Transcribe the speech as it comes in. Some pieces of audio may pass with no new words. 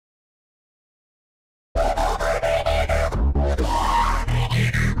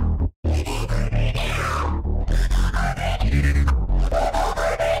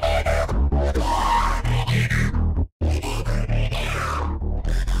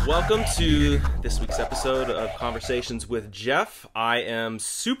Welcome to this week's episode of Conversations with Jeff. I am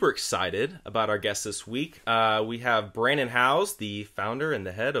super excited about our guest this week. We have Brannon Howse, the founder and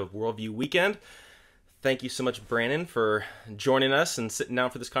the head of WorldView Weekend. Thank you so much, Brannon, for joining us and sitting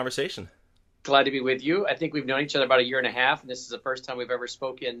down for this conversation. Glad to be with you. I think we've known each other about a year and a half, and this is the first time we've ever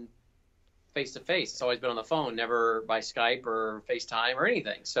spoken face-to-face. It's always been on the phone, never by Skype or FaceTime or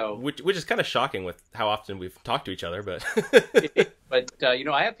anything. So, which is kind of shocking with how often we've talked to each other. But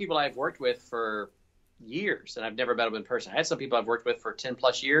I have people I've worked with for years, and I've never met them in person. I had some people I've worked with for 10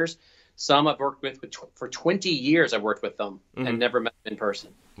 plus years. Some I've worked with for 20 years. I've worked with them and never met them in person.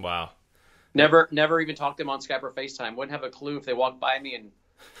 Wow. Never even talked to them on Skype or FaceTime. Wouldn't have a clue if they walked by me and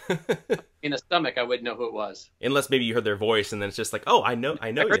in the stomach, I wouldn't know who it was. Unless maybe you heard their voice, and then it's just like, oh, I know.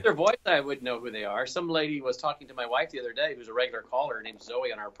 I heard their voice, I wouldn't know who they are. Some lady was talking to my wife the other day, who's a regular caller, named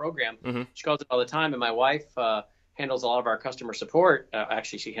Zoe on our program. She calls it all the time, and my wife handles a lot of our customer support.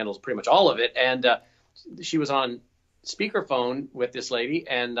 Actually, she handles pretty much all of it. And she was on speakerphone with this lady,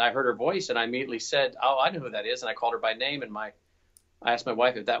 and I heard her voice, and I immediately said, "Oh, I know who that is," and I called her by name, and I asked my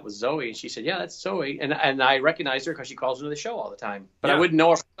wife if that was Zoe, and she said, "Yeah, that's Zoe." And I recognized her because she calls into the show all the time. But yeah. I wouldn't know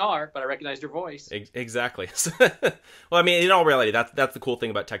her if I saw her, but I recognized her voice. Exactly. Well, I mean, in all reality, that's the cool thing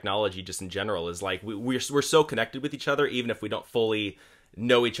about technology just in general is like we're so connected with each other, even if we don't fully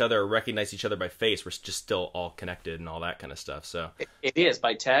know each other or recognize each other by face, we're just still all connected and all that kind of stuff. So it is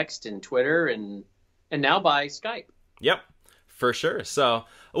by text and Twitter and now by Skype. Yep. For sure. So,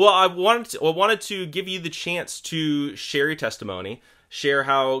 well, I wanted to give you the chance to share your testimony, share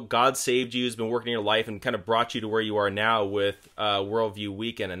how God saved you, has been working in your life, and kind of brought you to where you are now with WorldView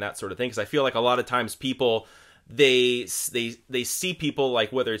Weekend and that sort of thing. Because I feel like a lot of times people, they see people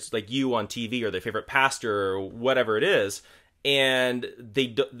like whether it's like you on TV or their favorite pastor or whatever it is, and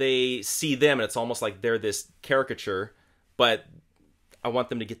they see them and it's almost like they're this caricature. But I want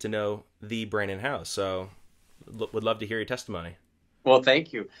them to get to know the Brannon Howse. So would love to hear your testimony. Well,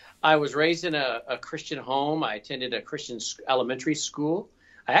 thank you. I was raised in a Christian home. I attended a Christian elementary school.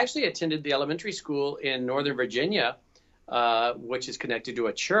 I actually attended the elementary school in Northern Virginia, which is connected to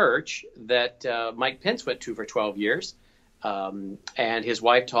a church that Mike Pence went to for 12 years. And his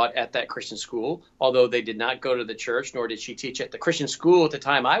wife taught at that Christian school, although they did not go to the church, nor did she teach at the Christian school at the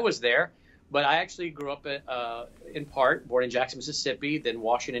time I was there. But I actually grew up in part, born in Jackson, Mississippi, then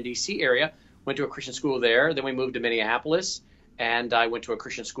Washington, D.C. area. Went to a Christian school there. Then we moved to Minneapolis, and I went to a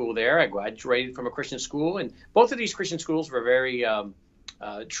Christian school there. I graduated from a Christian school, and both of these Christian schools were very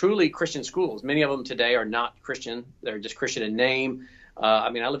truly Christian schools. Many of them today are not Christian. They're just Christian in name. I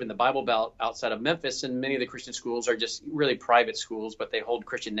live in the Bible Belt outside of Memphis, and many of the Christian schools are just really private schools, but they hold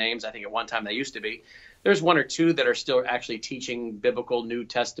Christian names. I think at one time they used to be. There's one or two that are still actually teaching biblical New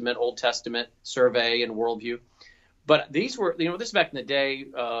Testament, Old Testament survey and worldview. But these were, this is back in the day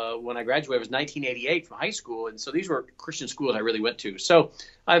when I graduated. It was 1988 from high school, and so these were Christian schools I really went to. So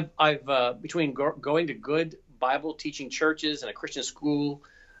I've between going to good Bible teaching churches and a Christian school,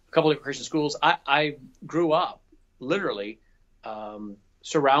 a couple of Christian schools, I grew up literally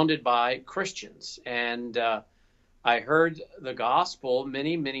surrounded by Christians, and I heard the gospel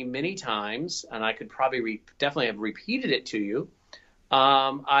many, many, many times, and I could probably definitely have repeated it to you.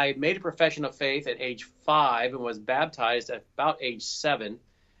 I made a profession of faith at age 5 and was baptized at about age 7.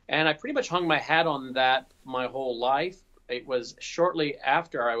 And I pretty much hung my hat on that my whole life. It was shortly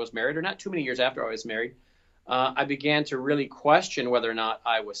after I was married, or not too many years after I was married, I began to really question whether or not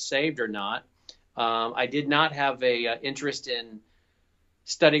I was saved or not. I did not have a interest in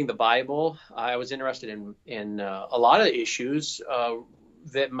studying the Bible. I was interested in a lot of issues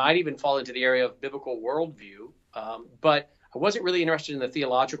that might even fall into the area of biblical worldview. But I wasn't really interested in the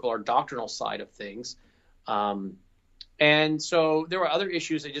theological or doctrinal side of things. And so there were other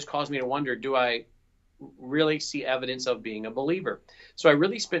issues that just caused me to wonder, do I really see evidence of being a believer? So I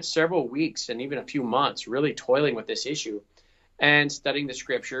really spent several weeks and even a few months really toiling with this issue and studying the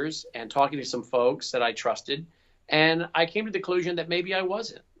scriptures and talking to some folks that I trusted. And I came to the conclusion that maybe I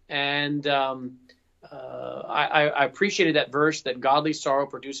wasn't. And I appreciated that verse that godly sorrow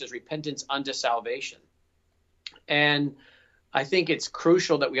produces repentance unto salvation. And I think it's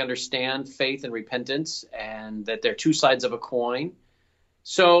crucial that we understand faith and repentance and that they're two sides of a coin.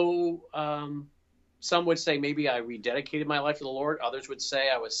 So some would say maybe I rededicated my life to the Lord. Others would say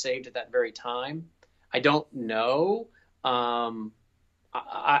I was saved at that very time. I don't know.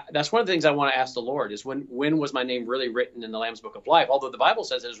 That's one of the things I want to ask the Lord is when was my name really written in the Lamb's Book of Life? Although the Bible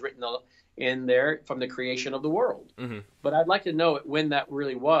says it was written in there from the creation of the world. Mm-hmm. But I'd like to know when that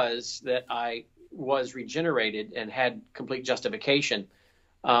really was that I was regenerated and had complete justification.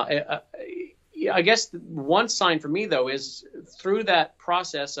 I guess one sign for me, though, is through that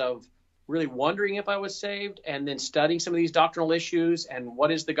process of really wondering if I was saved and then studying some of these doctrinal issues and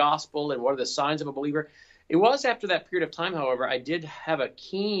what is the gospel and what are the signs of a believer. It was after that period of time, however, I did have a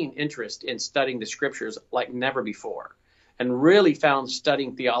keen interest in studying the scriptures like never before, and really found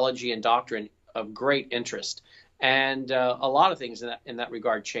studying theology and doctrine of great interest. And a lot of things in that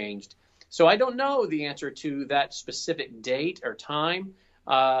regard changed. So I don't know the answer to that specific date or time.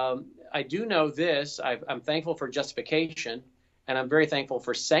 I do know this. I'm thankful for justification, and I'm very thankful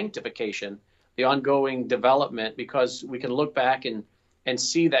for sanctification, the ongoing development, because we can look back and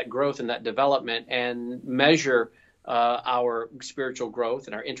see that growth and that development and measure our spiritual growth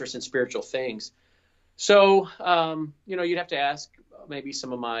and our interest in spiritual things. So, you'd have to ask maybe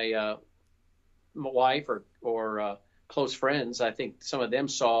some of my wife or close friends. I think some of them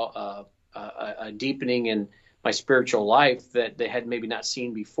saw a deepening in my spiritual life that they had maybe not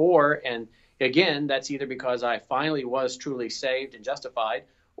seen before. And again, that's either because I finally was truly saved and justified,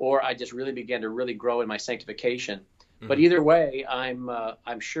 or I just really began to really grow in my sanctification. Mm-hmm. But either way,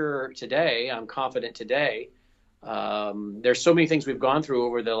 I'm sure today, I'm confident today. There's so many things we've gone through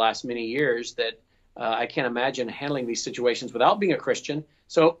over the last many years that I can't imagine handling these situations without being a Christian.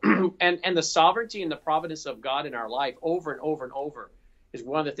 So, and the sovereignty and the providence of God in our life over and over and over is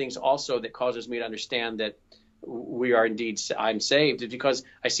one of the things also that causes me to understand that I'm saved, is because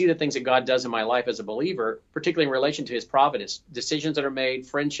I see the things that God does in my life as a believer, particularly in relation to his providence, decisions that are made,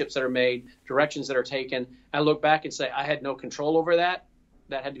 friendships that are made, directions that are taken. I look back and say, I had no control over that.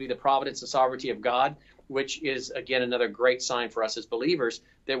 That had to be the providence and sovereignty of God, which is, again, another great sign for us as believers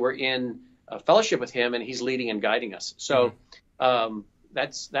that we're in fellowship with him and he's leading and guiding us. So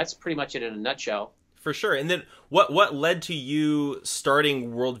that's pretty much it in a nutshell. For sure. And then what led to you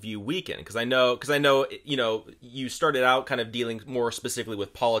starting WorldView Weekend? Because I know you started out kind of dealing more specifically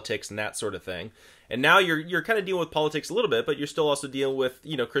with politics and that sort of thing, and now you're kind of dealing with politics a little bit, but you're still also dealing with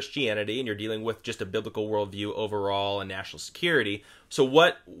Christianity, and you're dealing with just a biblical worldview overall and national security. So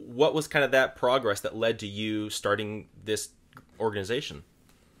what was kind of that progress that led to you starting this organization?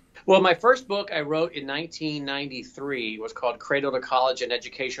 Well, my first book I wrote in 1993 was called Cradle to College and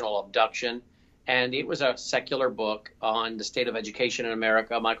Educational Abduction. And it was a secular book on the state of education in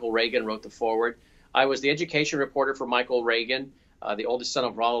America. Michael Reagan wrote the foreword. I was the education reporter for Michael Reagan, the oldest son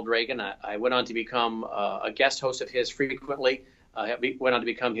of Ronald Reagan. I went on to become a guest host of his frequently. Went on to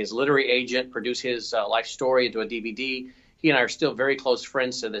become his literary agent, produce his life story into a DVD. He and I are still very close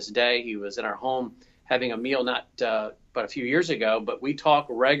friends to this day. He was in our home having a meal but a few years ago, but we talk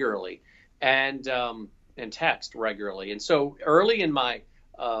regularly and text regularly. And so early in my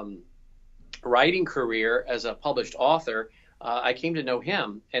writing career as a published author, I came to know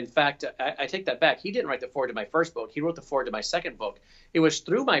him. In fact, I take that back. He didn't write the foreword to my first book. He wrote the foreword to my second book. It was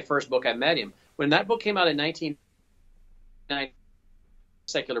through my first book I met him. When that book came out in 1990,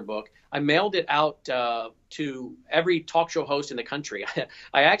 secular book, I mailed it out to every talk show host in the country.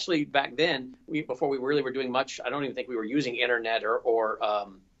 I actually, back then, before we really were doing much, I don't even think we were using internet or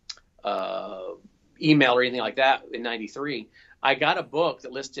email or anything like that in 93. I got a book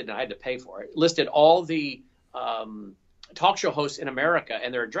that listed, and I had to pay for it, listed all the talk show hosts in America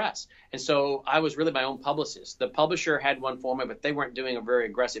and their address. And so I was really my own publicist. The publisher had one for me, but they weren't doing a very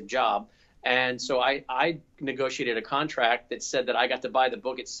aggressive job. And so I negotiated a contract that said that I got to buy the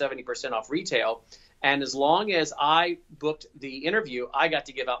book at 70% off retail. And as long as I booked the interview, I got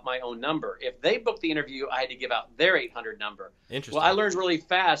to give out my own number. If they booked the interview, I had to give out their 800 number. Interesting. Well, I learned really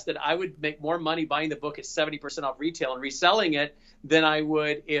fast that I would make more money buying the book at 70% off retail and reselling it than I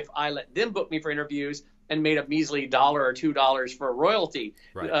would if I let them book me for interviews and made a measly $1 or $2 for a royalty.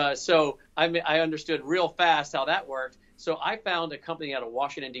 Right. So I understood real fast how that worked. So I found a company out of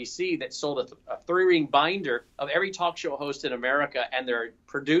Washington, D.C. that sold a 3-ring binder of every talk show host in America and their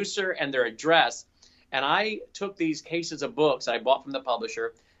producer and their address. And I took these cases of books I bought from the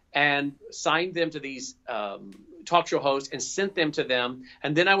publisher and signed them to these talk show hosts and sent them to them.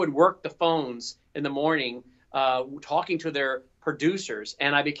 And then I would work the phones in the morning talking to their producers.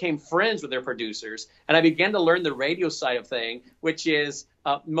 And I became friends with their producers. And I began to learn the radio side of thing, which is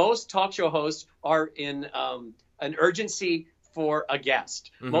most talk show hosts are in an urgency for a guest.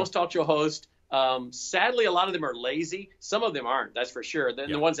 Mm-hmm. Most talk show hosts, sadly, a lot of them are lazy. Some of them aren't, that's for sure.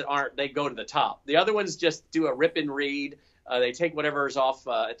 Then The ones that aren't, they go to the top. The other ones just do a rip and read. They take whatever's off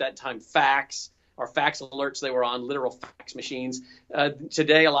at that time, fax or fax alerts they were on, literal fax machines.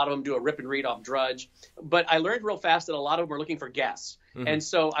 Today, a lot of them do a rip and read off Drudge. But I learned real fast that a lot of them are looking for guests. Mm-hmm. And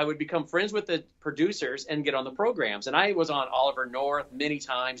so I would become friends with the producers and get on the programs. And I was on Oliver North many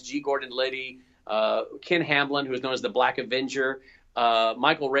times, G. Gordon Liddy, Ken Hamlin, who was known as the Black Avenger,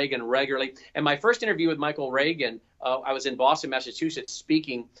 Michael Reagan regularly. And my first interview with Michael Reagan, I was in Boston, Massachusetts,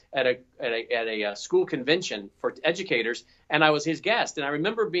 speaking at a school convention for educators, and I was his guest. And I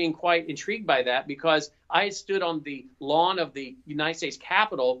remember being quite intrigued by that because I had stood on the lawn of the United States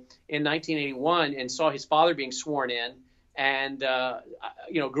Capitol in 1981 and saw his father being sworn in. And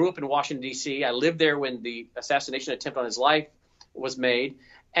grew up in Washington, D.C. I lived there when the assassination attempt on his life was made.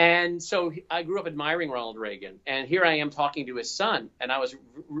 And so I grew up admiring Ronald Reagan, and here I am talking to his son, and I was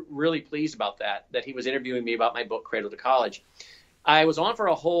really pleased about that he was interviewing me about my book, Cradle to College. I was on for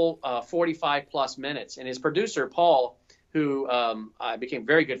a whole 45 plus minutes, and his producer, Paul, who I became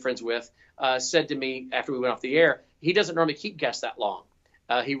very good friends with, said to me after we went off the air, he doesn't normally keep guests that long.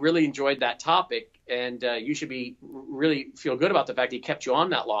 He really enjoyed that topic, and you should really feel good about the fact he kept you on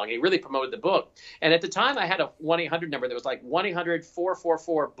that long. He really promoted the book. And at the time, I had a 1-800 number that was like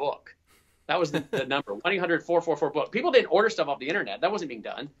 1-800-444-BOOK. That was the number, 1-800-444-BOOK. People didn't order stuff off the internet. That wasn't being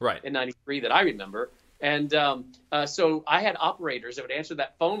done in 93 that I remember. And so I had operators that would answer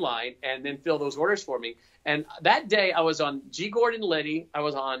that phone line and then fill those orders for me. And that day, I was on G. Gordon Liddy. I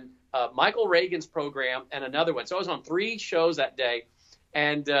was on Michael Reagan's program and another one. So I was on 3 shows that day.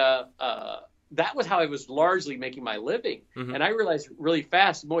 And that was how I was largely making my living. Mm-hmm. And I realized really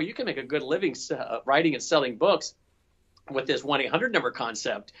fast, boy, you can make a good living writing and selling books with this 1-800 number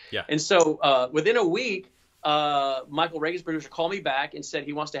concept. Yeah. And so within a week, Michael Reagan's producer called me back and said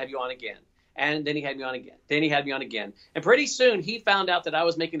he wants to have you on again. And then he had me on again. Then he had me on again. And pretty soon he found out that I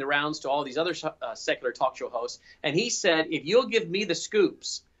was making the rounds to all these other secular talk show hosts. And he said, if you'll give me the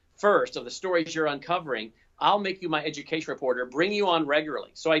scoops first of the stories you're uncovering, I'll make you my education reporter, bring you on regularly.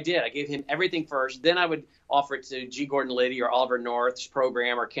 So I did. I gave him everything first. Then I would offer it to G. Gordon Liddy or Oliver North's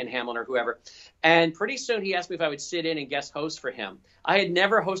program or Ken Hamlin or whoever. And pretty soon he asked me if I would sit in and guest host for him. I had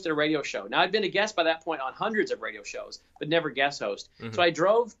never hosted a radio show. Now, I'd been a guest by that point on hundreds of radio shows, but never guest host. Mm-hmm. So I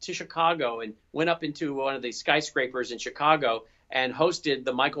drove to Chicago and went up into one of the skyscrapers in Chicago and hosted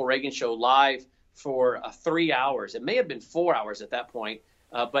the Michael Reagan Show live for 3 hours. It may have been 4 hours at that point.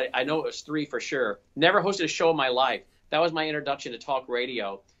 But I know it was 3 for sure. Never hosted a show in my life. That was my introduction to talk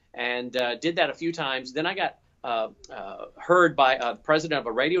radio, and did that a few times. Then I got heard by the president of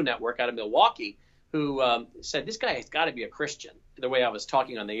a radio network out of Milwaukee who said, this guy has got to be a Christian. The way I was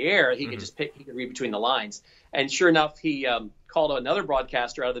talking on the air, he could just pick, he could read between the lines. And sure enough, he called another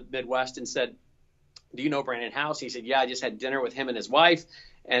broadcaster out of the Midwest and said, do you know Brannon Howse? He said, yeah, I just had dinner with him and his wife.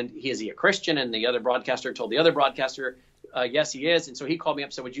 And is he a Christian? And the other broadcaster told the other broadcaster, yes, he is. And so he called me up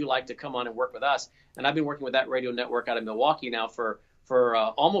and said, would you like to come on and work with us? And I've been working with that radio network out of Milwaukee now for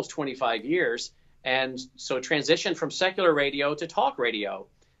almost 25 years. And so transitioned from secular radio to talk radio.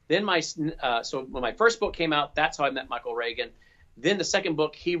 Then so when my first book came out, that's how I met Michael Reagan. Then the second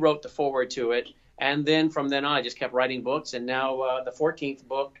book, he wrote the foreword to it. And then from then on, I just kept writing books. And now the 14th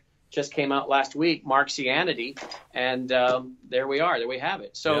book just came out last week, Marxianity, and there we are. There we have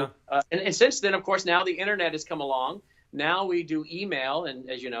it. So, yeah. And since then, of course, now the internet has come along. Now we do email, and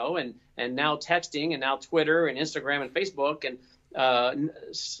as you know, and now texting, and now Twitter and Instagram and Facebook, and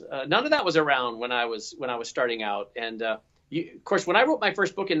none of that was around when I was starting out. And of course, when I wrote my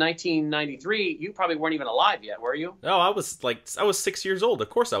first book in 1993, you probably weren't even alive yet, were you? No, I was 6 years old. Of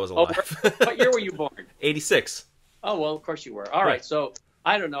course, I was alive. What year were you born? 86. Oh well, of course you were. All right, so.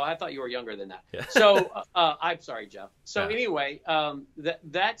 I don't know. I thought you were younger than that. Yeah. So I'm sorry, Jeff. So anyway,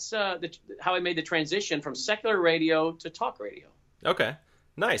 that's how I made the transition from secular radio to talk radio. Okay,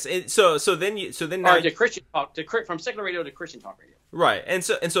 nice. And so then now to Christian talk from secular radio to Christian talk radio. Right, and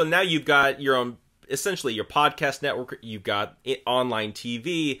so now you've got your own, essentially your podcast network. You've got online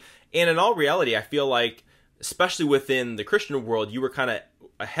TV, and in all reality, I feel like, especially within the Christian world, you were kind of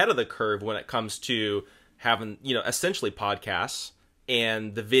ahead of the curve when it comes to having, essentially podcasts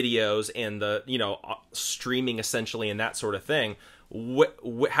and the videos and the, streaming essentially and that sort of thing.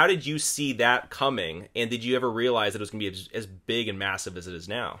 How did you see that coming? And did you ever realize that it was going to be as big and massive as it is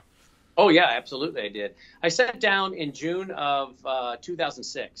now? Oh, yeah, absolutely. I did. I sat down in June of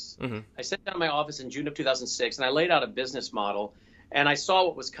 2006. Mm-hmm. I sat down in my office in June of 2006, and I laid out a business model. And I saw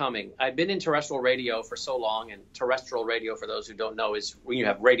what was coming. I've been in terrestrial radio for so long, and terrestrial radio, for those who don't know, is when you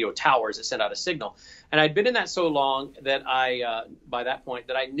have radio towers that send out a signal. And I'd been in that so long that by that point,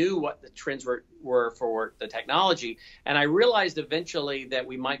 that I knew what the trends were for the technology. And I realized eventually that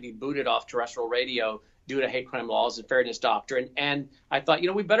we might be booted off terrestrial radio due to hate crime laws and fairness doctrine. And I thought,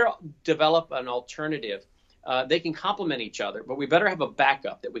 we better develop an alternative. They can complement each other, but we better have a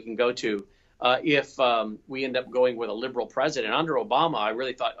backup that we can go to. If we end up going with a liberal president. Under Obama, I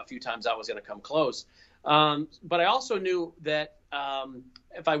really thought a few times I was going to come close. But I also knew that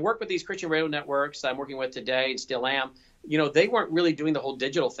if I work with these Christian radio networks I'm working with today and still am, they weren't really doing the whole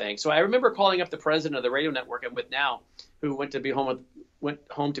digital thing. So I remember calling up the president of the radio network I'm with now, who went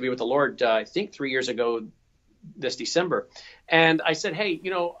home to be with the Lord, I think 3 years ago this December. And I said, hey,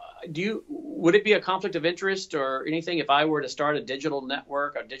 would it be a conflict of interest or anything if I were to start a digital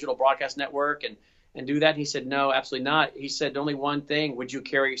network, a digital broadcast network, and do that? And he said, no, absolutely not. He said, only one thing: would you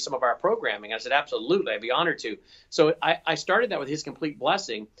carry some of our programming? I said, absolutely, I'd be honored to. So I started that with his complete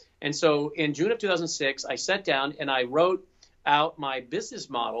blessing. And so in June of 2006, I sat down and I wrote out my business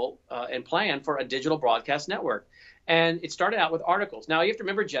model and plan for a digital broadcast network. And it started out with articles. Now, you have to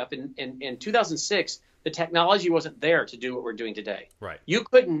remember, Jeff, in 2006, the technology wasn't there to do what we're doing today. Right. You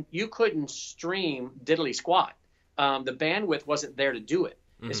couldn't stream diddly squat. The bandwidth wasn't there to do it.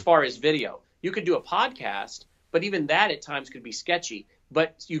 As far as video. You could do a podcast, but even that at times could be sketchy.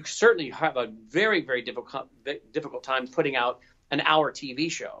 But you certainly have a very, very difficult time putting out an hour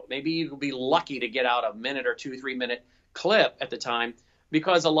TV show. Maybe you'd be lucky to get out a minute or 2-3 minute clip at the time,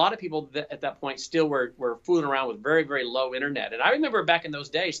 because a lot of people at that point still were fooling around with very, very low internet. And I remember back in those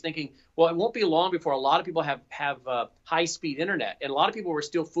days thinking, well, it won't be long before a lot of people have high-speed internet. And a lot of people were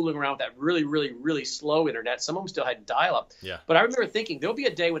still fooling around with that really, really, really slow internet. Some of them still had dial-up. Yeah. But I remember thinking there'll be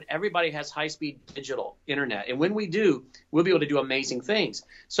a day when everybody has high-speed digital internet. And when we do, we'll be able to do amazing things.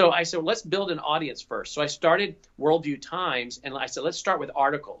 So I said, well, let's build an audience first. So I started WorldView Times, and I said, let's start with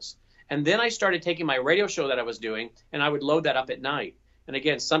articles. And then I started taking my radio show that I was doing, and I would load that up at night. And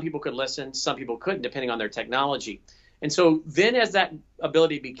again, some people could listen, some people couldn't, depending on their technology. And so then as that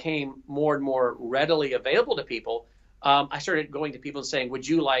ability became more and more readily available to people, I started going to people and saying, would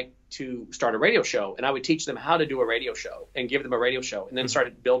you like to start a radio show? And I would teach them how to do a radio show and give them a radio show, and then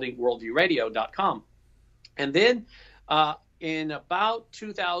started building worldviewradio.com. And then in about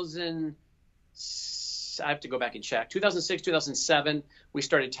 2000, I have to go back and check, 2006, 2007, we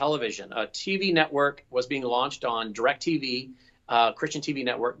started television. A TV network was being launched on DirecTV, Christian TV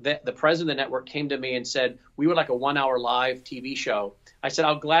network. The president of the network came to me and said, we would like a 1 hour live TV show. I said,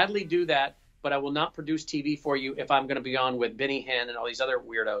 I'll gladly do that, but I will not produce TV for you if I'm going to be on with Benny Hinn and all these other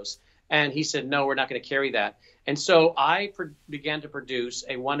weirdos. And he said, no, we're not going to carry that. And so I began to produce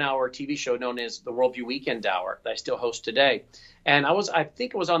a 1 hour TV show known as the WorldView Weekend Hour that I still host today. And I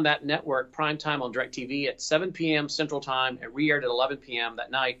think it was on that network, prime time on DirecTV at 7 p.m. Central Time. It re-aired at 11 p.m. that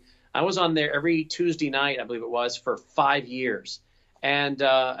night. I was on there every Tuesday night, I believe it was, for 5 years. And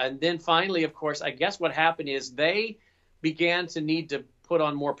then finally, of course, I guess what happened is they began to need to put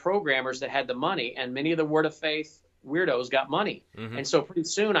on more programmers that had the money, and many of the Word of Faith weirdos got money. And so pretty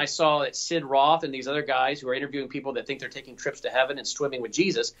soon I saw that Sid Roth and these other guys who are interviewing people that think they're taking trips to heaven and swimming with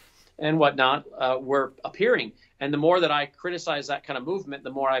Jesus and whatnot were appearing. And the more that I criticized that kind of movement,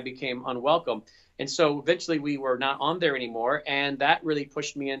 the more I became unwelcome. And so eventually we were not on there anymore. And that really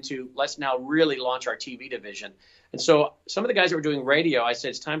pushed me into, let's now really launch our TV division. And so some of the guys that were doing radio, I said,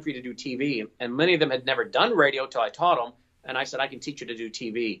 it's time for you to do TV. And many of them had never done radio till I taught them. And I said, I can teach you to do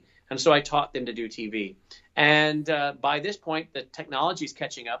TV. And so I taught them to do TV. And by this point, the technology is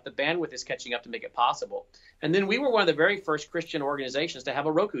catching up. The bandwidth is catching up to make it possible. And then we were one of the very first Christian organizations to have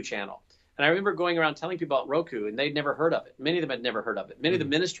a Roku channel. And I remember going around telling people about Roku, and they'd never heard of it. Many of them had never heard of it. Many of the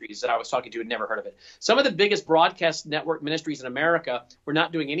ministries that I was talking to had never heard of it. Some of the biggest broadcast network ministries in America were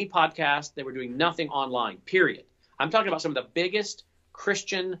not doing any podcast. They were doing nothing online, period. I'm talking about some of the biggest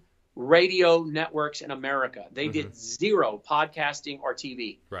Christian radio networks in America. They did zero podcasting or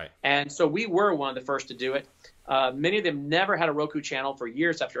TV. Right. And so we were one of the first to do it. Many of them never had a Roku channel for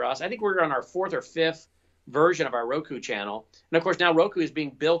years after us. I think we're on our 4th or 5th version of our Roku channel. And of course, now Roku is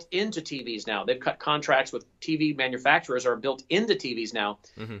being built into TVs now. They've cut contracts with TV manufacturers are built into TVs now.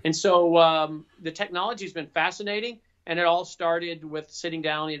 And so the technology has been fascinating. And it all started with sitting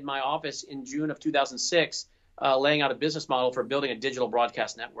down in my office in June of 2006, laying out a business model for building a digital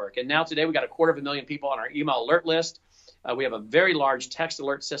broadcast network. And now today we got 250,000 people on our email alert list. We have a very large text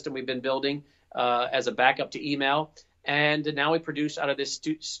alert system we've been building as a backup to email. And now we produce out of this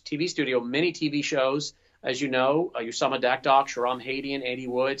TV studio many TV shows. As you know, Usama Dakdok, Sharam Hadian, Andy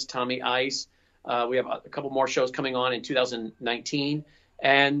Woods, Tommy Ice. We have a couple more shows coming on in 2019.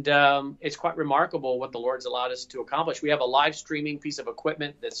 And it's quite remarkable what the Lord's allowed us to accomplish. We have a live streaming piece of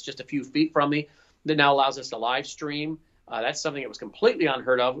equipment that's just a few feet from me that now allows us to live stream. That's something that was completely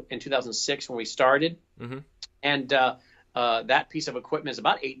unheard of in 2006 when we started. And that piece of equipment is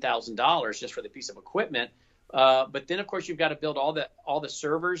about $8,000 just for the piece of equipment. But then, of course, you've got to build all the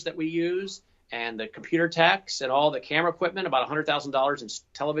servers that we use and the computer techs and all the camera equipment, about $100,000 in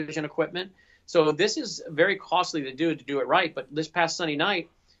television equipment. So this is very costly to do it right. But this past Sunday night,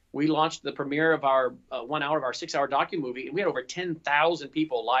 we launched the premiere of our 1 hour of our 6 hour docu-movie, and we had over 10,000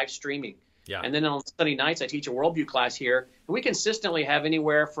 people live streaming. Yeah. And then on Sunday nights, I teach a worldview class here, and we consistently have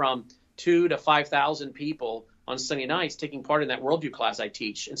anywhere from 2,000 to 5,000 people on Sunday nights taking part in that worldview class I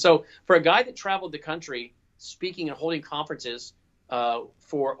teach. And so for a guy that traveled the country speaking and holding conferences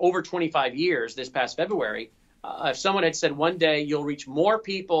for over 25 years this past February, if someone had said one day you'll reach more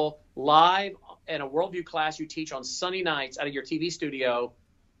people live in a worldview class you teach on Sunday nights out of your TV studio,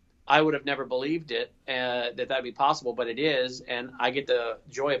 I would have never believed it, that'd be possible, but it is. And I get the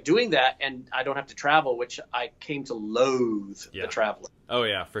joy of doing that, and I don't have to travel, which I came to loathe the traveling. Oh,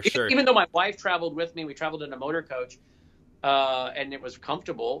 yeah, for sure. Even though my wife traveled with me, we traveled in a motor coach, and it was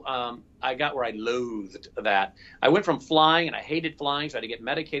comfortable. I got where I loathed that. I went from flying, and I hated flying, so I had to get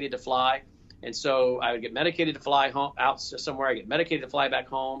medicated to fly. And so I would get medicated to fly home out somewhere. I get medicated to fly back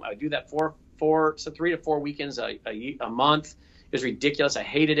home. I would do that 3 to 4 weekends a month. It was ridiculous. I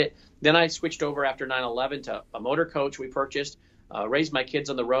hated it. Then I switched over after 9/11 to a motor coach we purchased, raised my kids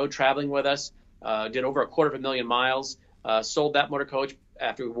on the road traveling with us, did over 250,000 miles, sold that motor coach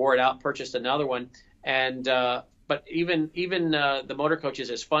after we wore it out, purchased another one. And but even the motor coach is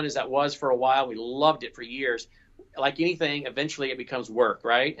as fun as that was for a while. We loved it for years. Like anything, eventually it becomes work,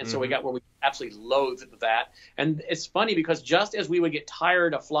 right? And so we got where we absolutely loathed that. And it's funny because just as we would get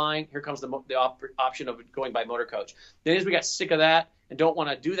tired of flying, here comes the option of going by motor coach. Then as we got sick of that and don't want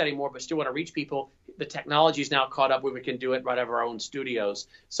to do that anymore, but still want to reach people, the technology is now caught up where we can do it right out of our own studios.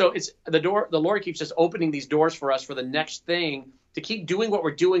 So it's the Lord keeps just opening these doors for us for the next thing to keep doing what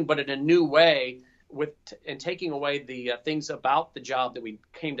we're doing, but in a new way, and taking away the things about the job that we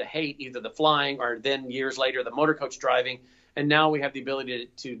came to hate, either the flying or then years later the motor coach driving. And now we have the ability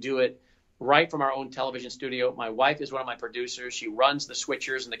to do it right from our own television studio. My wife is one of my producers. She runs the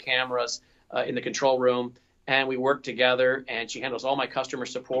switchers and the cameras in the control room, and we work together. And she handles all my customer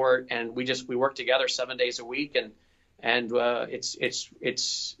support, and we work together 7 days a week, and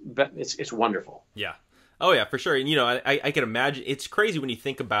it's wonderful. Yeah. Oh yeah, for sure. And I can imagine it's crazy when you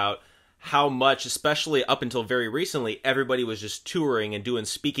think about how much, especially up until very recently, everybody was just touring and doing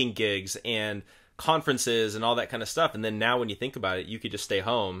speaking gigs and conferences and all that kind of stuff. And then now when you think about it, you could just stay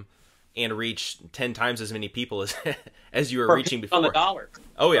home and reach 10 times as many people as you were reaching before. On the dollar.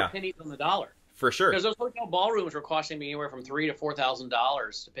 Oh, yeah. Pennies on the dollar. For sure. Because those hotel ballrooms were costing me anywhere from $3,000 to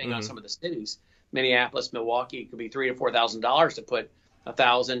 $4,000, depending on some of the cities. Minneapolis, Milwaukee, it could be $3,000 to $4,000 to put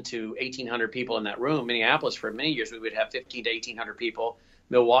 1,000 to 1,800 people in that room. Minneapolis, for many years, we would have 1,500 to 1,800 people.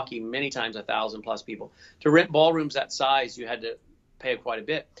 Milwaukee, many times 1,000 plus people. To rent ballrooms that size, you had to pay quite a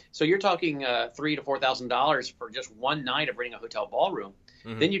bit. So you're talking $3,000 to $4,000 for just one night of renting a hotel ballroom.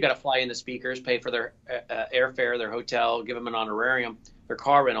 Then you got to fly in the speakers, pay for their airfare, their hotel, give them an honorarium, their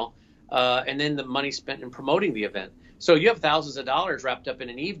car rental, and then the money spent in promoting the event. So you have thousands of dollars wrapped up in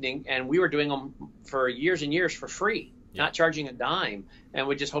an evening, and we were doing them for years and years for free, not charging a dime, and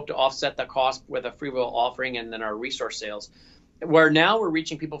we just hope to offset the cost with a free will offering and then our resource sales. Where now we're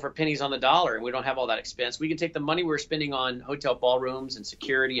reaching people for pennies on the dollar, and we don't have all that expense. We can take the money we're spending on hotel ballrooms and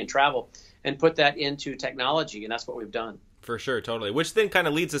security and travel and put that into technology, and that's what we've done. For sure, totally. Which then kind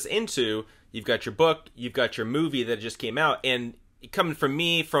of leads us into, you've got your book, you've got your movie that just came out, and coming from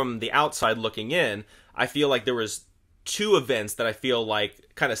me, from the outside looking in, I feel like there was two events that I feel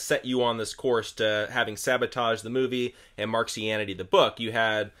like kind of set you on this course to having Sabotage, the movie, and Marxianity, the book. You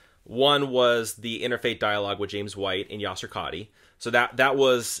had... one was the interfaith dialogue with James White and Yasser Qadi. So that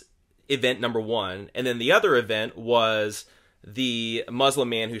was event number one. And then the other event was the Muslim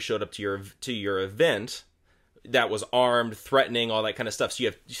man who showed up to your event that was armed, threatening, all that kind of stuff.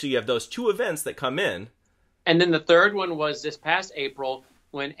 So you have those two events that come in. And then the third one was this past April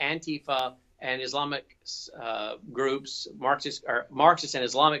when Antifa and Islamic groups, Marxist and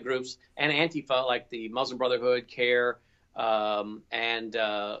Islamic groups, and Antifa, like the Muslim Brotherhood, CARE, and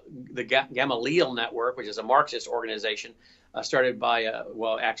the Gamaliel Network, which is a Marxist organization, started by,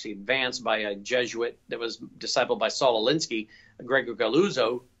 advanced by a Jesuit that was discipled by Saul Alinsky, Gregor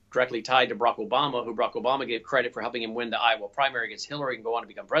Galuzzo, directly tied to Barack Obama, who Barack Obama gave credit for helping him win the Iowa primary against Hillary and go on to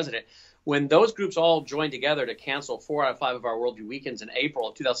become president. When those groups all joined together to cancel 4 out of 5 of our WorldView Weekends in April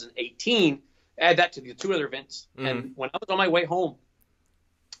of 2018, add that to the 2 other events. And when I was on my way home,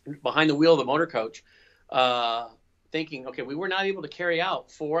 behind the wheel of the motor coach, thinking, okay, we were not able to carry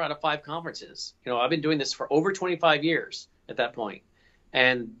out 4 out of 5 conferences. I've been doing this for over 25 years at that point.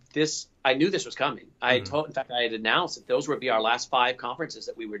 And I knew this was coming. In fact, I had announced that those would be our last 5 conferences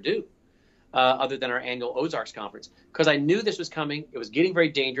that we would do, other than our annual Ozarks conference, because I knew this was coming. It was getting very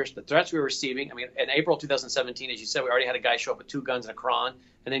dangerous. The threats we were receiving. In April 2017, as you said, we already had a guy show up with 2 guns and a Quran,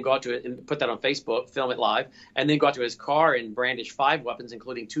 and then go out to it and put that on Facebook, film it live, and then go out to his car and brandish 5 weapons,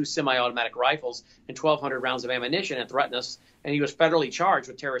 including 2 semi-automatic rifles and 1,200 rounds of ammunition, and threaten us. And he was federally charged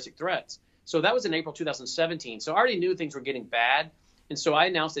with terroristic threats. So that was in April 2017. So I already knew things were getting bad. And so I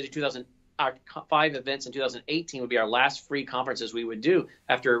announced that our 5 events in 2018 would be our last free conferences we would do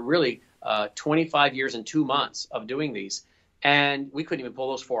after really 25 years and 2 months of doing these. And we couldn't even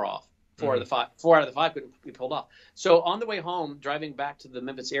pull those 4 off. 4 out of the 5 couldn't be pulled off. So on the way home, driving back to the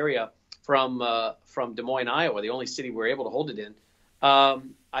Memphis area from Des Moines, Iowa, the only city we were able to hold it in,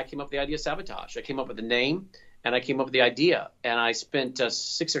 I came up with the idea of Sabotage. I came up with the name, and I came up with the idea. And I spent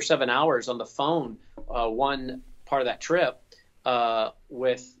 6 or 7 hours on the phone one part of that trip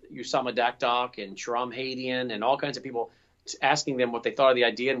with Usama Dakdok and Sharam Hadian and all kinds of people, asking them what they thought of the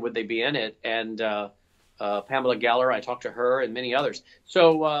idea and would they be in it. And Pamela Geller, I talked to her and many others.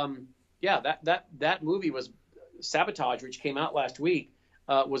 So that movie was Sabotage, which came out last week,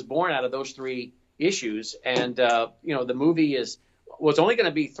 was born out of those 3 issues. And the movie was only going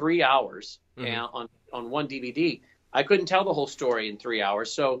to be 3 hours on one DVD. I couldn't tell the whole story in 3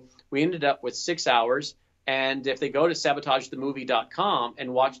 hours, so we ended up with 6 hours. And if they go to sabotagethemovie.com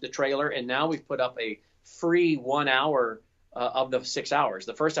and watch the trailer, and now we've put up a free 1 hour of the 6 hours.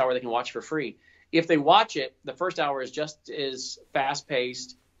 The first hour they can watch for free. If they watch it, the first hour is just as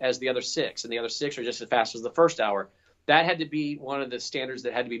fast-paced as the other 6, and the other 6 are just as fast as the first hour. That had to be one of the standards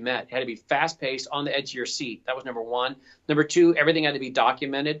that had to be met. It had to be fast-paced, on the edge of your seat. That was number 1. Number 2, everything had to be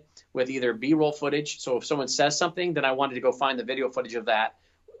documented with either B-roll footage. So if someone says something, then I wanted to go find the video footage of that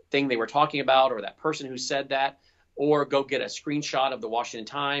thing they were talking about, or that person who said that, or go get a screenshot of the Washington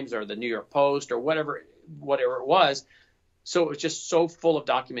Times or the New York Post or whatever it was. So it was just so full of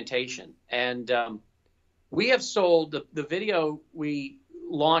documentation. And we have sold the video. We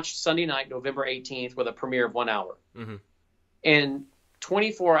launched Sunday night, November 18th, with a premiere of 1 hour. In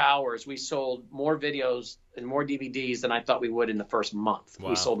 24 hours, we sold more videos and more DVDs than I thought we would in the first month.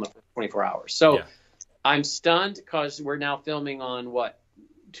 Wow. We sold in the first 24 hours. So I'm stunned because we're now filming on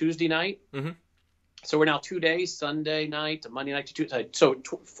Tuesday night. So we're now 2 days, Sunday night to Monday night to Tuesday. So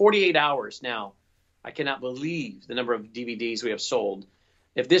 48 hours now. I cannot believe the number of DVDs we have sold.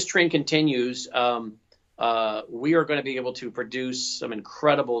 If this trend continues, we are going to be able to produce some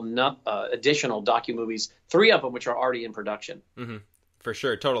incredible additional docu-movies, 3 of them which are already in production. For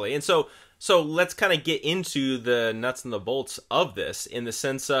sure, totally. And so let's kind of get into the nuts and the bolts of this, in the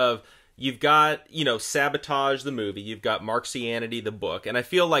sense of, you've got, Sabotage the movie, you've got Marxianity the book, and I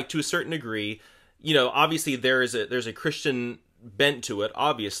feel like to a certain degree, obviously there's a Christian bent to it,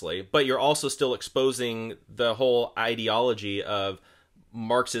 obviously, but you're also still exposing the whole ideology of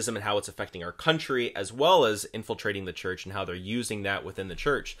Marxism and how it's affecting our country, as well as infiltrating the church and how they're using that within the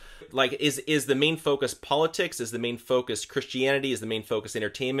church. Like, is the main focus politics? Is the main focus Christianity? Is the main focus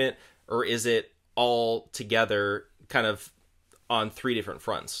entertainment? Or is it all together, kind of on 3 different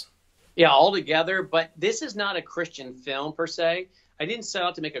fronts? Yeah, all together. But this is not a Christian film per se. I didn't set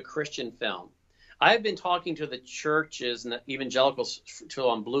out to make a Christian film. I've been talking to the churches and the evangelicals till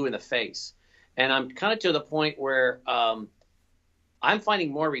I'm blue in the face. And I'm kind of to the point where I'm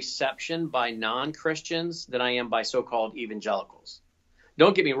finding more reception by non-Christians than I am by so-called evangelicals.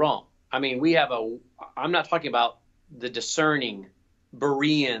 Don't get me wrong. I mean, I'm not talking about the discerning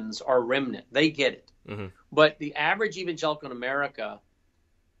Bereans or remnant. They get it. But the average evangelical in America,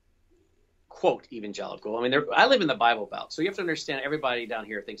 quote evangelical, I mean, I live in the Bible Belt, so you have to understand everybody down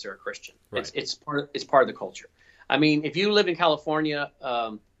here thinks they're a Christian. Right. It's part of the culture. I mean, if you live in California,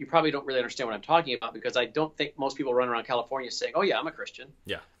 you probably don't really understand what I'm talking about, because I don't think most people run around California saying, "Oh yeah, I'm a Christian."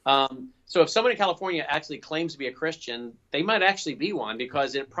 Yeah. So if someone in California actually claims to be a Christian, they might actually be one,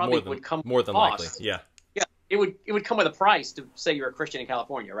 because it probably would come more than likely. Yeah. Yeah. It would come with a price to say you're a Christian in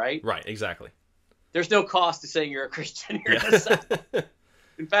California, right? Right. Exactly. There's no cost to saying you're a Christian here in the South.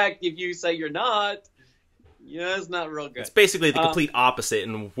 In fact, if you say you're not, it's not real good. It's basically the complete opposite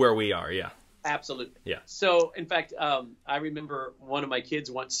in where we are. Yeah. Absolutely. Yeah. So, in fact, I remember one of my kids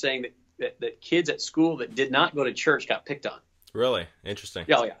once saying that kids at school that did not go to church got picked on. Really? Interesting.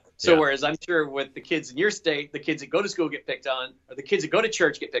 Oh, yeah. So, whereas I'm sure with the kids in your state, the kids that go to school get picked on, or the kids that go to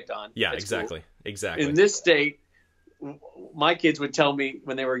church get picked on. Yeah, exactly. School. Exactly. In this state, my kids would tell me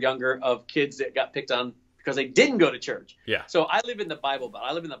when they were younger of kids that got picked on because they didn't go to church. Yeah. So I live in the Bible Belt.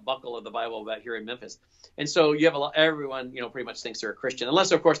 I live in the buckle of the Bible Belt here in Memphis. And so you have everyone, pretty much thinks they're a Christian,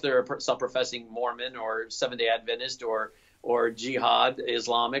 unless, of course, they're a self-professing Mormon or Seventh-day Adventist or Jihad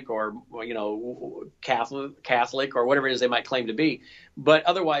Islamic or, Catholic or whatever it is they might claim to be. But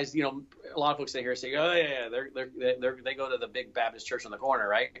otherwise, a lot of folks sit here and say, oh, yeah, they go to the big Baptist church on the corner,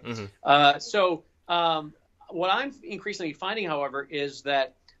 right? What I'm increasingly finding, however, is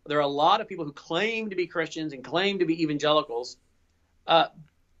that there are a lot of people who claim to be Christians and claim to be evangelicals, but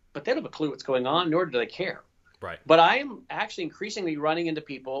they don't have a clue what's going on, nor do they care. Right. But I am actually increasingly running into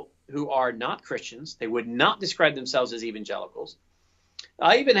people who are not Christians. They would not describe themselves as evangelicals.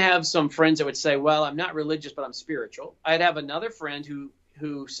 I even have some friends that would say, well, I'm not religious, but I'm spiritual. I'd have another friend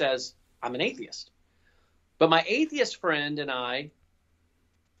who says, I'm an atheist. But my atheist friend and I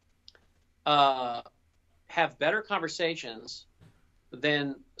have better conversations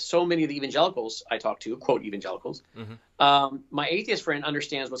than so many of the evangelicals I talk to, quote evangelicals. My atheist friend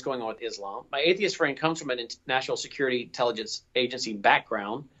understands what's going on with Islam. My atheist friend comes from a national security intelligence agency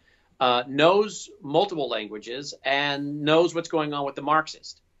background, knows multiple languages, and knows what's going on with the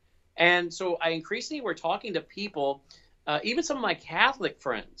Marxist. And so I increasingly we're talking to people, even some of my Catholic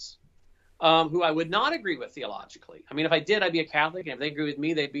friends, who I would not agree with theologically. I mean, if I did, I'd be a Catholic, and if they agree with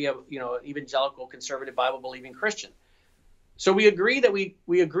me, they'd be a an evangelical, conservative, Bible-believing Christian. So we agree that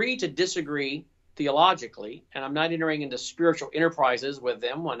we agree to disagree theologically, and I'm not entering into spiritual enterprises with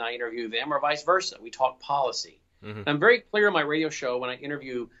them when I interview them, or vice versa. We talk policy. I'm very clear on my radio show when I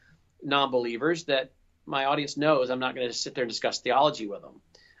interview non-believers that my audience knows I'm not going to sit there and discuss theology with them.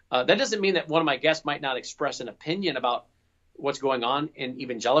 That doesn't mean that one of my guests might not express an opinion about what's going on in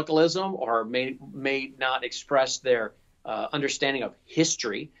evangelicalism, or may not express their understanding of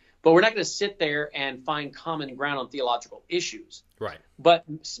history. But we're not going to sit there and find common ground on theological issues. Right. But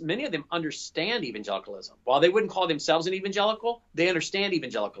many of them understand evangelicalism. While they wouldn't call themselves an evangelical, they understand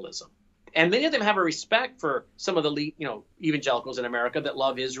evangelicalism. And many of them have a respect for some of the evangelicals in America that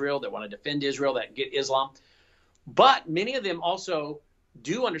love Israel, that want to defend Israel, that get Islam. But many of them also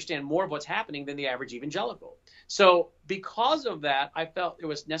do understand more of what's happening than the average evangelical. So because of that, I felt it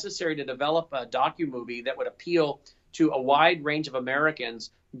was necessary to develop a docu-movie that would appeal to a wide range of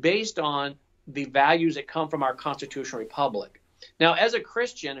Americans based on the values that come from our constitutional republic. Now, as a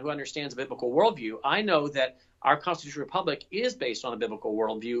Christian who understands a biblical worldview, I know that our constitutional republic is based on a biblical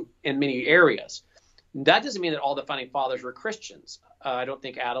worldview in many areas. That doesn't mean that all the founding fathers were Christians. I don't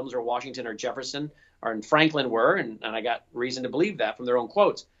think Adams or Washington or Jefferson or Franklin were, and I got reason to believe that from their own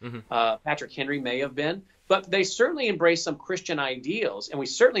quotes. Patrick Henry may have been, but they certainly embraced some Christian ideals, and we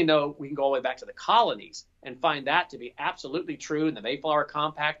certainly know we can go all the way back to the colonies and find that to be absolutely true in the Mayflower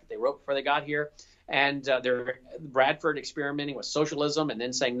Compact that they wrote before they got here, and their Bradford experimenting with socialism and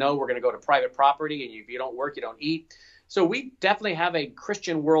then saying, no, we're going to go to private property, and if you don't work, you don't eat. So we definitely have a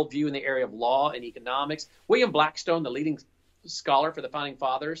Christian worldview in the area of law and economics. William Blackstone, the leading scholar for the founding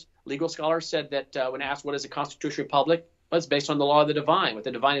fathers, legal scholar, said that when asked what is a constitutional republic, well, it's based on the law of the divine. What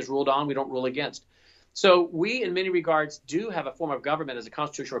the divine is ruled on, we don't rule against. So we, in many regards, do have a form of government as a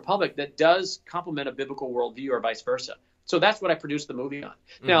constitutional republic that does complement a biblical worldview, or vice versa. So that's what I produced the movie on.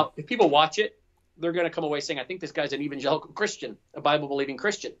 Now, if people watch it, they're going to come away saying, I think this guy's an evangelical Christian, a Bible-believing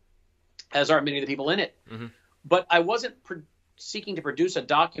Christian, as are many of the people in it. But I wasn't seeking to produce a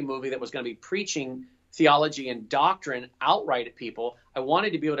docu-movie that was going to be preaching theology and doctrine outright at people. I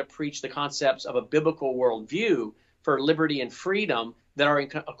wanted to be able to preach the concepts of a biblical worldview for liberty and freedom that are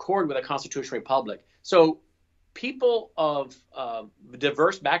in accord with a constitutional republic. So people of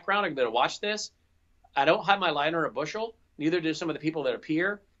diverse background are going to watch this. I don't hide my light under a bushel. Neither do some of the people that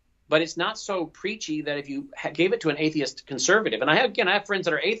appear. But it's not so preachy that if you gave it to an atheist conservative, and I have friends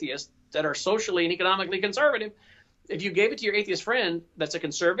that are atheists that are socially and economically conservative. If you gave it to your atheist friend that's a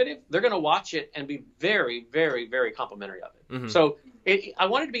conservative, they're going to watch it and be very, very, very complimentary of it. So I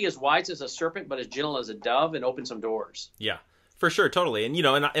wanted to be as wise as a serpent, but as gentle as a dove, and open some doors. Yeah. For sure, totally.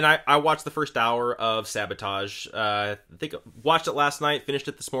 And, I watched the first hour of Sabotage. I think I watched it last night, finished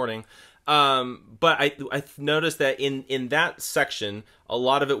it this morning. But I noticed that in that section, a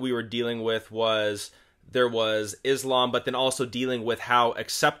lot of it we were dealing with there was Islam, but then also dealing with how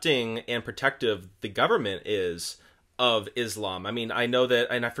accepting and protective the government is of Islam. I mean, I know that,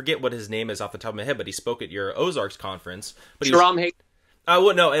 and I forget what his name is off the top of my head, but he spoke at your Ozarks conference. But Sharam Hayden.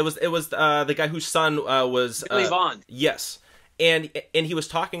 Well, no, it was the guy whose son was Billy Vaughn. Yes. And he was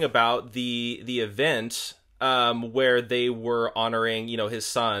talking about the event where they were honoring, his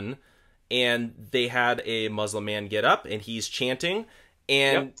son, and they had a Muslim man get up and he's chanting,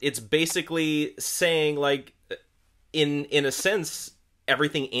 and it's basically saying, like, in a sense,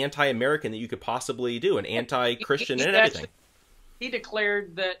 everything anti-American that you could possibly do, and anti-Christian and everything. He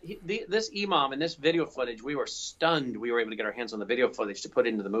declared that this imam in this video footage, we were stunned we were able to get our hands on the video footage to put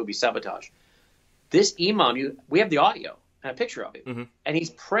into the movie Sabotage. This imam, we have the audio and a picture of it, and he's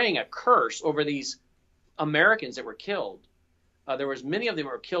praying a curse over these Americans that were killed. There was many of them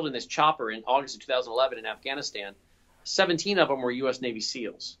that were killed in this chopper in August of 2011 in Afghanistan. 17 of them were U.S. Navy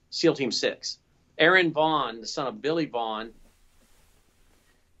SEALs, SEAL Team 6. Aaron Vaughn, the son of Billy Vaughn,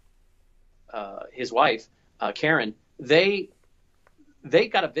 his wife, Karen, they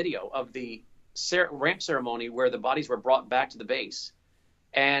got a video of the ramp ceremony where the bodies were brought back to the base.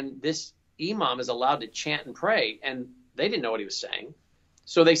 And this imam is allowed to chant and pray, and they didn't know what he was saying.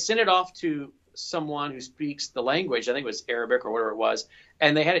 So they sent it off to someone who speaks the language, I think it was Arabic or whatever it was,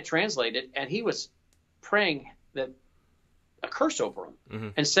 and they had it translated, and he was praying that a curse over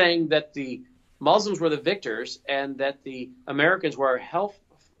them and saying that the Muslims were the victors and that the Americans were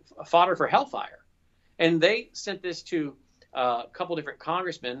fodder for hellfire. And they sent this to a couple different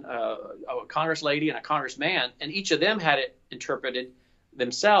congressmen, a Congress lady and a congressman, and each of them had it interpreted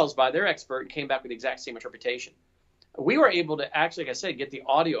themselves by their expert and came back with the exact same interpretation. We were able to actually, like I said, get the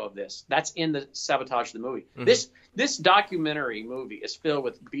audio of this. That's in the Sabotage of the movie. This documentary movie is filled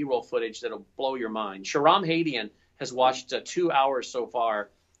with B-roll footage that'll blow your mind. Shahram Hadian has watched 2 hours so far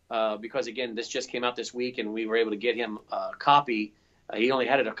because, again, this just came out this week, and we were able to get him a copy. He only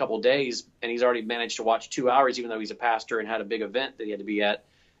had it a couple of days, and he's already managed to watch 2 hours, even though he's a pastor and had a big event that he had to be at.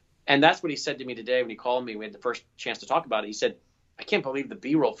 And that's what he said to me today when he called me. We had the first chance to talk about it. He said, I can't believe the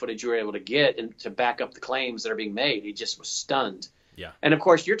B-roll footage you were able to get and to back up the claims that are being made. He just was stunned. Yeah. And, of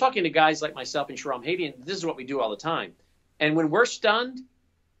course, you're talking to guys like myself and Shahram Hadian. This is what we do all the time. And when we're stunned,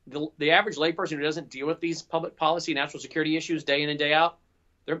 the average layperson who doesn't deal with these public policy, national security issues day in and day out,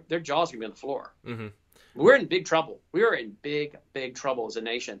 their jaws are going to be on the floor. We're in big trouble. We are in big, big trouble as a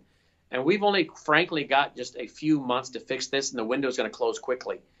nation. And we've only, frankly, got just a few months to fix this, and the window is going to close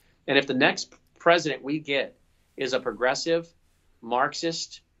quickly. And if the next president we get is a progressive,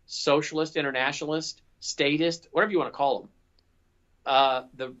 Marxist, socialist, internationalist, statist, whatever you want to call them,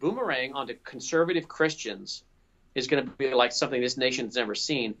 the boomerang onto conservative Christians is going to be like something this nation's never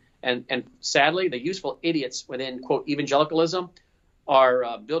seen. And sadly, the useful idiots within, quote, evangelicalism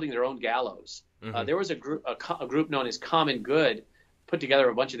are building their own gallows. There was a group known as Common Good put together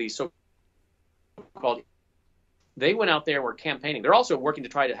a bunch of these so-called. They went out there and were campaigning. They're also working to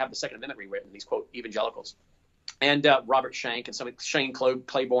try to have the Second Amendment rewritten, these, quote, evangelicals. And Robert Shank and Shane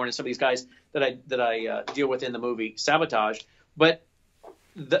Claiborne and some of these guys that I deal with in the movie Sabotage. But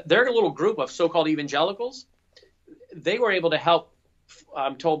they're a little group of so-called evangelicals. They were able to help,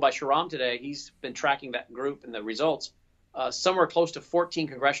 I'm told by Shahram today, he's been tracking that group and the results, somewhere close to 14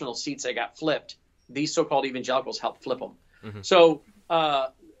 congressional seats that got flipped. These so-called evangelicals helped flip them. So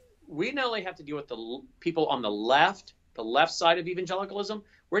we not only have to deal with the people on the left side of evangelicalism,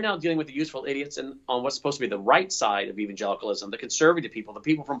 we're now dealing with the useful idiots on what's supposed to be the right side of evangelicalism, the conservative people, the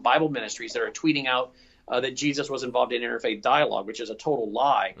people from Bible ministries that are tweeting out that Jesus was involved in interfaith dialogue, which is a total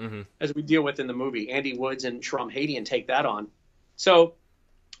lie, as we deal with in the movie. Andy Woods and Shahram Hadian take that on. So,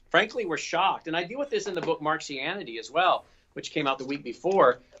 frankly, we're shocked. And I deal with this in the book Marxianity as well, which came out the week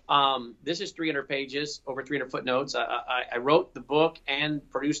before. This is 300 pages, over 300 footnotes. I wrote the book and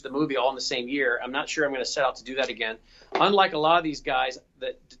produced the movie all in the same year. I'm not sure I'm going to set out to do that again. Unlike a lot of these guys,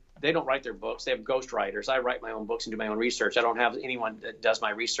 that they don't write their books. They have ghostwriters. I write my own books and do my own research. I don't have anyone that does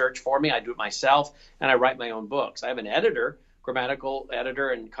my research for me. I do it myself, and I write my own books. I have an editor, grammatical editor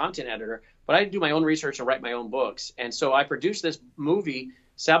and content editor, but I do my own research and write my own books. And so I produced this movie,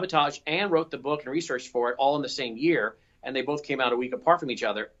 Sabotage, and wrote the book and researched for it all in the same year. And they both came out a week apart from each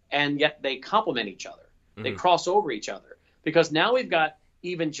other, and yet they complement each other. They cross over each other, because now we've got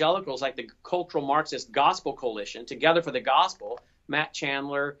evangelicals like the Cultural Marxist Gospel Coalition, Together for the Gospel, Matt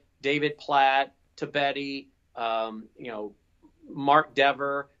Chandler, David Platt, Tibeti, Mark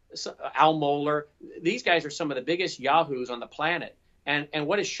Dever, Al Mohler. These guys are some of the biggest yahoos on the planet. And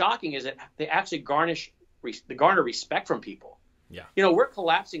what is shocking is that they actually garner respect from people. Yeah. We're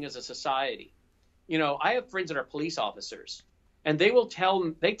collapsing as a society. I have friends that are police officers, and they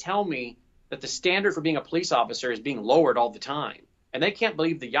tell me that the standard for being a police officer is being lowered all the time. And they can't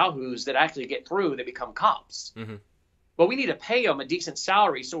believe the yahoos that actually get through, they become cops. Well, we need to pay them a decent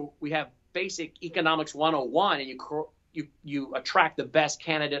salary, so we have basic economics 101, and you attract the best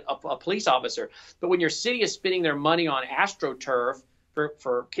candidate of a police officer. But when your city is spending their money on AstroTurf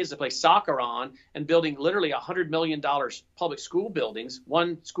for kids to play soccer on, and building literally $100 million public school buildings,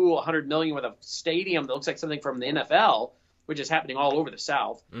 one school $100 million with a stadium that looks like something from the NFL, which is happening all over the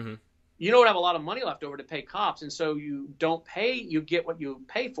South, you don't have a lot of money left over to pay cops, and so you don't pay, you get what you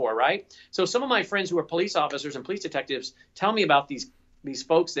pay for, right? So some of my friends who are police officers and police detectives tell me about these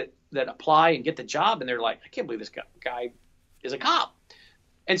folks that apply and get the job, and they're like, I can't believe this guy is a cop.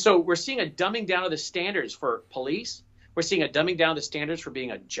 And so we're seeing a dumbing down of the standards for police. We're seeing a dumbing down of the standards for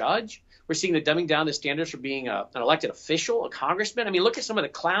being a judge. We're seeing the dumbing down of the standards for being an elected official, a congressman. I mean, look at some of the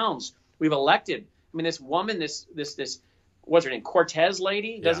clowns we've elected. I mean, this woman, this what's her name, Cortez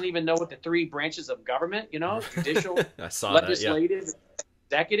lady, doesn't even know what the three branches of government, judicial, I saw legislative. that,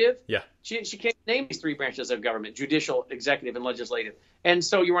 executive. Yeah. She can't name these three branches of government: judicial, executive, and legislative. And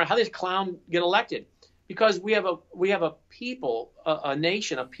so you wonder, how does this clown get elected? Because we have a people, a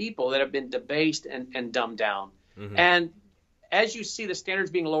nation of people that have been debased and dumbed down. Mm-hmm. And as you see the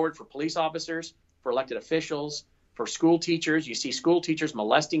standards being lowered for police officers, for elected officials, for school teachers, you see school teachers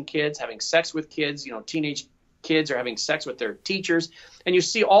molesting kids, having sex with kids, teenage kids are having sex with their teachers. And you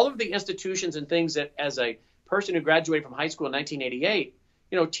see all of the institutions and things that, as a person who graduated from high school in 1988,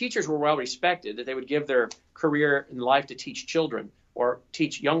 teachers were well respected, that they would give their career in life to teach children or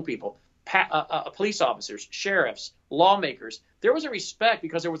teach young people. Police officers, sheriffs, lawmakers, there was a respect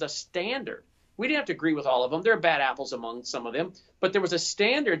because there was a standard. We didn't have to agree with all of them. There are bad apples among some of them, but there was a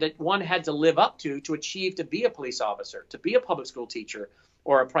standard that one had to live up to achieve to be a police officer, to be a public school teacher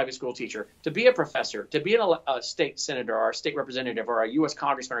or a private school teacher, to be a professor, to be a state senator or a state representative or a U.S.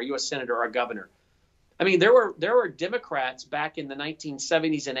 congressman or a U.S. senator or a governor. I mean, there were Democrats back in the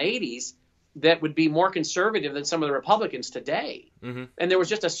 1970s and 80s that would be more conservative than some of the Republicans today. Mm-hmm. And there was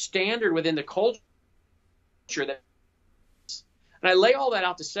just a standard within the culture that, and I lay all that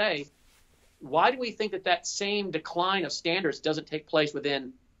out to say, why do we think that same decline of standards doesn't take place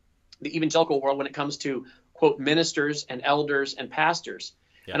within the evangelical world when it comes to, quote, ministers and elders and pastors?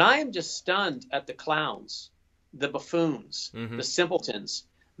 Yeah. And I am just stunned at the clowns, the buffoons, mm-hmm. the simpletons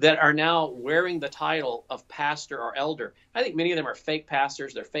that are now wearing the title of pastor or elder. I think many of them are fake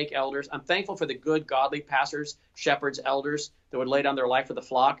pastors. They're fake elders. I'm thankful for the good, godly pastors, shepherds, elders that would lay down their life for the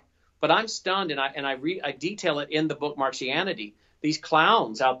flock. But I'm stunned, and I detail it in the book Marxianity. These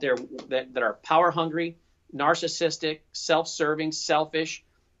clowns out there that are power hungry, narcissistic, self-serving, selfish.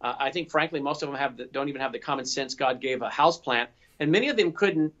 I think, frankly, most of them don't even have the common sense God gave a houseplant. And many of them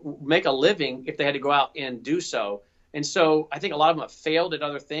couldn't make a living if they had to go out and do so. And so I think a lot of them have failed at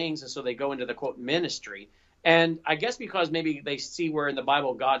other things, and so they go into the, quote, ministry. And I guess because maybe they see where in the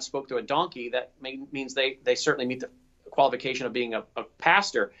Bible God spoke to a donkey, that means they certainly meet the qualification of being a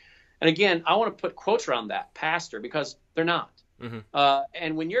pastor. And again, I want to put quotes around that, pastor, because they're not. Mm-hmm.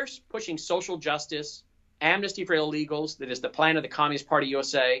 And when you're pushing social justice, amnesty for illegals, that is the plan of the Communist Party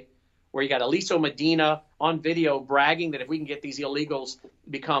USA, where you got Aliso Medina on video bragging that if we can get these illegals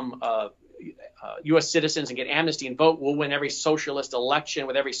become U.S. citizens and get amnesty and vote, we'll win every socialist election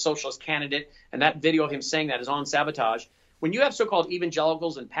with every socialist candidate. And that video of him saying that is on Sabotage. When you have so-called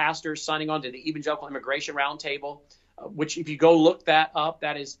evangelicals and pastors signing on to the Evangelical Immigration Roundtable, which if you go look that up,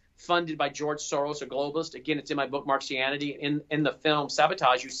 that is funded by George Soros, a globalist. Again, it's in my book, Marxianity. In the film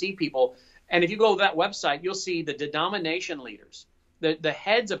Sabotage, you see people. And if you go to that website, you'll see the denomination leaders, the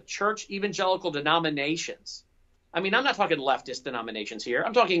heads of church evangelical denominations. I mean, I'm not talking leftist denominations here.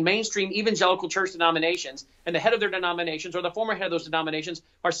 I'm talking mainstream evangelical church denominations, and the head of their denominations or the former head of those denominations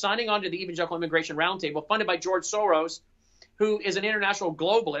are signing on to the Evangelical Immigration Roundtable funded by George Soros, who is an international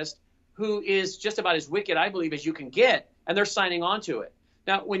globalist, who is just about as wicked, I believe, as you can get, and they're signing on to it.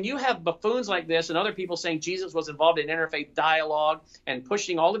 Now, when you have buffoons like this and other people saying Jesus was involved in interfaith dialogue and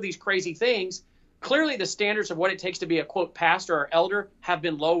pushing all of these crazy things, clearly the standards of what it takes to be a, quote, pastor or elder have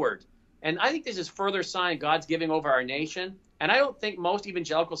been lowered. And I think this is further sign God's giving over our nation. And I don't think most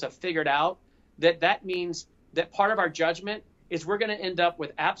evangelicals have figured out that means that part of our judgment is we're going to end up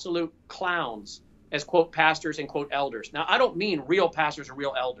with absolute clowns as, quote, pastors and, quote, elders. Now, I don't mean real pastors or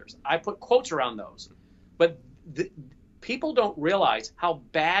real elders. I put quotes around those. But people don't realize how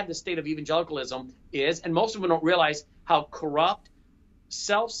bad the state of evangelicalism is. And most of them don't realize how corrupt,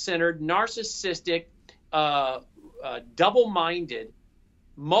 self-centered, narcissistic, double-minded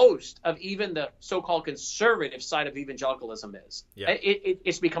most of even the so-called conservative side of evangelicalism is. Yeah.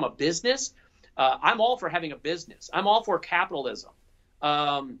 It's become a business. I'm all for having a business. I'm all for capitalism.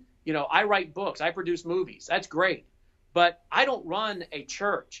 I write books. I produce movies. That's great. But I don't run a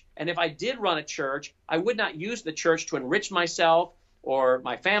church. And if I did run a church, I would not use the church to enrich myself or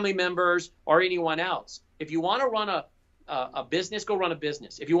my family members or anyone else. If you want to run a business, go run a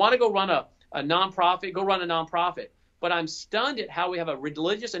business. If you want to go run a nonprofit, go run a nonprofit. But I'm stunned at how we have a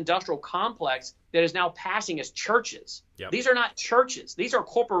religious industrial complex that is now passing as churches. Yep. These are not churches. These are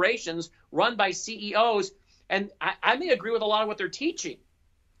corporations run by CEOs. And I may agree with a lot of what they're teaching.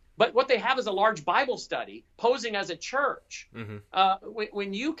 But what they have is a large Bible study posing as a church. Mm-hmm.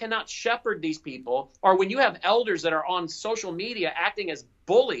 When you cannot shepherd these people, or when you have elders that are on social media acting as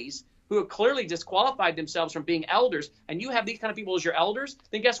bullies who have clearly disqualified themselves from being elders, and you have these kind of people as your elders,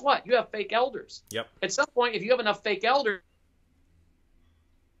 then guess what? You have fake elders. Yep. At some point, if you have enough fake elders,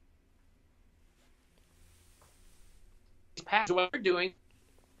 what they're doing,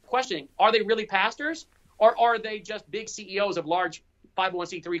 questioning, are they really pastors, or are they just big CEOs of large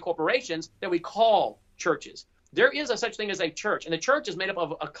 501c3 corporations that we call churches? There is a such thing as a church, and the church is made up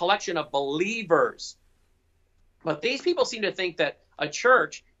of a collection of believers. But these people seem to think that a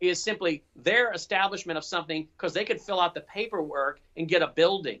church is simply their establishment of something because they could fill out the paperwork and get a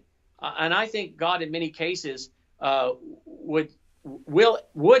building. And I think God, in many cases, would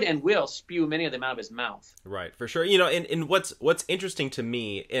and will spew many of them out of his mouth. Right, for sure. And what's interesting to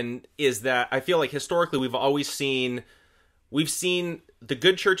me is that I feel like historically we've seen the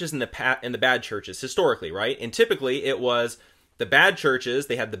good churches and the bad churches historically, right? And typically it was the bad churches,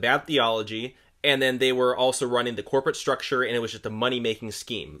 they had the bad theology, and then they were also running the corporate structure, and it was just a money-making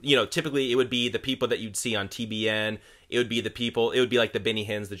scheme. Typically it would be the people that you'd see on TBN. It would be like the Benny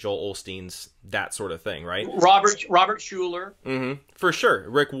Hinns, the Joel Osteens, that sort of thing, right? Robert Schuller. Mm-hmm. For sure.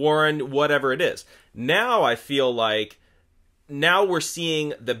 Rick Warren, whatever it is. Now I feel like we're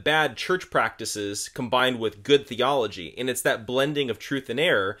seeing the bad church practices combined with good theology, and it's that blending of truth and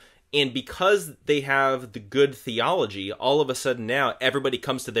error. And because they have the good theology, all of a sudden now everybody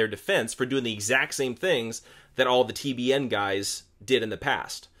comes to their defense for doing the exact same things that all the TBN guys did in the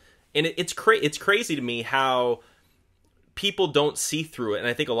past. And it's crazy to me how people don't see through it. And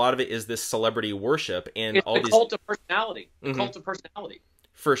I think a lot of it is this celebrity worship and it's all the these cult of personality. Mm-hmm. Cult of personality.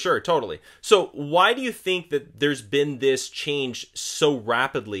 For sure, totally. So why do you think that there's been this change so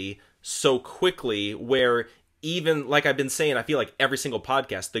rapidly, so quickly, where even, like I've been saying, I feel like every single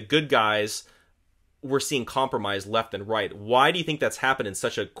podcast, the good guys, we're seeing compromise left and right. Why do you think that's happened in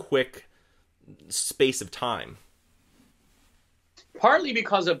such a quick space of time? Partly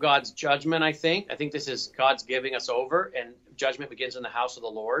because of God's judgment, I think. I think this is God's giving us over, and judgment begins in the house of the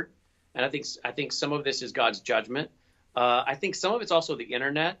Lord. And I think some of this is God's judgment. I think some of it's also the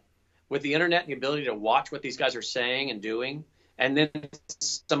internet. With the internet and the ability to watch what these guys are saying and doing, and then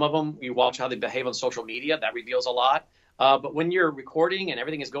some of them, you watch how they behave on social media. That reveals a lot. But when you're recording and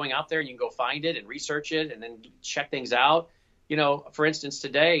everything is going out there and you can go find it and research it and then check things out. For instance,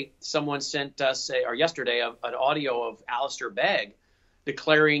 today, someone sent us, or yesterday, an audio of Alistair Begg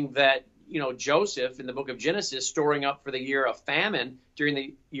declaring that, Joseph in the book of Genesis storing up for the year of famine during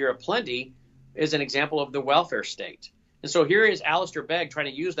the year of plenty is an example of the welfare state. And so here is Alistair Begg trying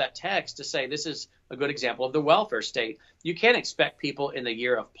to use that text to say this is a good example of the welfare state. You can't expect people in the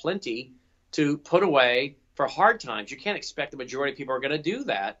year of plenty to put away for hard times. You can't expect the majority of people are going to do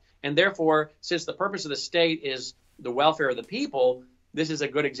that. And therefore, since the purpose of the state is the welfare of the people, this is a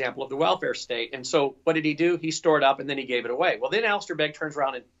good example of the welfare state. And so what did he do? He stored up and then he gave it away. Well, then Alistair Begg turns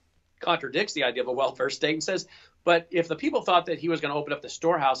around and contradicts the idea of a welfare state and says, but if the people thought that he was going to open up the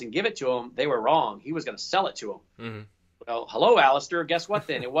storehouse and give it to them, they were wrong. He was going to sell it to them. Mm-hmm. Well, hello, Alistair. Guess what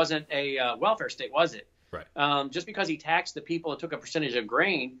then? It wasn't a welfare state, was it? Right. Just because he taxed the people and took a percentage of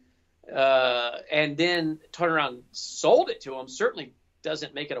grain and then turned around and sold it to them certainly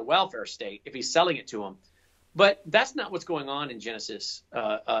doesn't make it a welfare state if he's selling it to them. But that's not what's going on in Genesis,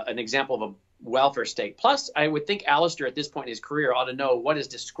 an example of a welfare state. Plus, I would think Alistair at this point in his career ought to know what is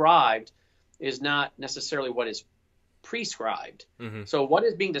described is not necessarily what is prescribed. Mm-hmm. So what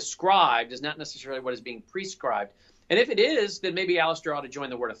is being described is not necessarily what is being prescribed. And if it is, then maybe Alistair ought to join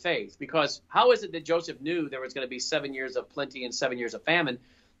the Word of Faith, because how is it that Joseph knew there was going to be 7 years of plenty and 7 years of famine?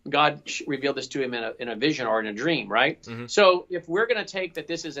 God revealed this to him in a vision or in a dream, right? Mm-hmm. So if we're going to take that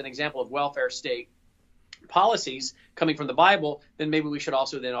this is an example of welfare state policies coming from the Bible, then maybe we should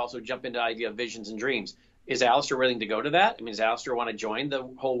also jump into the idea of visions and dreams. Is Alistair willing to go to that? I mean, does Alistair want to join the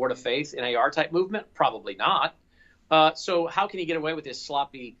whole Word of Faith NAR type movement? Probably not. So how can he get away with this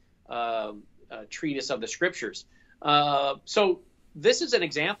sloppy treatise of the Scriptures? So this is an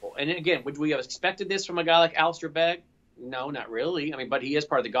example. And again, would we have expected this from a guy like Alistair Begg? No, not really. I mean, but he is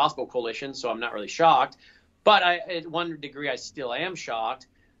part of the Gospel Coalition, so I'm not really shocked. But at one degree, I still am shocked.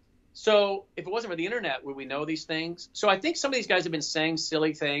 So if it wasn't for the internet, would we know these things? So I think some of these guys have been saying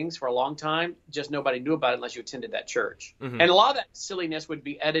silly things for a long time. Just nobody knew about it unless you attended that church. Mm-hmm. And a lot of that silliness would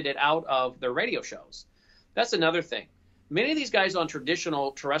be edited out of their radio shows. That's another thing. Many of these guys on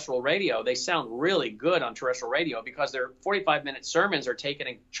traditional terrestrial radio, they sound really good on terrestrial radio because their 45-minute sermons are taken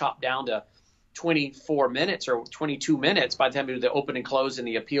and chopped down to 24 minutes or 22 minutes by the time they do the open and close and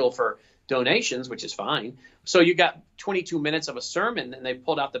the appeal for donations, which is fine. So you got 22 minutes of a sermon and they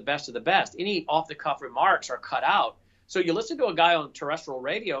pulled out the best of the best. Any off-the-cuff remarks are cut out. So you listen to a guy on terrestrial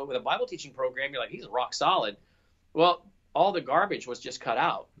radio with a Bible teaching program, you're like, he's rock solid. Well, all the garbage was just cut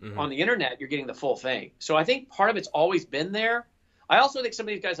out. Mm-hmm. On the internet, you're getting the full thing. So I think part of it's always been there. I also think some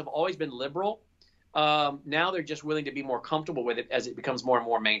of these guys have always been liberal. Now they're just willing to be more comfortable with it as it becomes more and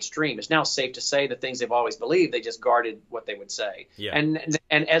more mainstream. It's now safe to say the things they've always believed. They just guarded what they would say. Yeah.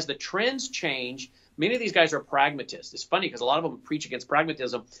 And as the trends change, Many of these guys are pragmatists. It's funny because a lot of them preach against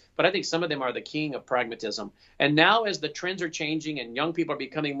pragmatism, but I think some of them are the king of pragmatism. And now as the trends are changing and young people are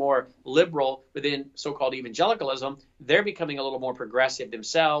becoming more liberal within so-called evangelicalism, they're becoming a little more progressive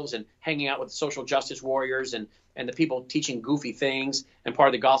themselves and hanging out with social justice warriors and the people teaching goofy things and part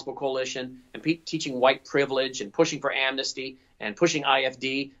of the Gospel Coalition and teaching white privilege and pushing for amnesty and pushing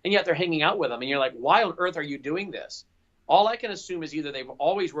IFD. And yet they're hanging out with them. And you're like, why on earth are you doing this? All I can assume is either they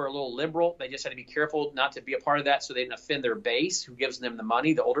always were a little liberal. They just had to be careful not to be a part of that so they didn't offend their base, who gives them the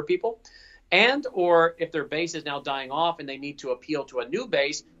money, the older people. And or if their base is now dying off and they need to appeal to a new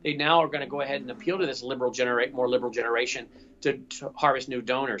base, they now are going to go ahead and appeal to this more liberal generation to harvest new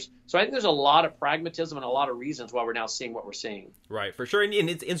donors. So I think there's a lot of pragmatism and a lot of reasons why we're now seeing what we're seeing. Right, for sure. And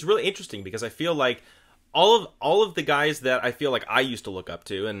it's really interesting because I feel like all of the guys that I feel like I used to look up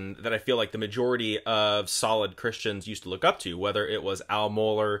to and that I feel like the majority of solid Christians used to look up to, whether it was Al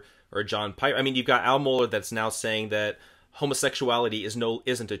Mohler or John Piper. I mean, you've got Al Mohler that's now saying that homosexuality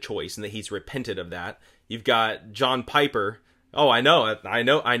isn't a choice and that he's repented of that. You've got John Piper. Oh, I know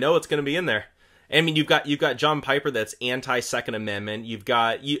it's going to be in there. I mean, you've got John Piper that's anti-Second Amendment. You've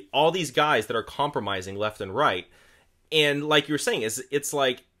got all these guys that are compromising left and right. And like you were saying, it's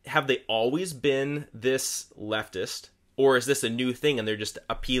like, have they always been this leftist, or is this a new thing and they're just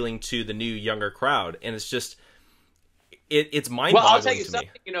appealing to the new younger crowd? And it's just it's mind-boggling. Well, I'll tell you something.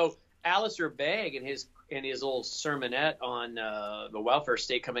 You know, Alistair Begg in his little sermonette on the welfare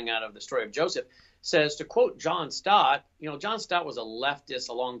state coming out of the story of Joseph says, to quote John Stott, John Stott was a leftist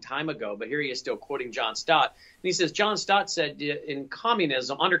a long time ago, but here he is still quoting John Stott. And he says, John Stott said,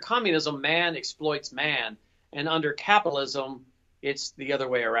 under communism, man exploits man, and under capitalism, it's the other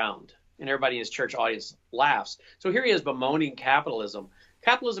way around. And everybody in his church audience laughs. So here he is bemoaning capitalism.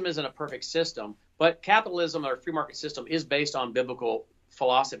 Capitalism isn't a perfect system, but capitalism or free market system is based on biblical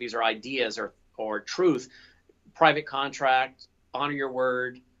philosophies or ideas or truth. Private contract, honor your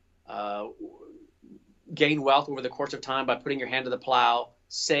word, gain wealth over the course of time by putting your hand to the plow,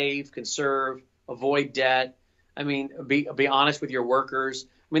 save, conserve, avoid debt. I mean, be honest with your workers.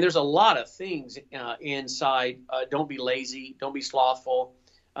 I mean, there's a lot of things inside. Don't be lazy. Don't be slothful.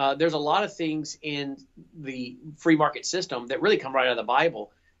 There's a lot of things in the free market system that really come right out of the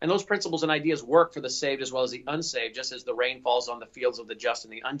Bible. And those principles and ideas work for the saved as well as the unsaved, just as the rain falls on the fields of the just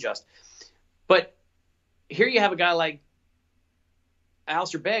and the unjust. But here you have a guy like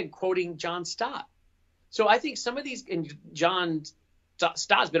Alistair Begg quoting John Stott. So I think some of these, and John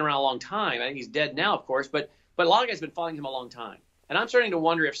Stott's been around a long time. I think he's dead now, of course, but a lot of guys have been following him a long time. And I'm starting to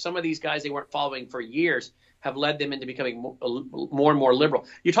wonder if some of these guys they weren't following for years have led them into becoming more and more liberal.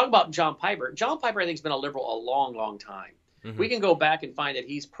 You talk about John Piper. John Piper, I think, has been a liberal a long, long time. Mm-hmm. We can go back and find that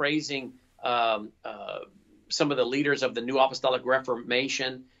he's praising some of the leaders of the New Apostolic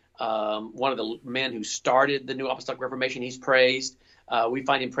Reformation. One of the men who started the New Apostolic Reformation, he's praised. We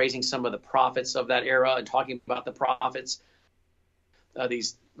find him praising some of the prophets of that era and talking about the prophets,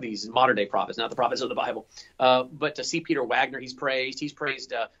 these modern day prophets, not the prophets of the Bible. But to see Peter Wagner, he's praised. He's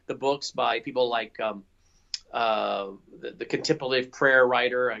praised the books by people like the contemplative prayer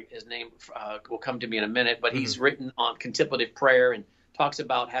writer. His name will come to me in a minute, but he's written on contemplative prayer and talks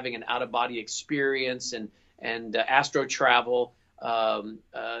about having an out of body experience and astro travel.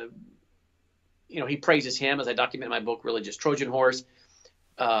 He praises him, as I document in my book, Religious Trojan Horse.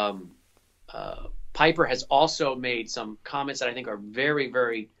 Piper has also made some comments that I think are very,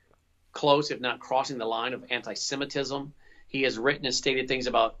 very close, if not crossing the line of anti-Semitism. He has written and stated things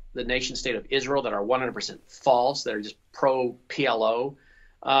about the nation state of Israel that are 100% false, that are just pro-PLO.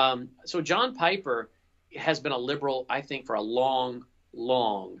 So John Piper has been a liberal, I think, for a long,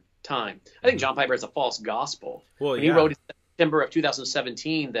 long time. I think John Piper has a false gospel. Well, He wrote in September of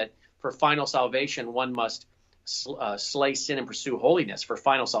 2017 that for final salvation, one must slay sin and pursue holiness. For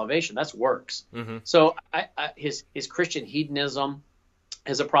final salvation, that's works. Mm-hmm. So his Christian hedonism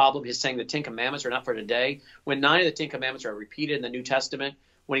is a problem. He's saying the Ten Commandments are not for today. When 9 of the Ten Commandments are repeated in the New Testament,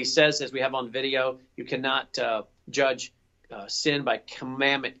 when he says, as we have on video, you cannot judge sin by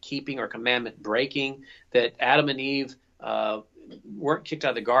commandment keeping or commandment breaking, that Adam and Eve weren't kicked out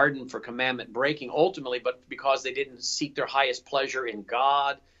of the garden for commandment breaking ultimately, but because they didn't seek their highest pleasure in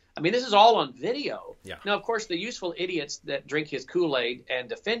God. I mean, this is all on video. Yeah. Now, of course, the useful idiots that drink his Kool-Aid and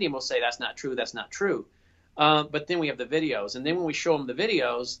defend him will say that's not true, that's not true. But then we have the videos, and then when we show them the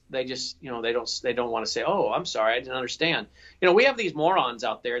videos, they just, they don't want to say, oh, I'm sorry, I didn't understand. We have these morons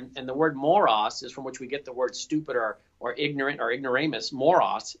out there, and the word moros is from which we get the word stupid or ignorant or ignoramus.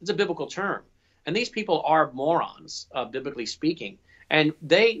 Moros, it's a biblical term, and these people are morons, biblically speaking, and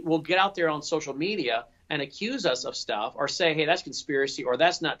they will get out there on social media and accuse us of stuff or say, hey, that's conspiracy or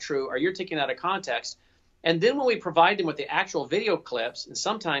that's not true or you're taking it out of context. And then when we provide them with the actual video clips, and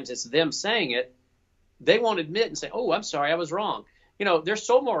sometimes it's them saying it, they won't admit and say, oh, I'm sorry, I was wrong. You know, they're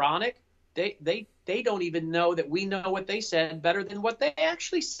so moronic, they don't even know that we know what they said better than what they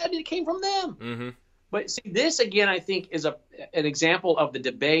actually said. It came from them. Mm-hmm. But see, this, again, I think is an example of the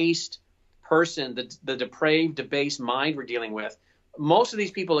debased person, the depraved, debased mind we're dealing with. Most of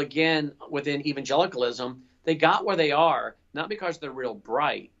these people, again, within evangelicalism, they got where they are, not because they're real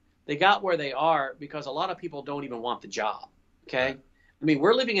bright. They got where they are because a lot of people don't even want the job, okay? Right. I mean,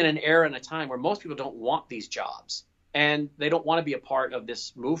 we're living in an era and a time where most people don't want these jobs, and they don't want to be a part of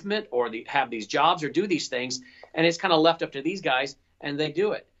this movement or have these jobs or do these things, and it's kind of left up to these guys, and they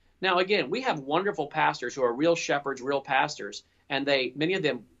do it. Now, again, we have wonderful pastors who are real shepherds, real pastors, and many of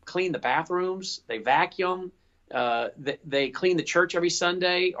them clean the bathrooms, they vacuum, they clean the church every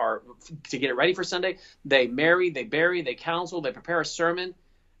Sunday or to get it ready for Sunday. They marry, they bury, they counsel, they prepare a sermon.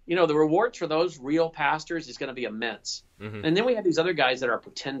 You know, the rewards for those real pastors is going to be immense. Mm-hmm. And then we have these other guys that are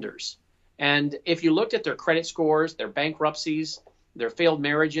pretenders. And if you looked at their credit scores, their bankruptcies, their failed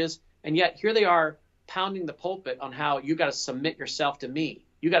marriages, and yet here they are pounding the pulpit on how you got to submit yourself to me.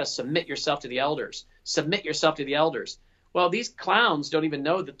 You got to submit yourself to the elders. Submit yourself to the elders. Well, these clowns don't even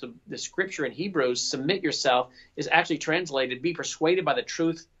know that the scripture in Hebrews, submit yourself, is actually translated, be persuaded by the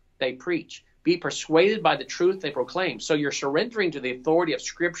truth they preach. Be persuaded by the truth they proclaim. So you're surrendering to the authority of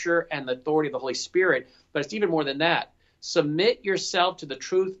Scripture and the authority of the Holy Spirit, but it's even more than that. Submit yourself to the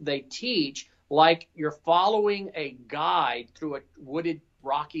truth they teach like you're following a guide through a wooded,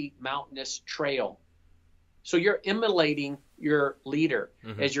 rocky, mountainous trail. So you're emulating your leader.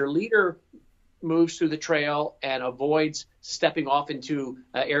 Mm-hmm. As your leader moves through the trail and avoids stepping off into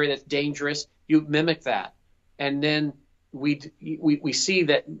an area that's dangerous, you mimic that. And then we see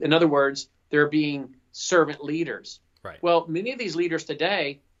that, in other words, they're being servant leaders. Right. Well, many of these leaders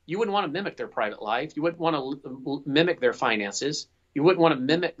today, you wouldn't want to mimic their private life. You wouldn't want to mimic their finances. You wouldn't want to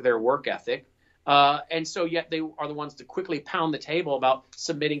mimic their work ethic. And so yet they are the ones to quickly pound the table about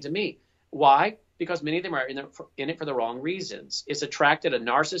submitting to me. Why? Because many of them are in it for the wrong reasons. It's attracted a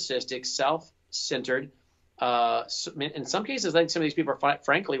narcissistic, self-centered, in some cases, I think some of these people are,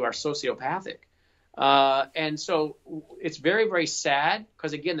 frankly, are sociopathic. And so it's very, very sad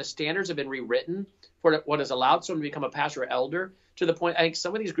because, again, the standards have been rewritten for what has allowed someone to become a pastor or elder, to the point I think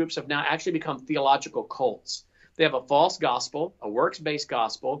some of these groups have now actually become theological cults. They have a false gospel, a works-based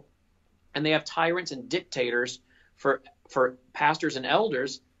gospel, and they have tyrants and dictators for pastors and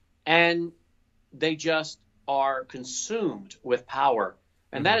elders, and they just are consumed with power.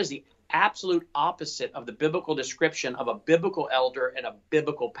 And that is the absolute opposite of the biblical description of a biblical elder and a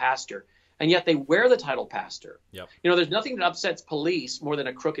biblical pastor. And yet they wear the title pastor. Yep. You know, there's nothing that upsets police more than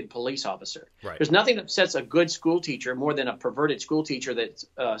a crooked police officer. Right. There's nothing that upsets a good school teacher more than a perverted school teacher that's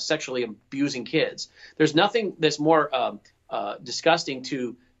sexually abusing kids. There's nothing that's more disgusting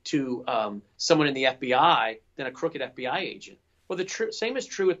to someone in the FBI than a crooked FBI agent. Well, the same is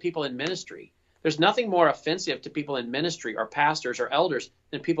true with people in ministry. There's nothing more offensive to people in ministry or pastors or elders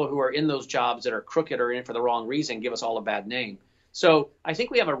than people who are in those jobs that are crooked or in it for the wrong reason, give us all a bad name. So I think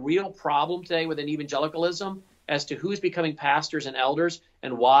we have a real problem today within evangelicalism as to who's becoming pastors and elders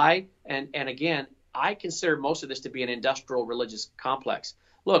and why. And again, I consider most of this to be an industrial religious complex.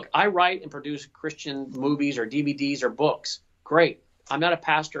 Look, I write and produce Christian movies or DVDs or books. Great. I'm not a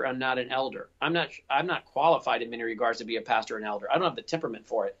pastor. I'm not an elder. I'm not qualified in many regards to be a pastor and elder. I don't have the temperament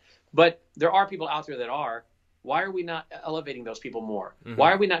for it. But there are people out there that are. Why are we not elevating those people more? Mm-hmm.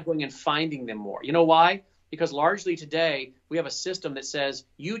 Why are we not going and finding them more? You know why? Because largely today we have a system that says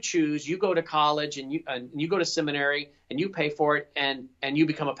you choose, you go to college and you go to seminary and you pay for it and you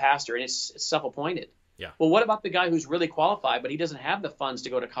become a pastor, and it's self-appointed. Yeah. Well, what about the guy who's really qualified but he doesn't have the funds to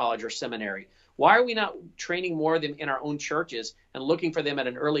go to college or seminary? Why are we not training more of them in our own churches and looking for them at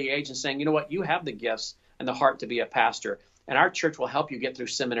an early age and saying, you know what, you have the gifts and the heart to be a pastor, and our church will help you get through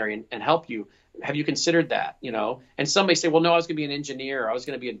seminary and help you. Have you considered that? You know, and some may say, well, no, I was going to be an engineer, or I was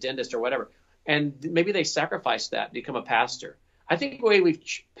going to be a dentist or whatever. And maybe they sacrifice that, become a pastor. I think the way we've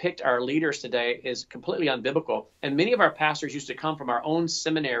picked our leaders today is completely unbiblical. And many of our pastors used to come from our own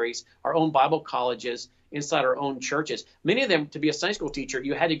seminaries, our own Bible colleges, inside our own churches. Many of them, to be a Sunday school teacher,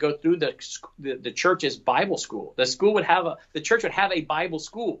 you had to go through the church's Bible school. The church would have a Bible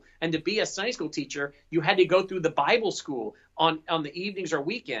school. And to be a Sunday school teacher, you had to go through the Bible school on the evenings or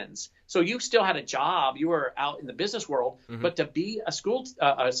weekends. So you still had a job. You were out in the business world. Mm-hmm. But to be a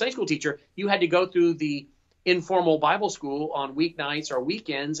Sunday school teacher, you had to go through the informal Bible school on weeknights or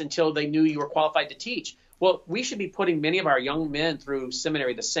weekends until they knew you were qualified to teach. Well, we should be putting many of our young men through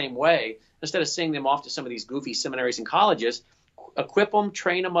seminary the same way. instead of sending them off to some of these goofy seminaries and colleges, equip them,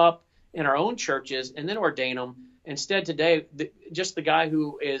 train them up in our own churches, and then ordain them. Instead, today, just the guy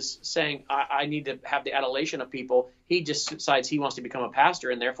who is saying, I need to have the adulation of people, he just decides he wants to become a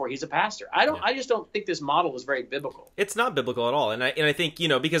pastor, and therefore he's a pastor. I just don't think this model is very biblical. It's not biblical at all. And I think,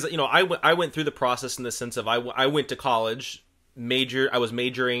 because, I went through the process in the sense of I went to college, I was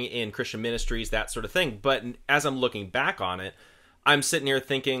majoring in Christian ministries, that sort of thing. But as I'm looking back on it, I'm sitting here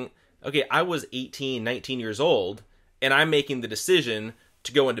thinking, okay, I was 18, 19 years old, and I'm making the decision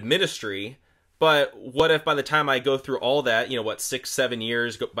to go into ministry. But what if by the time I go through all that, 6, 7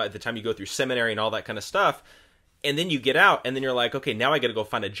 years, by the time you go through seminary and all that kind of stuff, and then you get out, and then you're like, okay, now I got to go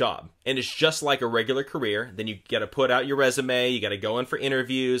find a job. And it's just like a regular career. Then you got to put out your resume, you got to go in for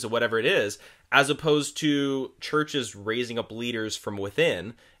interviews or whatever it is, as opposed to churches raising up leaders from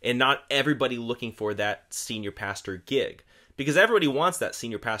within and not everybody looking for that senior pastor gig. Because everybody wants that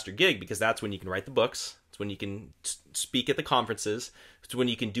senior pastor gig because that's when you can write the books. It's when you can speak at the conferences. It's when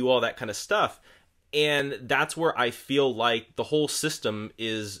you can do all that kind of stuff. And that's where I feel like the whole system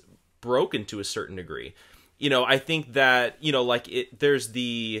is broken to a certain degree. I think that, there's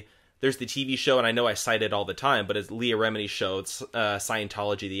the TV show, and I know I cite it all the time, but it's Leah Remini's show. It's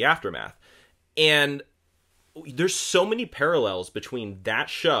Scientology, The Aftermath. And there's so many parallels between that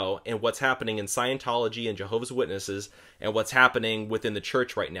show and what's happening in Scientology and Jehovah's Witnesses and what's happening within the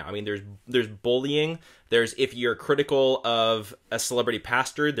church right now. I mean, there's bullying. If you're critical of a celebrity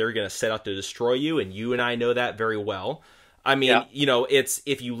pastor, they're going to set out to destroy you, and you and I know that very well. I mean, it's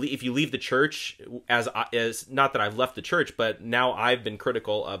if you leave the church, as not that I've left the church, but now I've been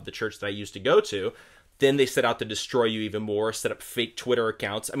critical of the church that I used to go to. Then they set out to destroy you even more, set up fake Twitter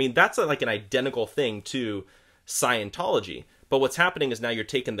accounts. I mean, that's like an identical thing to Scientology. But what's happening is now you're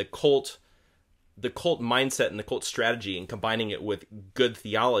taking the cult mindset and the cult strategy and combining it with good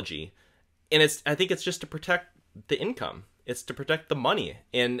theology. And I think it's just to protect the income. It's to protect the money.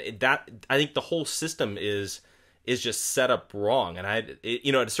 And I think the whole system is just set up wrong. And at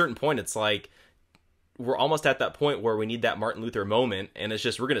a certain point, it's like we're almost at that point where we need that Martin Luther moment, and it's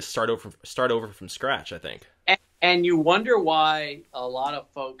just we're going to start over from scratch, I think. And you wonder why a lot of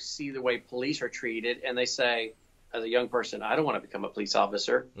folks see the way police are treated, and they say, as a young person, I don't want to become a police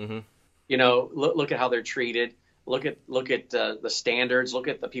officer. Mm-hmm. Look at how they're treated. Look at the standards. Look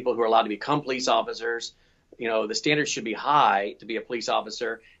at the people who are allowed to become police officers. The standards should be high to be a police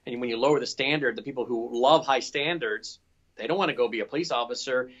officer. And when you lower the standard, the people who love high standards, they don't want to go be a police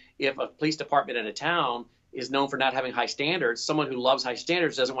officer. If a police department in a town is known for not having high standards, someone who loves high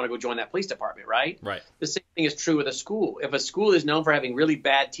standards doesn't want to go join that police department, right? Right. The same thing is true with a school. If a school is known for having really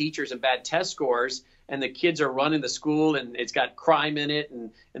bad teachers and bad test scores, and the kids are running the school and it's got crime in it,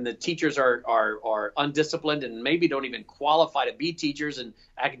 and the teachers are undisciplined and maybe don't even qualify to be teachers and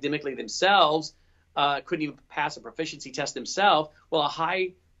academically themselves, couldn't even pass a proficiency test themselves, well, a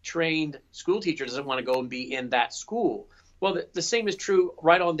high-trained school teacher doesn't want to go and be in that school. Well, the same is true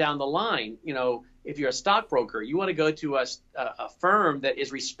right on down the line. If you're a stockbroker, you want to go to a firm that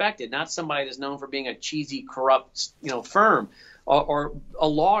is respected, not somebody that's known for being a cheesy, corrupt, firm, or a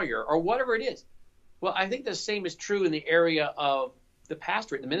lawyer, or whatever it is. Well, I think the same is true in the area of the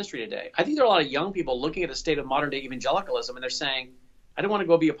pastorate, the ministry today. I think there are a lot of young people looking at the state of modern-day evangelicalism, and they're saying, I don't want to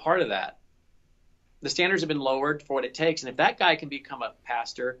go be a part of that. The standards have been lowered for what it takes, and if that guy can become a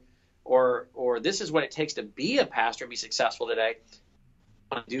pastor, or this is what it takes to be a pastor and be successful today,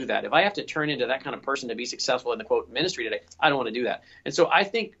 I want to do that. If I have to turn into that kind of person to be successful in the, quote, ministry today, I don't want to do that. And so I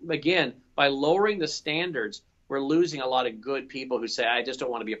think, again, by lowering the standards, we're losing a lot of good people who say, I just don't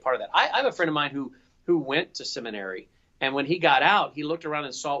want to be a part of that. I have a friend of mine who went to seminary, and when he got out, he looked around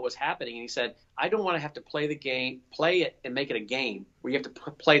and saw what was happening, and he said, I don't want to have to play it and make it a game where you have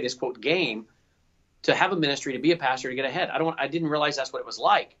to play this, quote, game to have a ministry, to be a pastor, to get ahead. I didn't realize that's what it was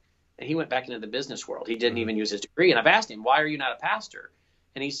like. And he went back into the business world. He didn't even use his degree. And I've asked him, why are you not a pastor?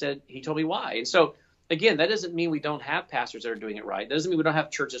 And he told me why. And so, again, that doesn't mean we don't have pastors that are doing it right. That doesn't mean we don't have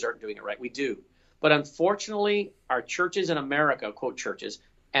churches that aren't doing it right. We do. But unfortunately, our churches in America, quote churches,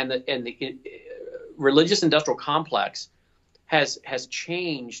 and the religious industrial complex has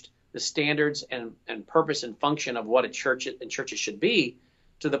changed the standards and purpose and function of what a church and churches should be,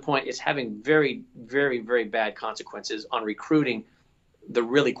 to the point it's having very, very, very bad consequences on recruiting the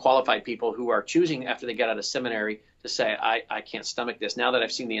really qualified people who are choosing after they get out of seminary to say, I can't stomach this. Now that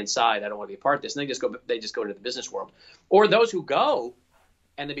I've seen the inside, I don't want to be a part of this. And they just go to the business world. Or those who go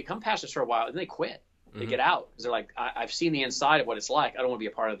and they become pastors for a while and they quit. They get out because they're like, I've seen the inside of what it's like. I don't want to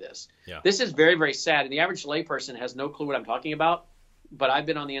be a part of this. Yeah. This is very, very sad. And the average layperson has no clue what I'm talking about. But I've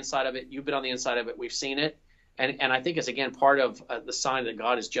been on the inside of it. You've been on the inside of it. We've seen it. And I think it's, again, part of the sign that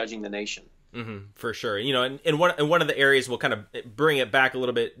God is judging the nation. For sure. You know, and one of the areas we'll kind of bring it back a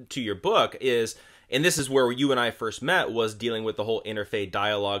little bit to your book is, and this is where you and I first met, was dealing with the whole interfaith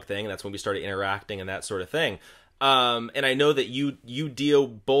dialogue thing. And that's when we started interacting and that sort of thing. And I know that you deal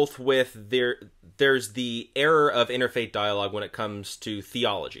both with there's the error of interfaith dialogue when it comes to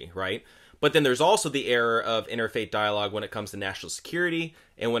theology, right? But then there's also the error of interfaith dialogue when it comes to national security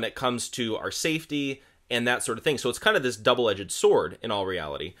and when it comes to our safety and that sort of thing. So it's kind of this double-edged sword in all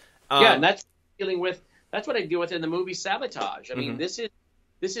reality. Yeah, and that's what I deal with in the movie Sabotage. I mean, this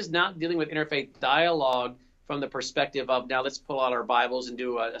is not dealing with interfaith dialogue from the perspective of, now let's pull out our Bibles and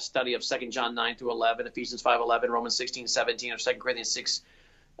do a study of 2 John 9 through 11, Ephesians 5:11, Romans 16:17, or 2 Corinthians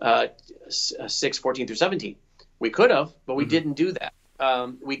 6:14 through 17. We could have, but we didn't do that.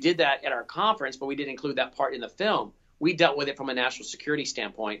 We did that at our conference, but we didn't include that part in the film. We dealt with it from a national security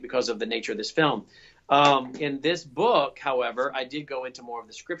standpoint because of the nature of this film. In this book, however, I did go into more of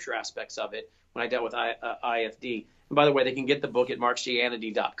the scripture aspects of it when I dealt with IFD. And by the way, they can get the book at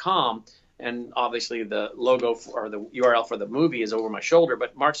Marxianity.com. And obviously the logo or the URL for the movie is over my shoulder,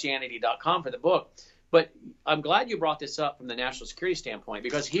 but Marxianity.com for the book. But I'm glad you brought this up from the national security standpoint,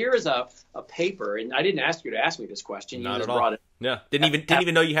 because here is a paper, and I didn't ask you to ask me this question. Not you just at all. brought it. Yeah, didn't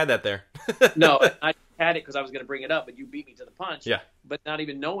even know you had that there. No, I had it because I was going to bring it up, but you beat me to the punch. Yeah. But not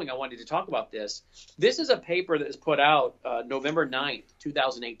even knowing I wanted to talk about this. This is a paper that was put out November 9th,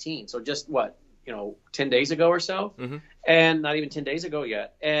 2018. So just 10 days ago or so, and not even 10 days ago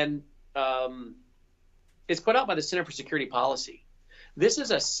yet. And it's put out by the Center for Security Policy. This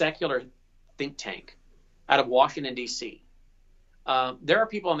is a secular think tank out of Washington, D.C. There are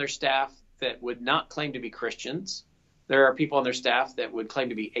people on their staff that would not claim to be Christians. There are people on their staff that would claim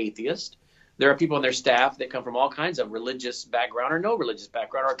to be atheist. There are people on their staff that come from all kinds of religious background or no religious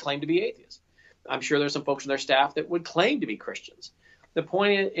background or claim to be atheists. I'm sure there's some folks on their staff that would claim to be Christians. The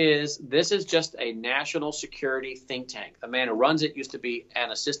point is, this is just a national security think tank. The man who runs it used to be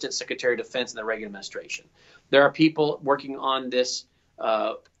an assistant secretary of defense in the Reagan administration. There are people working on this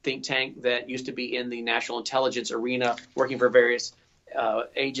think tank that used to be in the national intelligence arena, working for various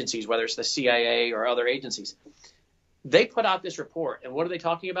agencies, whether it's the CIA or other agencies. They put out this report, and what are they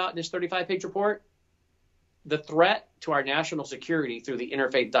talking about in this 35-page report? The threat to our national security through the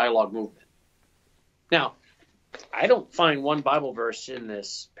interfaith dialogue movement. Now, I don't find one Bible verse in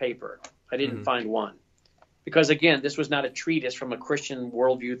this paper. I didn't find one. Because, again, this was not a treatise from a Christian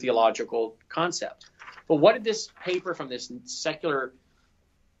worldview theological concept. But what did this paper from this secular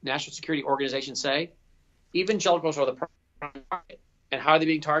national security organization say? Evangelicals are the primary target. And how are they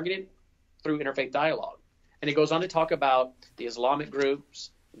being targeted? Through interfaith dialogue. And it goes on to talk about the Islamic groups,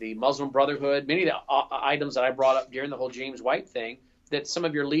 the Muslim Brotherhood, many of the items that I brought up during the whole James White thing that some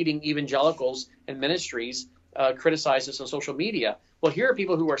of your leading evangelicals and ministries criticize us on social media. Well, here are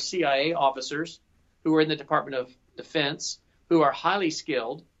people who are CIA officers, who are in the Department of Defense, who are highly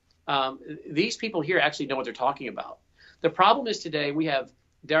skilled. These people here actually know what they're talking about. The problem is today we have,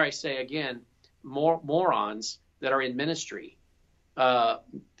 dare I say again, more morons that are in ministry.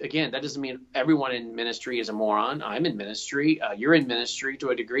 Again, that doesn't mean everyone in ministry is a moron. I'm in ministry. You're in ministry to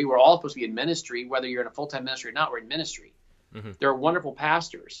a degree. We're all supposed to be in ministry, whether you're in a full-time ministry or not. We're in ministry. There are wonderful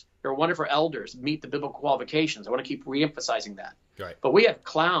pastors. There are wonderful elders. Meet the biblical qualifications. I want to keep reemphasizing that. Right. But we have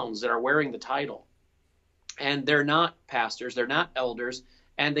clowns that are wearing the title, and they're not pastors. They're not elders,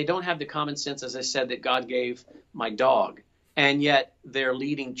 and they don't have the common sense, as I said, that God gave my dog. And yet they're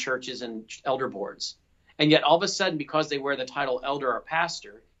leading churches and elder boards. And yet all of a sudden, because they wear the title elder or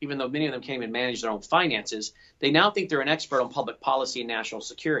pastor, even though many of them can't even manage their own finances, they now think they're an expert on public policy and national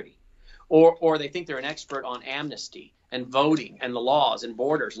security. Or they think they're an expert on amnesty and voting and the laws and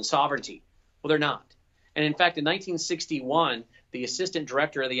borders and sovereignty. Well, they're not. And in fact, in 1961, the assistant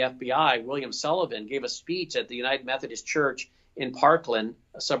director of the FBI, William Sullivan, gave a speech at the United Methodist Church in Parkland,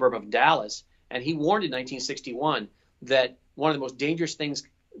 a suburb of Dallas. And he warned in 1961 that one of the most dangerous things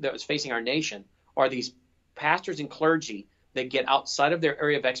that was facing our nation are these pastors and clergy that get outside of their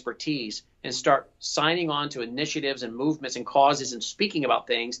area of expertise and start signing on to initiatives and movements and causes and speaking about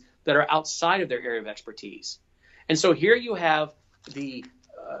things that are outside of their area of expertise. And so here you have the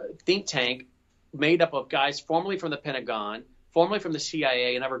think tank made up of guys formerly from the Pentagon, formerly from the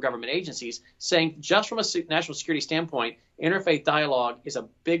CIA and other government agencies, saying just from a national security standpoint, interfaith dialogue is a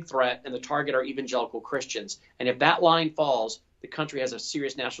big threat and the target are evangelical Christians. And if that line falls, the country has a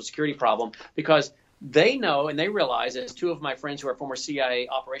serious national security problem, because they know and they realize, as two of my friends who are former CIA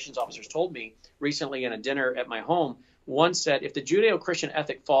operations officers told me recently in a dinner at my home, one said, if the Judeo-Christian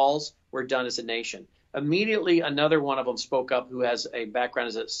ethic falls, we're done as a nation. Immediately, another one of them spoke up who has a background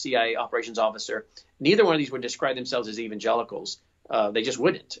as a CIA operations officer. Neither one of these would describe themselves as evangelicals. They just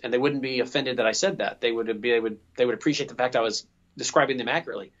wouldn't, and they wouldn't be offended that I said that. They would appreciate the fact I was describing them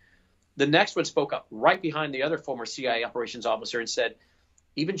accurately. The next one spoke up right behind the other former CIA operations officer and said,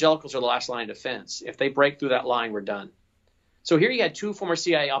 evangelicals are the last line of defense. If they break through that line, we're done. So here you had two former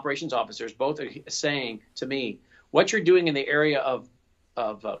CIA operations officers, both saying to me, what you're doing in the area of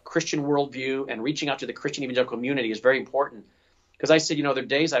Christian worldview and reaching out to the Christian evangelical community is very important. Because I said, there are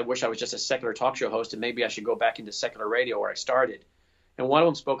days I wish I was just a secular talk show host and maybe I should go back into secular radio where I started. And one of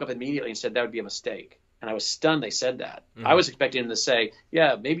them spoke up immediately and said that would be a mistake. And I was stunned they said that. Mm-hmm. I was expecting them to say,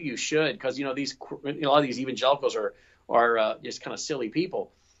 yeah, maybe you should, because, a lot of these evangelicals are just kind of silly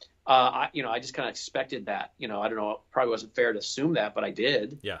people. I just kind of expected that. I don't know, it probably wasn't fair to assume that, but I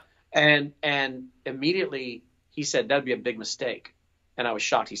did. Yeah. And immediately he said that'd be a big mistake. And I was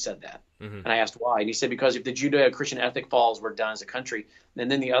shocked he said that. Mm-hmm. And I asked why. And he said, because if the Judeo-Christian ethic falls, we're done as a country. And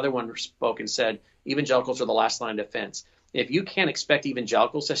then the other one spoke and said, evangelicals are the last line of defense. If you can't expect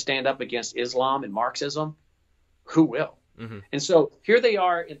evangelicals to stand up against Islam and Marxism, who will? Mm-hmm. And so here they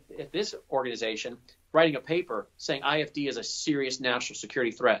are at this organization writing a paper saying IFD is a serious national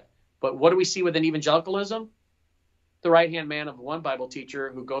security threat. But what do we see within evangelicalism? The right-hand man of one Bible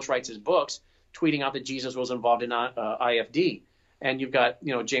teacher who ghostwrites his books, tweeting out that Jesus was involved in IFD. And you've got,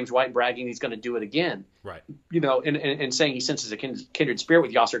 James White bragging he's going to do it again. Right. And saying he senses a kindred spirit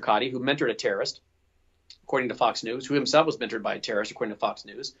with Yasser Qadi, who mentored a terrorist, according to Fox News, who himself was mentored by a terrorist, according to Fox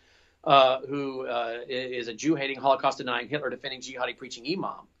News, who is a Jew-hating, Holocaust-denying, Hitler-defending, jihadi-preaching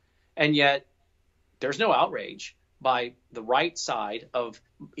imam. And yet there's no outrage by the right side of,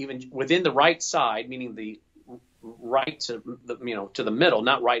 even within the right side, meaning the right to the middle,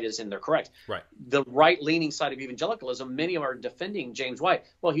 not right as in they're correct. Right. The right-leaning side of evangelicalism, many of them are defending James White.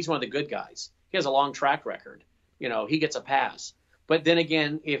 Well, he's one of the good guys. He has a long track record. He gets a pass. But then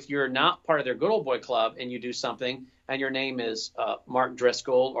again, if you're not part of their good old boy club and you do something and your name is Mark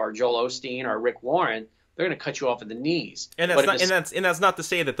Driscoll or Joel Osteen or Rick Warren, they're going to cut you off at the knees. And that's not to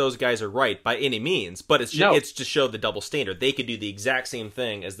say that those guys are right by any means, but it's to show the double standard. They could do the exact same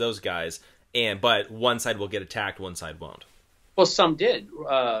thing as those guys, but one side will get attacked, one side won't. Well, some did.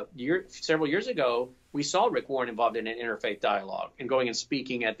 Several years ago, we saw Rick Warren involved in an interfaith dialogue and going and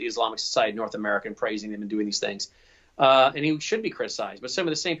speaking at the Islamic Society of North America and praising them and doing these things. And he should be criticized. But some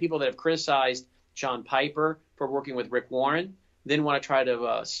of the same people that have criticized John Piper for working with Rick Warren then want to try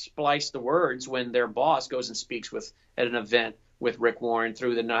to splice the words when their boss goes and speaks at an event with Rick Warren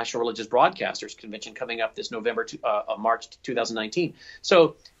through the National Religious Broadcasters Convention coming up this March 2019.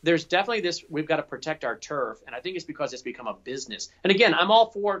 So there's definitely this, we've got to protect our turf. And I think it's because it's become a business. And again, I'm all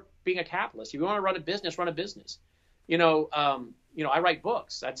for being a capitalist. If you want to run a business, run a business. I write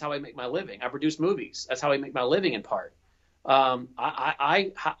books. That's how I make my living. I produce movies. That's how I make my living in part.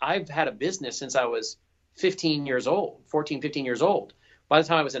 I've had a business since I was 15 years old. By the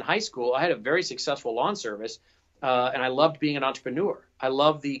time I was in high school, I had a very successful lawn service. And I loved being an entrepreneur. I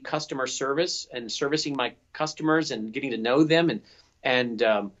loved the customer service and servicing my customers and getting to know them and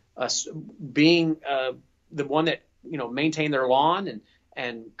being the one that maintained their lawn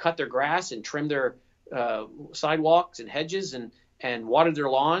and cut their grass and trimmed their sidewalks and hedges and watered their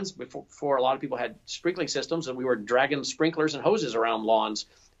lawns before a lot of people had sprinkling systems, and we were dragging sprinklers and hoses around lawns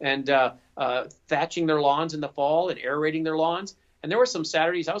and thatching their lawns in the fall and aerating their lawns. And there were some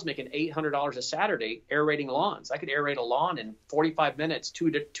Saturdays I was making $800 a Saturday aerating lawns. I could aerate a lawn in 45 minutes, two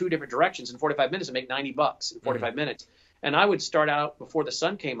different directions in 45 minutes and make $90 in 45 minutes. And I would start out before the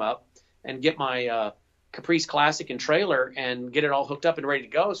sun came up and get my Caprice Classic and trailer and get it all hooked up and ready to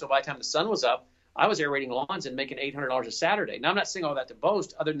go. So by the time the sun was up, I was aerating lawns and making $800 a Saturday. Now, I'm not saying all that to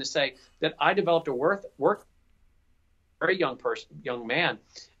boast, other than to say that I developed a work very young man.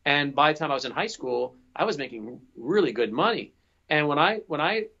 And by the time I was in high school, I was making really good money. And when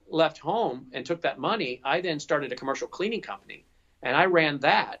I left home and took that money, I then started a commercial cleaning company. And I ran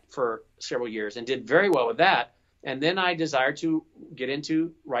that for several years and did very well with that. And then I desired to get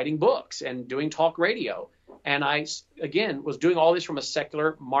into writing books and doing talk radio. And I, again, was doing all this from a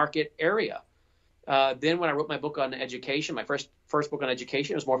secular market area. Then when I wrote my book on education, my first book on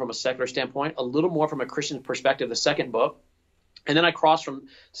education, it was more from a secular standpoint, a little more from a Christian perspective, the second book. And then I crossed from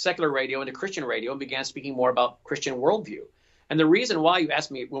secular radio into Christian radio and began speaking more about Christian worldview. And the reason why you asked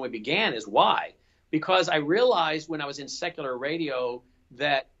me when we began is why? Because I realized when I was in secular radio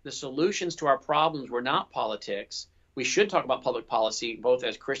that the solutions to our problems were not politics. We should talk about public policy, both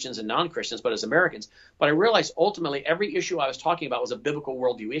as Christians and non-Christians, but as Americans. But I realized ultimately every issue I was talking about was a biblical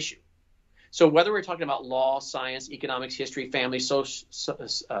worldview issue. So whether we're talking about law, science, economics, history, family,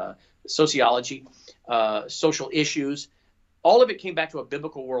 sociology, social issues. All of it came back to a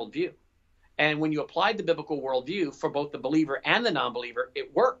biblical worldview. And when you applied the biblical worldview for both the believer and the non-believer,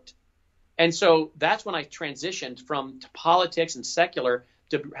 it worked. And so that's when I transitioned from politics and secular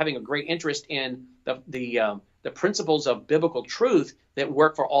to having a great interest in the principles of biblical truth that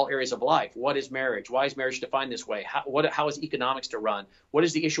work for all areas of life. What is marriage? Why is marriage defined this way? How is economics to run? What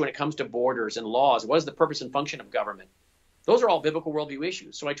is the issue when it comes to borders and laws? What is the purpose and function of government? Those are all biblical worldview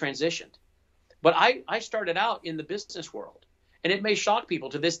issues. So I transitioned. But I started out in the business world. And it may shock people.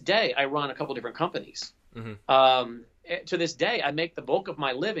 To this day, I run a couple different companies. Mm-hmm. To this day, I make the bulk of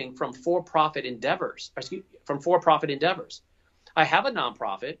my living from for-profit endeavors. I have a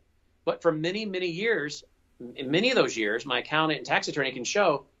nonprofit, but for many, many years, in many of those years, my accountant and tax attorney can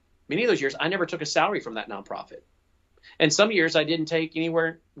show, many of those years, I never took a salary from that nonprofit. And some years, I didn't take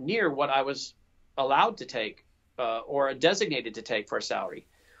anywhere near what I was allowed to take or designated to take for a salary.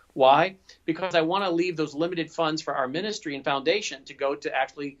 Why? Because I want to leave those limited funds for our ministry and foundation to go to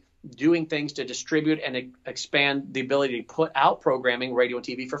actually doing things to distribute and expand the ability to put out programming, radio and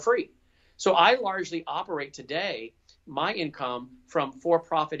TV for free. So I largely operate today my income from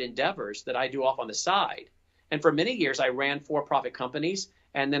for-profit endeavors that I do off on the side. And for many years, I ran for-profit companies,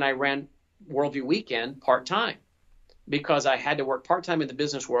 and then I ran WorldView Weekend part-time because I had to work part-time in the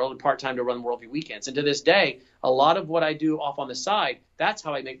business world and part-time to run WorldView Weekends. And to this day, a lot of what I do off on the side, that's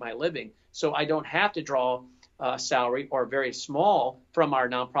how I make my living. So I don't have to draw salary or very small from our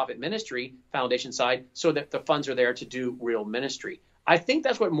nonprofit ministry foundation side so that the funds are there to do real ministry. I think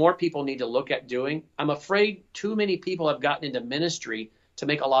that's what more people need to look at doing. I'm afraid too many people have gotten into ministry to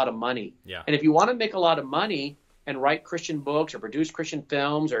make a lot of money. Yeah. And if you want to make a lot of money and write Christian books or produce Christian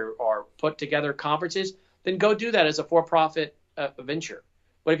films or put together conferences, then go do that as a for-profit venture.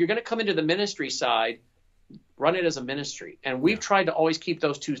 But if you're going to come into the ministry side, run it as a ministry. And we've tried to always keep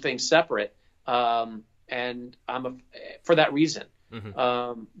those two things separate. And for that reason.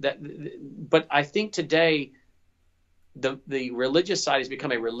 Mm-hmm. But I think today the religious side has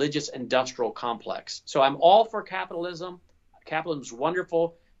become a religious industrial complex. So I'm all for capitalism. Capitalism is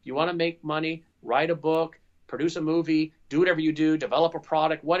wonderful. If you want to make money, write a book, produce a movie, do whatever you do, develop a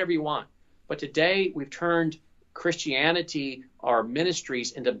product, whatever you want. But today we've turned Christianity, our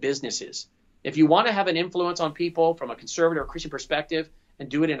ministries, into businesses. If you want to have an influence on people from a conservative or Christian perspective and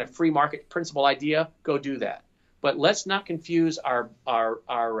do it in a free market principle idea, go do that. But let's not confuse our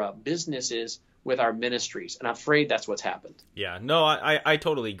businesses with our ministries. And I'm afraid that's what's happened. Yeah, no, I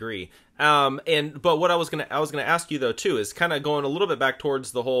totally agree. But what I was gonna ask you though too is kind of going a little bit back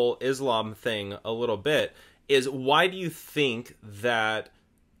towards the whole Islam thing a little bit, is why do you think that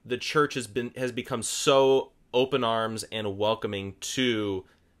the church has become so open arms and welcoming to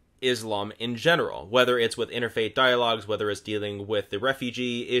Islam in general, whether it's with interfaith dialogues, whether it's dealing with the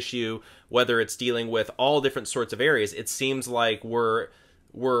refugee issue, whether it's dealing with all different sorts of areas? It seems like we're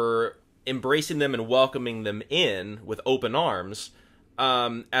embracing them and welcoming them in with open arms,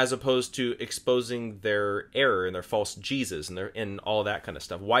 as opposed to exposing their error and their false Jesus and all that kind of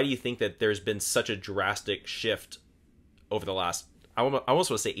stuff. Why do you think that there's been such a drastic shift over the last, I almost want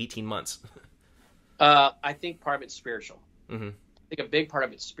to say 18 months? I think part of it's spiritual. Mm-hmm. I think a big part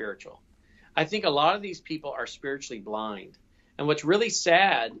of it's spiritual. I think a lot of these people are spiritually blind. And what's really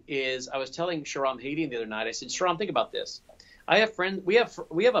sad is, I was telling Sharam Hadian the other night, I said, Sharam, think about this. I have friends. We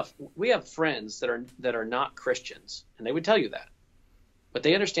have friends that are not Christians, and they would tell you that, but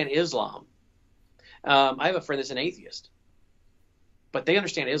they understand Islam. I have a friend that's an atheist, but they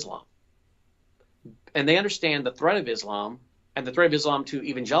understand Islam, and they understand the threat of Islam and the threat of Islam to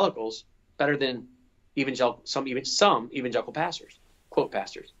evangelicals better than some evangelical pastors, quote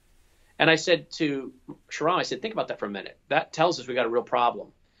pastors. And I said to Sharam, I said, think about that for a minute. That tells us we got a real problem.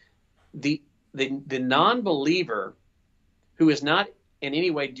 The non-believer who is not in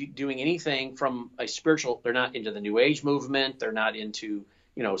any way doing anything from a spiritual, they're not into the New Age movement, they're not into,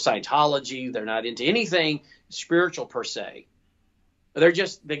 Scientology, they're not into anything spiritual per se. They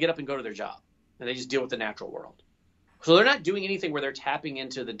get up and go to their job, and they just deal with the natural world. So they're not doing anything where they're tapping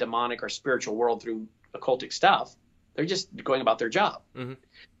into the demonic or spiritual world through occultic stuff. They're just going about their job. Mm-hmm.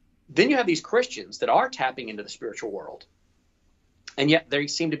 Then you have these Christians that are tapping into the spiritual world, and yet they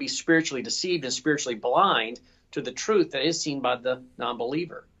seem to be spiritually deceived and spiritually blind to the truth that is seen by the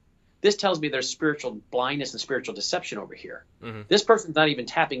non-believer. This tells me there's spiritual blindness and spiritual deception over here. Mm-hmm. This person's not even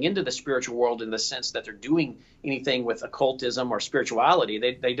tapping into the spiritual world in the sense that they're doing anything with occultism or spirituality.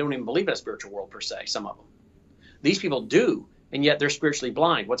 They don't even believe in a spiritual world per se, some of them. These people do, and yet they're spiritually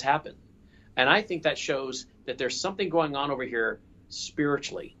blind. What's happened? And I think that shows that there's something going on over here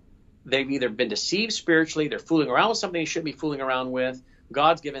spiritually. They've either been deceived spiritually, they're fooling around with something they shouldn't be fooling around with,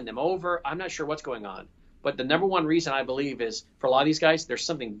 God's given them over. I'm not sure what's going on. But the number one reason I believe is for a lot of these guys, there's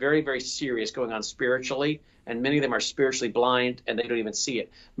something very, very serious going on spiritually, and many of them are spiritually blind and they don't even see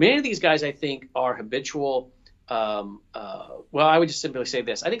it. Many of these guys, I think, are habitual. Well, I would just simply say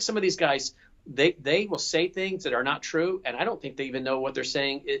this. I think some of these guys, they will say things that are not true, and I don't think they even know what they're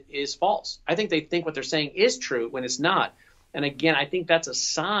saying is false. I think they think what they're saying is true when it's not. And again, I think that's a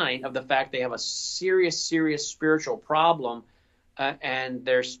sign of the fact they have a serious, serious spiritual problem, and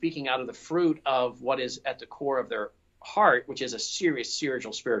they're speaking out of the fruit of what is at the core of their heart, which is a serious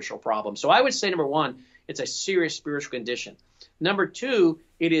spiritual problem. So I would say, number one, it's a serious spiritual condition. Number two,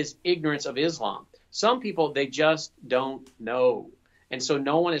 it is ignorance of Islam. Some people, they just don't know. And so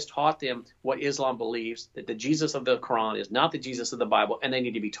no one has taught them what Islam believes, that the Jesus of the Quran is not the Jesus of the Bible, and they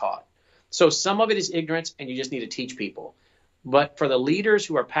need to be taught. So some of it is ignorance, and you just need to teach people. But for the leaders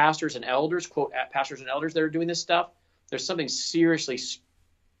who are pastors and elders, quote, pastors and elders that are doing this stuff, there's something seriously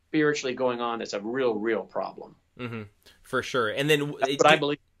spiritually going on that's a real, real problem. Mm-hmm. For sure. And then that's what I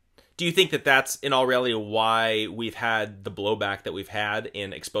believe. Do you think that that's in all reality why we've had the blowback that we've had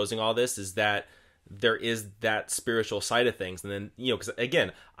in exposing all this, is that there is that spiritual side of things? And then, because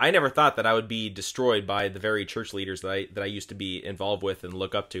again, I never thought that I would be destroyed by the very church leaders that I used to be involved with and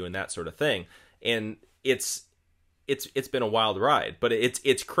look up to and that sort of thing. And it's been a wild ride, but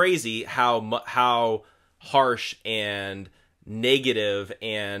it's crazy how harsh and negative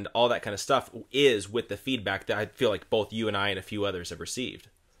and all that kind of stuff is with the feedback that I feel like both you and I and a few others have received.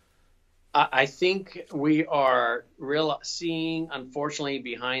 I think we are seeing, unfortunately,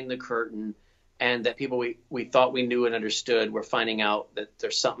 behind the curtain, and that people we thought we knew and understood, we're finding out that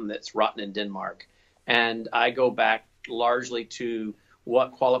there's something that's rotten in Denmark. And I go back largely to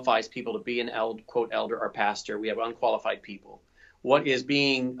what qualifies people to be an quote elder or pastor. We have unqualified people. What is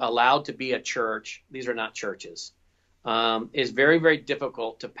being allowed to be a church, these are not churches, is very, very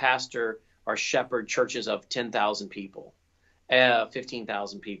difficult to pastor or shepherd churches of 10,000 people.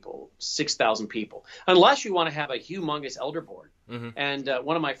 15,000 people, 6,000 people, unless you want to have a humongous elder board. Mm-hmm. And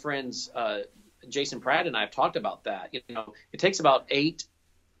one of my friends, Jason Pratt, and I have talked about that. It takes about 8.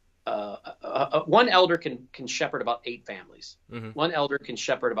 One elder can shepherd about 8 families. Mm-hmm. One elder can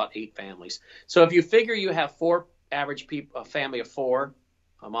shepherd about 8 families. So if you figure you have 4 average people, a family of 4,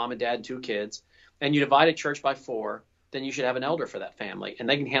 a mom and dad and 2 kids, and you divide a church by 4, then you should have an elder for that family, and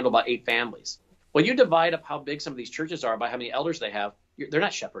they can handle about 8 families. Well, you divide up how big some of these churches are by how many elders they have, they're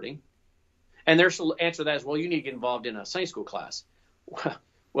not shepherding. And their answer to that is, well, you need to get involved in a Sunday school class.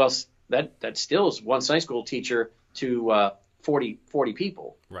 Well, that still is one Sunday school teacher to 40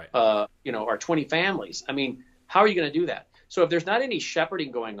 people, right? Or 20 families. I mean, how are you going to do that? So if there's not any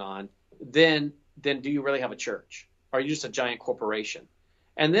shepherding going on, then do you really have a church? Or are you just a giant corporation?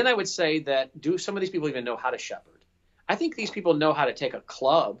 And then I would say that, do some of these people even know how to shepherd? I think these people know how to take a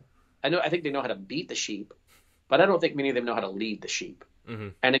club. I think they know how to beat the sheep, but I don't think many of them know how to lead the sheep. Mm-hmm.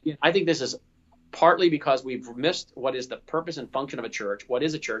 And again, I think this is partly because we've missed what is the purpose and function of a church. What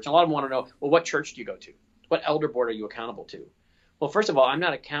is a church? And a lot of them want to know, well, what church do you go to? What elder board are you accountable to? Well, first of all, I'm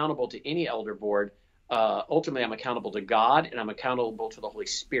not accountable to any elder board. Ultimately, I'm accountable to God, and I'm accountable to the Holy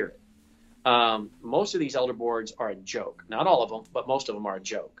Spirit. Most of these elder boards are a joke. Not all of them, but most of them are a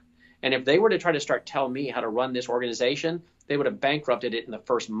joke. And if they were to try to start telling me how to run this organization, they would have bankrupted it in the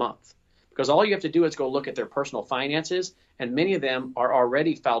first month. Because all you have to do is go look at their personal finances, and many of them are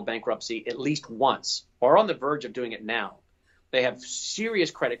already filed bankruptcy at least once, or on the verge of doing it now. They have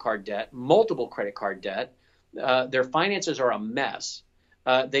serious credit card debt, multiple credit card debt. Their finances are a mess.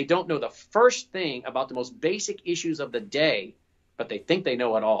 They don't know the first thing about the most basic issues of the day, but they think they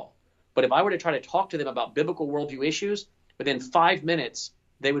know it all. But if I were to try to talk to them about biblical worldview issues, within 5 minutes,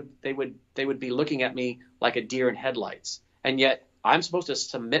 they would be looking at me like a deer in headlights. And yet I'm supposed to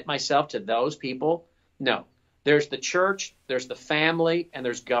submit myself to those people? No. There's the church, there's the family, and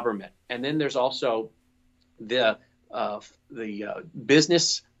there's government. And then there's also the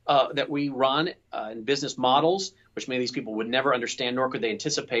business that we run and business models, which many of these people would never understand, nor could they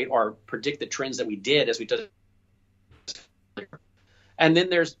anticipate or predict the trends that we did as we did. And then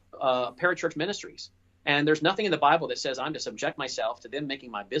there's parachurch ministries. And there's nothing in the Bible that says I'm to subject myself to them making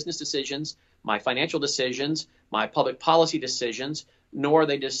my business decisions, my financial decisions, my public policy decisions, nor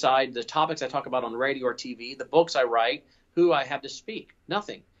they decide the topics I talk about on radio or TV, the books I write, who I have to speak.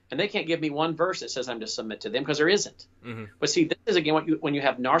 Nothing. And they can't give me one verse that says I'm to submit to them, because there isn't. Mm-hmm. But see, this is again when you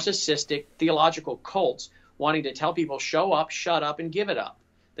have narcissistic theological cults wanting to tell people, show up, shut up, and give it up.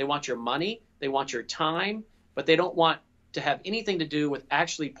 They want your money, they want your time, but they don't want to have anything to do with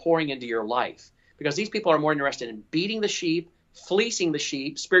actually pouring into your life. Because these people are more interested in beating the sheep, fleecing the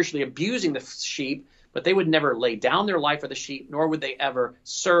sheep, spiritually abusing the sheep, but they would never lay down their life for the sheep, nor would they ever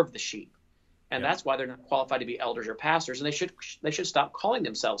serve the sheep. And that's why they're not qualified to be elders or pastors, and they should stop calling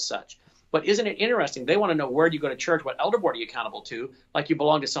themselves such. But isn't it interesting? They want to know, where do you go to church? What elder board are you accountable to? Like you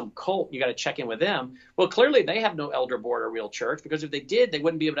belong to some cult. You got to check in with them. Well, clearly they have no elder board or real church, because if they did, they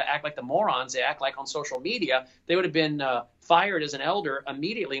wouldn't be able to act like the morons they act like on social media. They would have been fired as an elder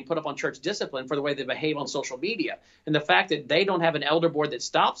immediately and put up on church discipline for the way they behave on social media. And the fact that they don't have an elder board that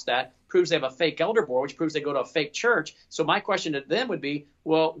stops that proves they have a fake elder board, which proves they go to a fake church. So my question to them would be,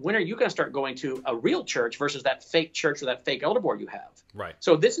 well, when are you going to start going to a real church versus that fake church or that fake elder board you have? Right.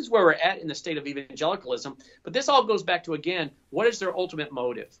 So this is where we're at in the state of evangelicalism. But this all goes back to, again, what is their ultimate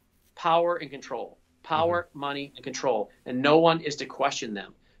motive? Power and control. Power, money, and control. And no one is to question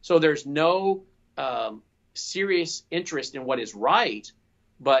them. So there's no serious interest in what is right,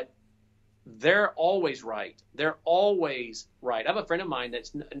 but they're always right. They're always right. I have a friend of mine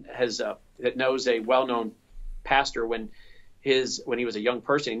that knows a well-known pastor. When he was a young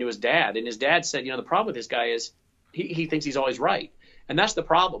person, he knew his dad, and his dad said, the problem with this guy is he thinks he's always right. And that's the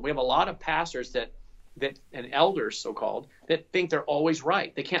problem. We have a lot of pastors and elders, so-called, that think they're always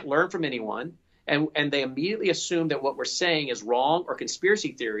right. They can't learn from anyone, and they immediately assume that what we're saying is wrong or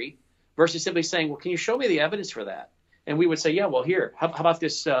conspiracy theory, versus simply saying, well, can you show me the evidence for that? And we would say, yeah, well, here, how about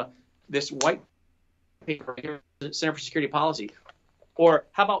this white paper here, Center for Security Policy? Or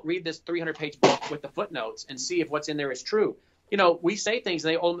how about read this 300-page book with the footnotes and see if what's in there is true? We say things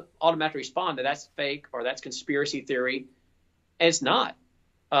and they automatically respond that that's fake or that's conspiracy theory. And it's not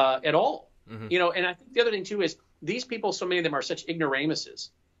at all. And I think the other thing, too, is these people, so many of them are such ignoramuses.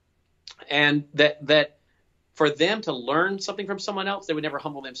 And that for them to learn something from someone else, they would never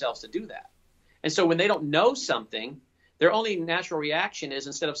humble themselves to do that. And so when they don't know something, their only natural reaction is,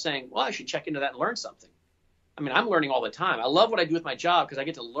 instead of saying, well, I should check into that and learn something. I mean, I'm learning all the time. I love what I do with my job because I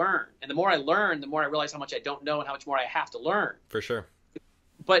get to learn. And the more I learn, the more I realize how much I don't know and how much more I have to learn. For sure.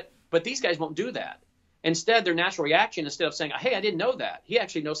 But these guys won't do that. Instead, their natural reaction, instead of saying, hey, I didn't know that, he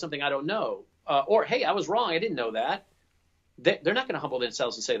actually knows something I don't know, or hey, I was wrong, I didn't know that, they're not going to humble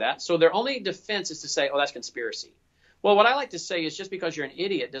themselves and say that. So their only defense is to say, oh, that's conspiracy. Well, what I like to say is, just because you're an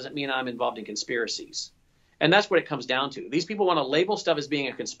idiot doesn't mean I'm involved in conspiracies. And that's what it comes down to. These people want to label stuff as being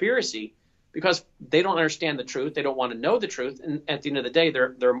a conspiracy because they don't understand the truth. They don't want to know the truth. And at the end of the day,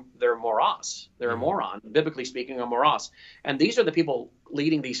 they're moros. They're a moron, biblically speaking, a moros. And these are the people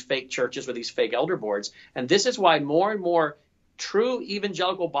leading these fake churches with these fake elder boards. And this is why more and more true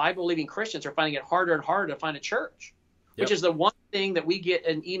evangelical Bible-believing Christians are finding it harder and harder to find a church, which is the one thing that we get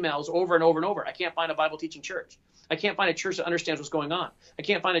in emails over and over and over. I can't find a Bible-teaching church. I can't find a church that understands what's going on. I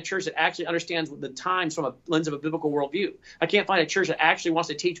can't find a church that actually understands the times from a lens of a biblical worldview. I can't find a church that actually wants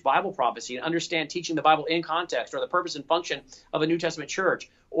to teach Bible prophecy and understand teaching the Bible in context, or the purpose and function of a New Testament church,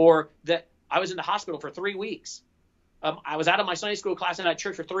 or that I was in the hospital for 3 weeks. I was out of my Sunday school class and at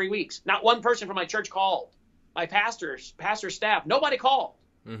church for 3 weeks. Not one person from my church called. My pastor staff, nobody called.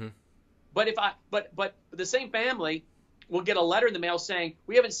 But but the same family will get a letter in the mail saying,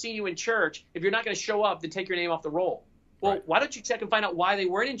 we haven't seen you in church. If you're not going to show up, then take your name off the roll. Well, Why don't you check and find out why they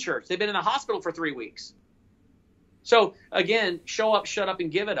weren't in church? They've been in the hospital for 3 weeks. So again, show up, shut up, and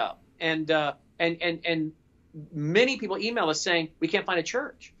give it up. And many people email us saying, we can't find a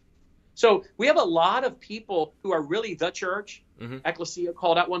church. So we have a lot of people who are really the church, ecclesia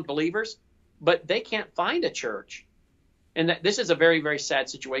called out one, believers, but they can't find a church. And this is a very, very sad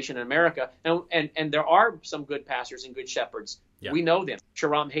situation in America. And there are some good pastors and good shepherds. Yeah. We know them.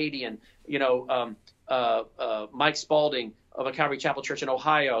 Sharam Hadian, Mike Spalding of a Calvary Chapel Church in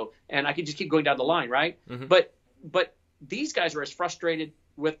Ohio. And I could just keep going down the line, right? But these guys are as frustrated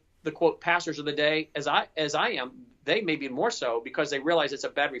with the, quote, pastors of the day as I am. They may be more so, because they realize it's a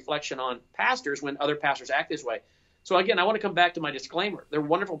bad reflection on pastors when other pastors act this way. So again, I want to come back to my disclaimer. There are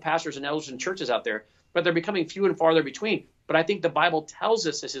wonderful pastors and elders in churches out there, but they're becoming few and farther between. But I think the Bible tells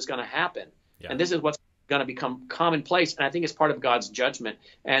us this is going to happen. Yeah. And this is what's going to become commonplace. And I think it's part of God's judgment.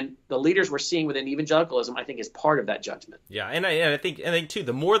 And the leaders we're seeing within evangelicalism, I think, is part of that judgment. Yeah, and I think too,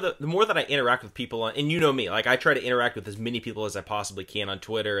 the more that I interact with people, and you know me, like I try to interact with as many people as I possibly can on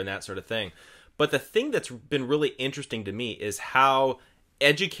Twitter and that sort of thing. But the thing that's been really interesting to me is how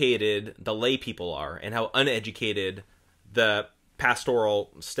educated the lay people are and how uneducated the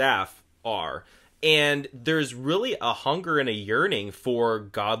pastoral staff are. And there's really a hunger and a yearning for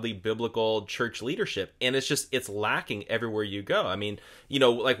godly biblical church leadership. And it's lacking everywhere you go. I mean,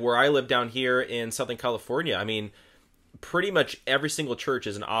 like where I live down here in Southern California, I mean, pretty much every single church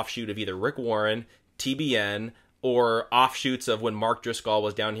is an offshoot of either Rick Warren, TBN, or offshoots of when Mark Driscoll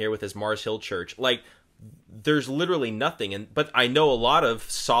was down here with his Mars Hill Church. Like, there's literally nothing. But I know a lot of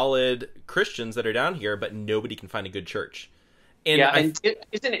solid Christians that are down here, but nobody can find a good church. And yeah, and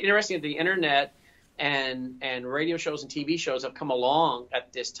isn't it interesting that the internet and radio shows and TV shows have come along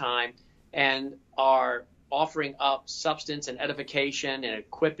at this time and are offering up substance and edification and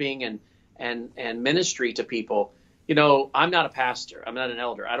equipping and ministry to people. You know, I'm not a pastor. I'm not an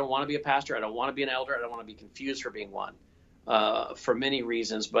elder. I don't want to be a pastor. I don't want to be an elder. I don't want to be confused for being one, for many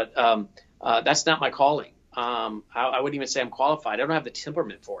reasons. But that's not my calling. I wouldn't even say I'm qualified. I don't have the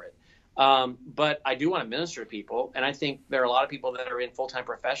temperament for it. But I do want to minister to people. And I think there are a lot of people that are in full-time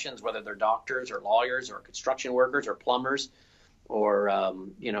professions, whether they're doctors or lawyers or construction workers or plumbers or,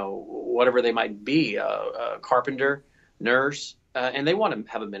 you know, whatever they might be, a carpenter, nurse, and they want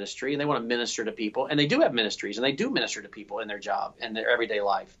to have a ministry and they want to minister to people. And they do have ministries and they do minister to people in their job and their everyday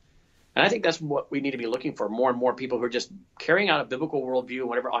life. And I think that's what we need to be looking for, more and more people who are just carrying out a biblical worldview and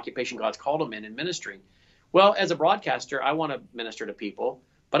whatever occupation God's called them in and ministering. Well, as a broadcaster, I want to minister to people.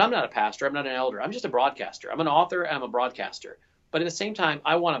 But I'm not a pastor. I'm not an elder. I'm just a broadcaster. I'm an author. And I'm a broadcaster. But at the same time,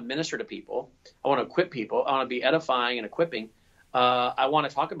 I want to minister to people. I want to equip people. I want to be edifying and equipping. I want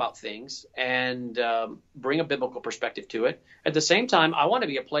to talk about things and bring a biblical perspective to it. At the same time, I want to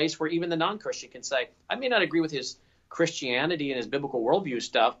be a place where even the non-Christian can say, I may not agree with his Christianity and his biblical worldview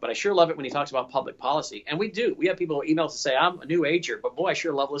stuff, but I sure love it when he talks about public policy. And we do. We have people who email us to say, I'm a new ager, but boy, I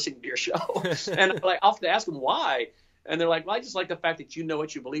sure love listening to your show. And I often ask them why. And they're like, well, I just like the fact that you know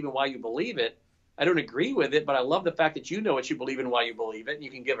what you believe and why you believe it. I don't agree with it, but I love the fact that you know what you believe and why you believe it, and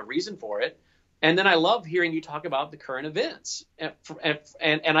you can give a reason for it. And then I love hearing you talk about the current events.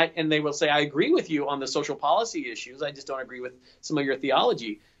 And they will say, I agree with you on the social policy issues. I just don't agree with some of your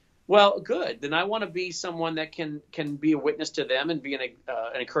theology. Well, good. Then I want to be someone that can be a witness to them and be an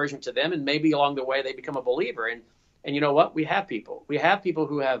encouragement to them, and maybe along the way they become a believer. And you know what? We have people. We have people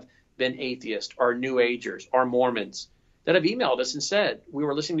who have been atheists or New Agers or Mormons that have emailed us and said, we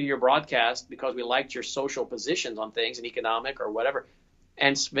were listening to your broadcast because we liked your social positions on things and economic or whatever.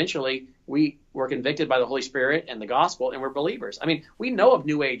 And eventually we were convicted by the Holy Spirit and the gospel and we're believers. I mean, we know of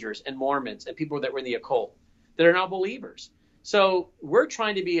New Agers and Mormons and people that were in the occult that are now believers. So we're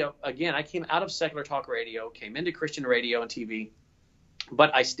trying to be, again, I came out of secular talk radio, came into Christian radio and TV,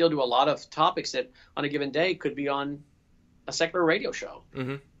 but I still do a lot of topics that on a given day could be on a secular radio show.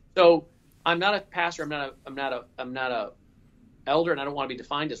 Mm-hmm. So I'm not a pastor. I'm not a elder, and I don't want to be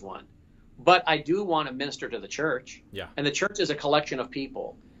defined as one. But I do want to minister to the church. Yeah. And the church is a collection of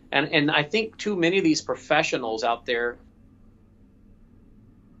people. And I think too many of these professionals out there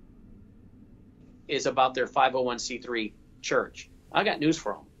is about their 501c3 church. I got news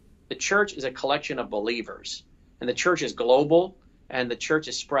for them. The church is a collection of believers, and the church is global, and the church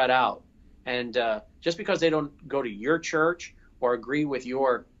is spread out. And just because they don't go to your church or agree with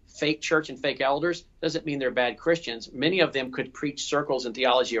your fake church and fake elders doesn't mean they're bad Christians. Many of them could preach circles and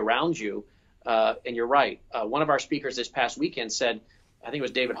theology around you, and you're right. One of our speakers this past weekend said, I think it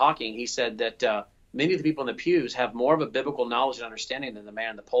was David Hawking, he said that many of the people in the pews have more of a biblical knowledge and understanding than the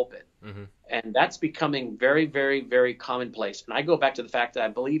man in the pulpit. Mm-hmm. And that's becoming very, very, very commonplace. And I go back to the fact that I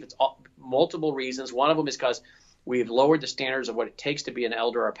believe it's multiple reasons. One of them is because we've lowered the standards of what it takes to be an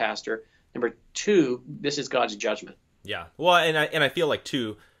elder or a pastor. Number two, this is God's judgment. Yeah. Well, and I feel like,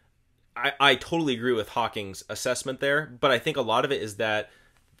 too, I totally agree with Hawking's assessment there, but I think a lot of it is that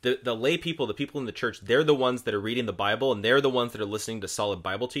the lay people, the people in the church, they're the ones that are reading the Bible, and they're the ones that are listening to solid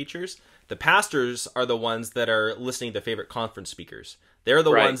Bible teachers. The pastors are the ones that are listening to favorite conference speakers. They're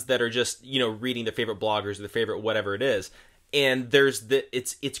the ones that are just, reading the favorite bloggers or the favorite whatever it is. And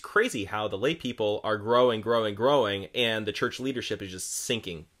it's crazy how the lay people are growing, and the church leadership is just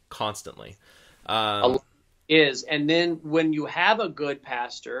sinking constantly. And then when you have a good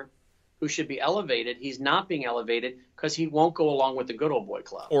pastor who should be elevated, he's not being elevated because he won't go along with the good old boy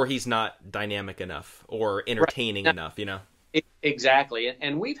club. Or he's not dynamic enough or entertaining enough, Exactly.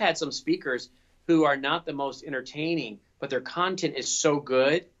 And we've had some speakers who are not the most entertaining, but their content is so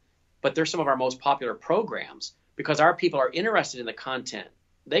good, but they're some of our most popular programs because our people are interested in the content.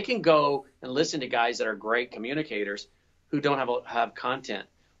 They can go and listen to guys that are great communicators who don't have content,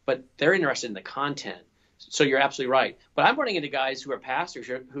 but they're interested in the content. So you're absolutely right. But I'm running into guys who are pastors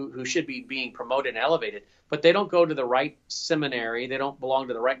who should be being promoted and elevated, but they don't go to the right seminary. They don't belong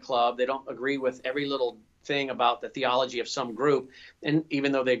to the right club. They don't agree with every little thing about the theology of some group. And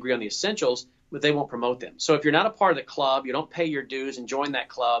even though they agree on the essentials, but they won't promote them. So if you're not a part of the club, you don't pay your dues and join that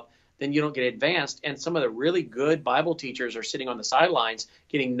club, then you don't get advanced. And some of the really good Bible teachers are sitting on the sidelines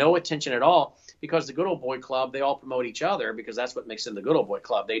getting no attention at all because the Good Old Boy Club, they all promote each other because that's what makes them the Good Old Boy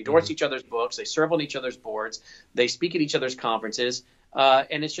Club. They endorse each other's books. They serve on each other's boards. They speak at each other's conferences.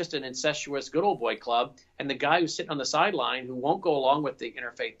 And it's just an incestuous Good Old Boy Club. And the guy who's sitting on the sideline who won't go along with the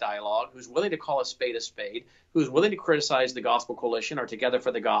interfaith dialogue, who's willing to call a spade, who's willing to criticize the Gospel Coalition or Together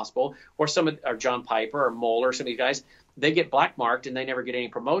for the Gospel or or John Piper or Moeller, some of these guys, they get blackmarked and they never get any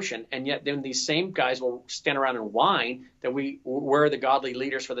promotion. And yet then these same guys will stand around and whine that we're the godly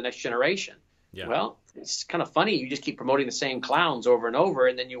leaders for the next generation. Yeah. Well, it's kind of funny. You just keep promoting the same clowns over and over,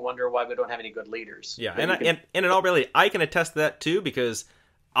 and then you wonder why we don't have any good leaders. Yeah, and in all reality, I can attest to that too, because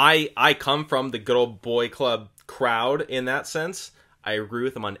I come from the Good Old Boy Club crowd in that sense. I agree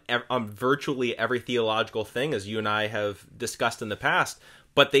with them on virtually every theological thing, as you and I have discussed in the past,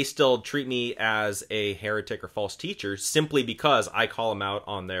 but they still treat me as a heretic or false teacher simply because I call them out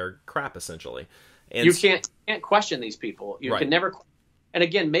on their crap, essentially. And you can't question these people. You right. can never. And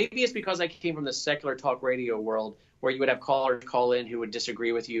again, maybe it's because I came from the secular talk radio world where you would have callers call in who would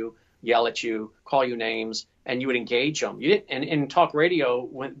disagree with you, yell at you, call you names, and you would engage them. You didn't, and in talk radio,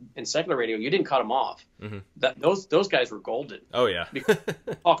 in secular radio, you didn't cut them off. Those guys were golden. Oh yeah. Because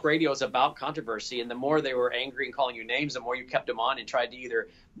talk radio is about controversy, and the more they were angry and calling you names, the more you kept them on and tried to either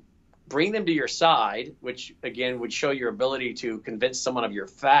bring them to your side, which again would show your ability to convince someone of your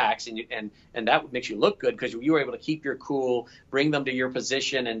facts, and that makes you look good because you were able to keep your cool, bring them to your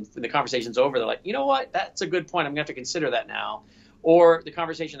position, and when the conversation's over, they're like, you know what, that's a good point. I'm gonna have to consider that now. Or the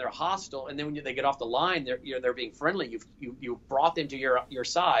conversation, they're hostile, and then when they get off the line, they're being friendly. You brought them to your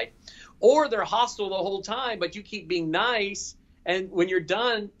side, or they're hostile the whole time, but you keep being nice. And when you're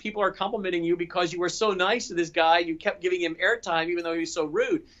done, people are complimenting you because you were so nice to this guy. You kept giving him airtime, even though he was so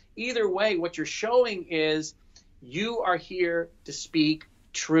rude. Either way, what you're showing is you are here to speak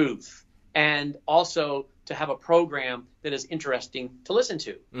truth and also to have a program that is interesting to listen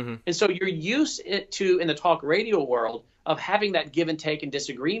to. And so you're used to, in the talk radio world, of having that give and take and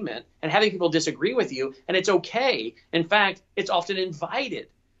disagreement and having people disagree with you. And it's okay. In fact, it's often invited.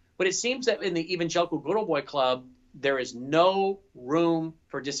 But it seems that in the evangelical Good Old Boy Club, there is no room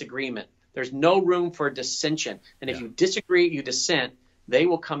for disagreement. There's no room for dissension. And if you disagree, you dissent, they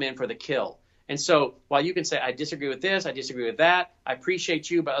will come in for the kill. And so while you can say, I disagree with this, I disagree with that, I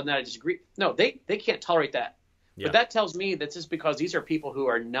appreciate you, but other than that, I disagree. No, they can't tolerate that. Yeah. But that tells me that just because these are people who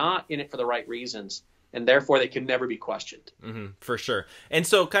are not in it for the right reasons, and therefore they can never be questioned. For sure. And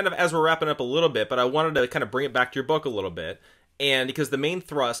so kind of as we're wrapping up a little bit, but I wanted to kind of bring it back to your book a little bit. And because the main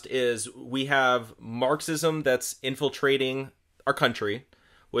thrust is we have Marxism that's infiltrating our country.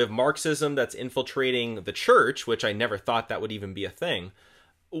 We have Marxism that's infiltrating the church, which I never thought that would even be a thing.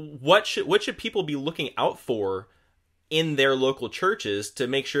 What should people be looking out for in their local churches to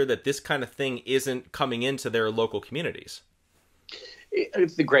make sure that this kind of thing isn't coming into their local communities?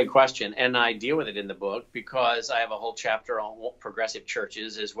 It's a great question, and I deal with it in the book because I have a whole chapter on progressive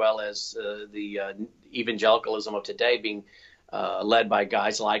churches as well as the evangelicalism of today being led by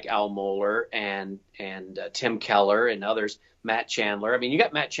guys like Al Mohler and Tim Keller and others, Matt Chandler. I mean, you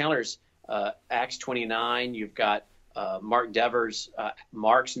got Matt Chandler's Acts 29. You've got Mark Dever's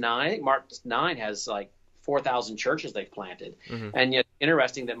Mark's 9. I think Mark's 9 has like 4,000 churches they've planted. And yet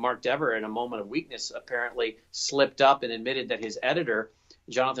interesting that Mark Dever, in a moment of weakness, apparently slipped up and admitted that his editor,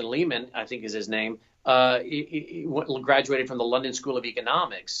 Jonathan Lehman, I think is his name, he graduated from the London School of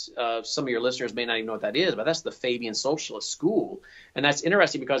Economics. Some of your listeners may not even know what that is, but that's the Fabian Socialist School. And that's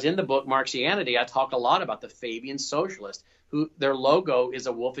interesting because in the book Marxianity, I talk a lot about the Fabian Socialist, who their logo is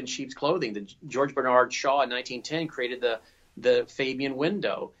a wolf in sheep's clothing. George Bernard Shaw in 1910 created the Fabian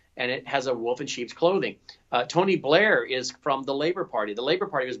window, and it has a wolf in sheep's clothing. Tony Blair is from the Labor Party. The Labor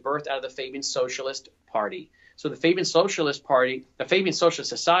Party was birthed out of the Fabian Socialist Party. So the Fabian Socialist Party, the Fabian Socialist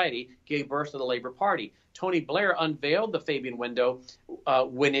Society gave birth to the Labor Party. Tony Blair unveiled the Fabian window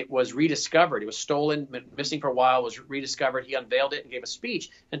when it was rediscovered. It was stolen, missing for a while, was rediscovered. He unveiled it and gave a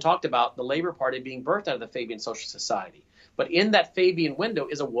speech and talked about the Labor Party being birthed out of the Fabian Socialist Society. But in that Fabian window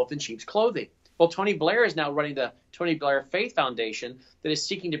is a wolf in sheep's clothing. Well, Tony Blair is now running the Tony Blair Faith Foundation that is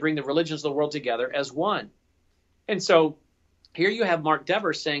seeking to bring the religions of the world together as one. And so here you have Mark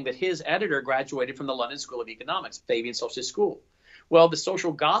Dever saying that his editor graduated from the London School of Economics, Fabian Socialist School. Well, the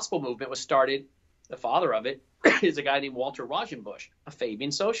social gospel movement was started, the father of it is a guy named Walter Rauschenbusch, a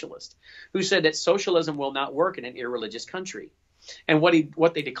Fabian socialist, who said that socialism will not work in an irreligious country. And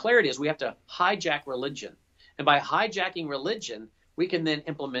what they declared is we have to hijack religion. And by hijacking religion, we can then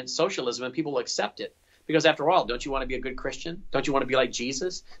implement socialism and people will accept it. Because after all, don't you want to be a good Christian? Don't you want to be like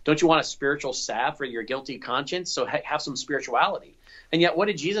Jesus? Don't you want a spiritual salve for your guilty conscience? So have some spirituality. And yet, what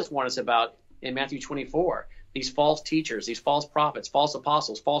did Jesus warn us about in Matthew 24? these false teachers, these false prophets, false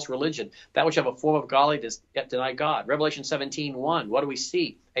apostles, false religion, that which have a form of godliness yet deny God. Revelation 17:1, what do we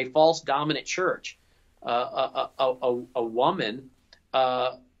see? A false dominant church, a woman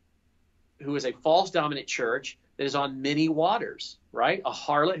who is a false dominant church that is on many waters, right? A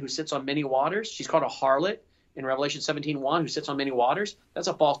harlot who sits on many waters. She's called a harlot in Revelation 17:1, who sits on many waters. That's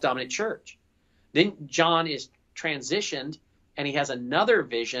a false dominant church. Then John is transitioned, and he has another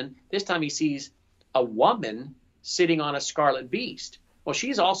vision. This time he sees a woman sitting on a scarlet beast. Well,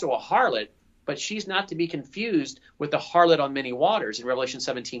 she's also a harlot, but she's not to be confused with the harlot on many waters in Revelation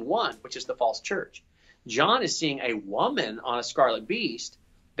 17:1, which is the false church. John is seeing a woman on a scarlet beast.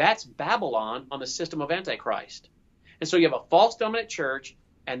 That's Babylon on the system of Antichrist. And so you have a false dominant church,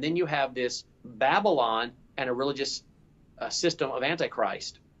 and then you have this Babylon and a religious system of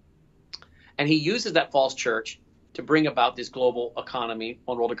Antichrist. And he uses that false church to bring about this global economy,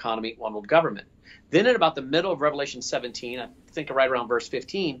 one world government. Then at about the middle of Revelation 17, I think right around verse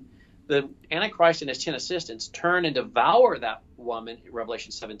 15, the Antichrist and his 10 assistants turn and devour that woman in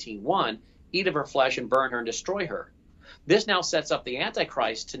Revelation 17:1, eat of her flesh and burn her and destroy her. This now sets up the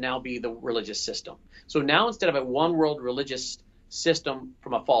Antichrist to now be the religious system. So now instead of a one world religious system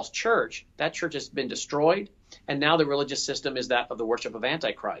from a false church, that church has been destroyed, and now the religious system is that of the worship of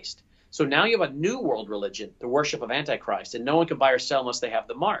Antichrist. So now you have a new world religion, the worship of Antichrist, and no one can buy or sell unless they have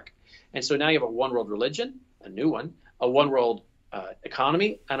the mark. And so now you have a one world religion, a new one, a one world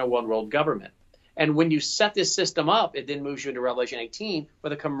economy, and a one world government. And when you set this system up, it then moves you into Revelation 18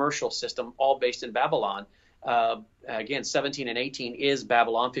 with a commercial system, all based in Babylon. Again, 17 and 18 is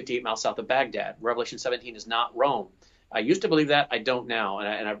Babylon, 58 miles south of Baghdad. Revelation 17 is not Rome. I used to believe that. I don't now,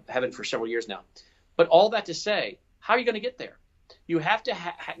 and I haven't for several years now. But all that to say, how are you going to get there? You have to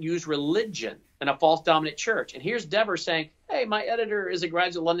use religion and a false dominant church. And here's Dever saying, hey, my editor is a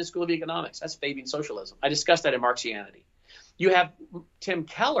graduate of London School of Economics. That's Fabian socialism. I discussed that in Marxianity. You have Tim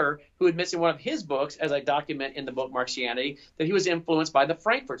Keller, who admits in one of his books, as I document in the book Marxianity, that he was influenced by the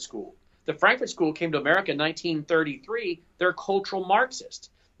Frankfurt School. The Frankfurt School came to America in 1933. They're cultural Marxists.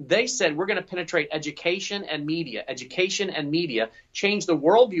 They said, we're going to penetrate education and media, change the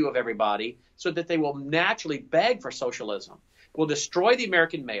worldview of everybody so that they will naturally beg for socialism. We'll destroy the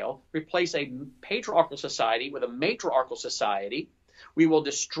American male, replace a patriarchal society with a matriarchal society. We will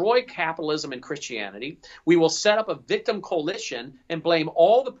destroy capitalism and Christianity. We will set up a victim coalition and blame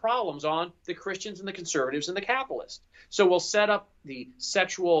all the problems on the Christians and the conservatives and the capitalists. So we'll set up the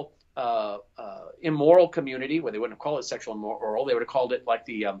sexual immoral community, where they wouldn't have called it sexual immoral. They would have called it like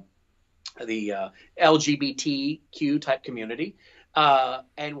the LGBTQ type community.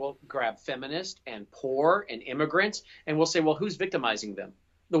 And we'll grab feminists and poor and immigrants, and we'll say, well, who's victimizing them?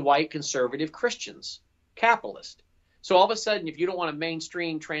 The white conservative Christians, capitalist. So all of a sudden, if you don't want to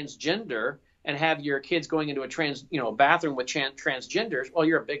mainstream transgender and have your kids going into a bathroom with transgenders, well,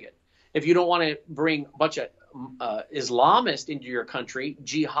 you're a bigot. If you don't want to bring a bunch of Islamists into your country,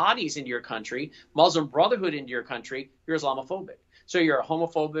 jihadis into your country, Muslim Brotherhood into your country, you're Islamophobic. So you're a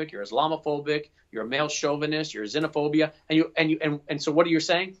homophobic, you're Islamophobic, you're a male chauvinist, you're xenophobia, and so what are you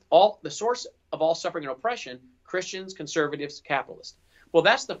saying? All the source of all suffering and oppression: Christians, conservatives, capitalists. Well,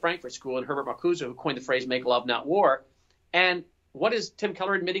 that's the Frankfurt School and Herbert Marcuse, who coined the phrase "make love, not war." And what is Tim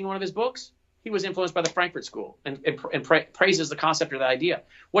Keller admitting in one of his books? He was influenced by the Frankfurt School and praises the concept of the idea.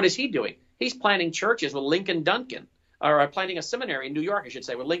 What is he doing? He's planting churches with Lincoln Duncan, or planting a seminary in New York, I should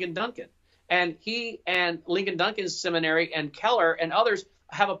say, with Lincoln Duncan. And he and Lincoln Duncan's seminary and Keller and others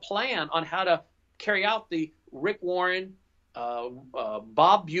have a plan on how to carry out the Rick Warren,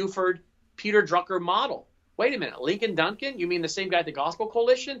 Bob Buford, Peter Drucker model. Wait a minute, Lincoln Duncan? You mean the same guy at the Gospel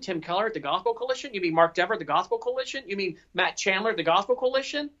Coalition? Tim Keller at the Gospel Coalition? You mean Mark Dever at the Gospel Coalition? You mean Matt Chandler at the Gospel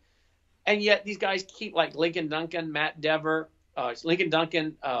Coalition? And yet these guys keep like Lincoln Duncan, Matt Dever,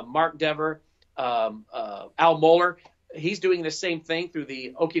 Mark Dever, Al Mohler. He's doing the same thing through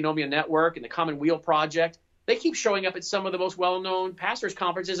the Oikonomia Network and the Commonweal Project. They keep showing up at some of the most well-known pastors'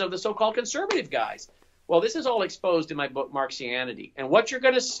 conferences of the so-called conservative guys. Well, this is all exposed in my book, Marxianity. And what you're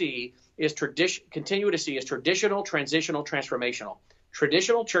going to see is continue to see is traditional, transitional, transformational.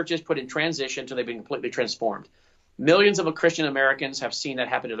 Traditional churches put in transition until they've been completely transformed. Millions of Christian Americans have seen that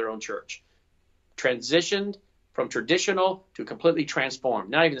happen to their own church. Transitioned from traditional to completely transformed.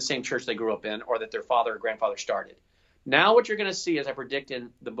 Not even the same church they grew up in or that their father or grandfather started. Now what you're going to see, as I predict in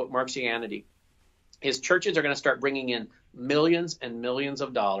the book Marxianity, is churches are going to start bringing in millions and millions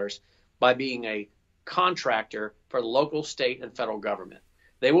of dollars by being a contractor for local, state, and federal government.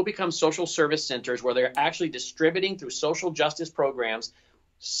 They will become social service centers where they're actually distributing through social justice programs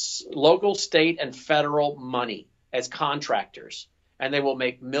local, state, and federal money as contractors, and they will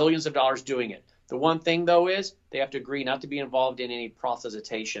make millions of dollars doing it. The one thing, though, is they have to agree not to be involved in any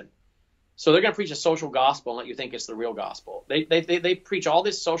proselytization. So they're going to preach a social gospel and let you think it's the real gospel. They preach all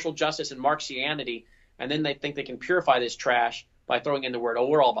this social justice and Marxianity, and then they think they can purify this trash by throwing in the word, oh,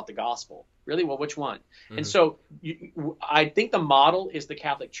 we're all about the gospel. Really? Well, which one? Mm-hmm. And so I think the model is the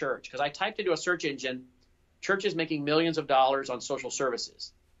Catholic Church, because I typed into a search engine, churches making millions of dollars on social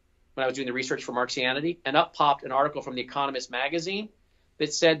services, when I was doing the research for Marxianity, and up popped an article from The Economist magazine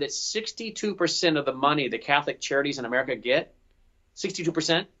that said that 62% of the money the Catholic charities in America get,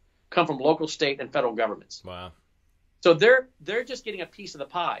 62%, come from local, state, and federal governments. Wow. So they're just getting a piece of the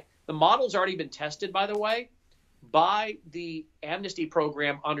pie. The model's already been tested, by the way, by the amnesty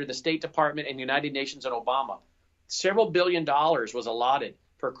program under the State Department and United Nations and Obama. Several $1 billion was allotted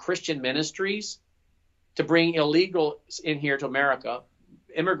for Christian ministries to bring illegals in here to America,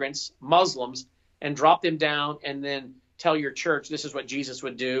 immigrants, Muslims, and drop them down and then tell your church this is what Jesus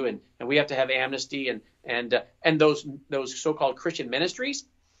would do, and we have to have amnesty, and those so-called Christian ministries,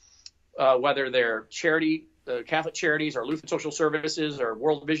 whether they're charity, Catholic charities or Lutheran Social Services or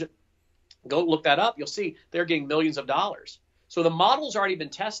World Vision, go look that up. You'll see they're getting millions of dollars. So the model's already been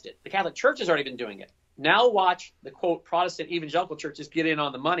tested. The Catholic Church has already been doing it. Now watch the, quote, Protestant evangelical churches get in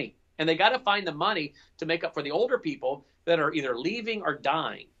on the money. And they got to find the money to make up for the older people that are either leaving or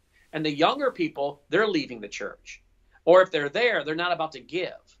dying. And the younger people, they're leaving the church. Or if they're there, they're not about to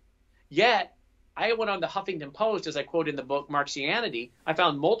give. Yet, I went on the Huffington Post, as I quote in the book Marxianity. I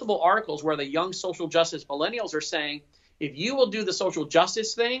found multiple articles where the young social justice millennials are saying, if you will do the social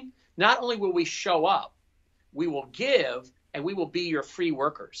justice thing, not only will we show up, we will give, and we will be your free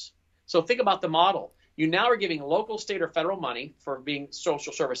workers. So think about the model. You now are giving local, state, or federal money for being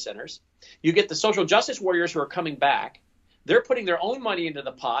social service centers. You get the social justice warriors who are coming back. They're putting their own money into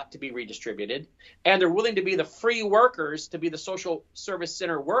the pot to be redistributed, and they're willing to be the free workers, to be the social service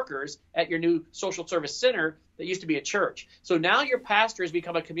center workers at your new social service center that used to be a church. So now your pastor has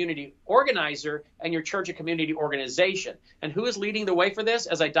become a community organizer and your church a community organization. And who is leading the way for this?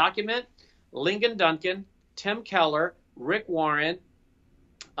 As I document, Lyngdon Duncan, Tim Keller, Rick Warren,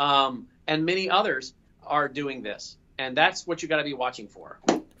 and many others are doing this. And that's what you got to be watching for.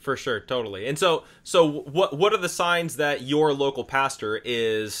 For sure, totally. And so what are the signs that your local pastor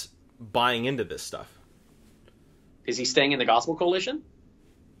is buying into this stuff? Is he staying in the Gospel Coalition?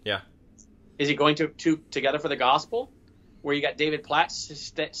 Yeah. Is he going to Together for the Gospel, where you got David Platt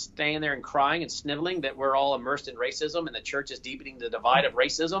staying there and crying and sniveling that we're all immersed in racism and the church is deepening the divide of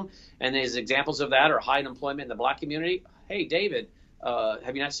racism, and his examples of that are high unemployment in the black community? Hey, David,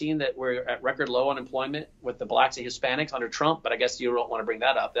 have you not seen that we're at record low unemployment with the blacks and Hispanics under Trump? But I guess you don't want to bring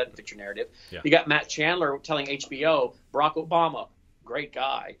that up. That doesn't fit your narrative. Yeah. You got Matt Chandler telling HBO, Barack Obama, great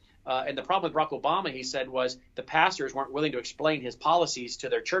guy. And the problem with Barack Obama, he said, was the pastors weren't willing to explain his policies to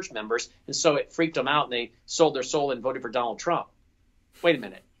their church members. And so it freaked them out and they sold their soul and voted for Donald Trump. Wait a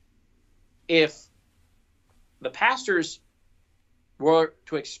minute. If the pastors were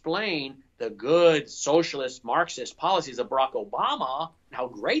to explain the good socialist Marxist policies of Barack Obama, and how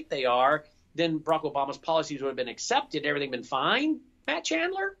great they are, then Barack Obama's policies would have been accepted, everything been fine, Matt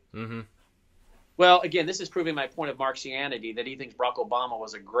Chandler? Mm-hmm. Well, again, this is proving my point of Marxianity, that he thinks Barack Obama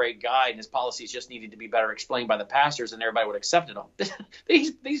was a great guy and his policies just needed to be better explained by the pastors and everybody would accept it.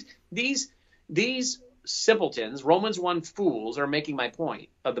 These simpletons, Romans 1 fools, are making my point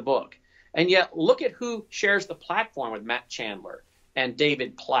of the book. And yet, look at who shares the platform with Matt Chandler and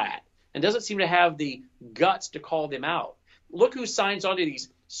David Platt, and doesn't seem to have the guts to call them out. Look who signs onto these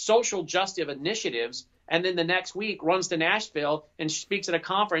social justice initiatives and then the next week runs to Nashville and speaks at a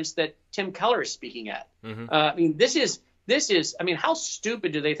conference that Tim Keller is speaking at. Mm-hmm. This is, how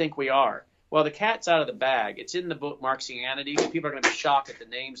stupid do they think we are? Well, the cat's out of the bag. It's in the book Marxianity. People are going to be shocked at the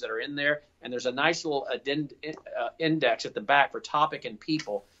names that are in there. And there's a nice little index at the back for topic and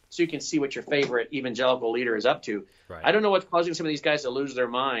people, so you can see what your favorite evangelical leader is up to. Right. I don't know what's causing some of these guys to lose their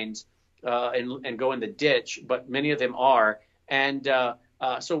minds and go in the ditch, but many of them are. And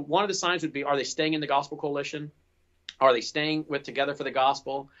so one of the signs would be, are they staying in the Gospel Coalition? Are they staying with Together for the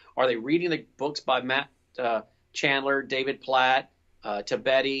Gospel? Are they reading the books by Matt Chandler, David Platt,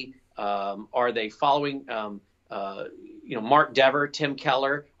 Tibeti? Are they following Mark Dever, Tim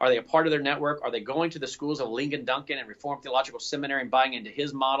Keller? Are they a part of their network? Are they going to the schools of Lyngdon Duncan and Reformed Theological Seminary and buying into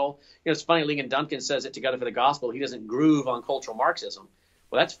his model? It's funny, Lyngdon Duncan says that Together for the Gospel, he doesn't groove on cultural Marxism.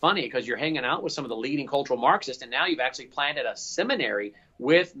 Well, that's funny because you're hanging out with some of the leading cultural Marxists, and now you've actually planted a seminary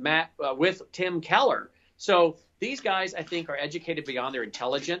with Tim Keller. So these guys, I think, are educated beyond their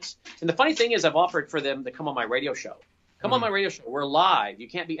intelligence. And the funny thing is, I've offered for them to come on my radio show. Come on my radio show. We're live. You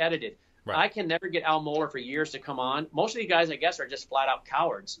can't be edited. Right. I can never get Al Mohler for years to come on. Most of these guys, I guess, are just flat out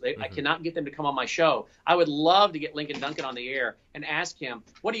cowards. I cannot get them to come on my show. I would love to get Lincoln Duncan on the air and ask him,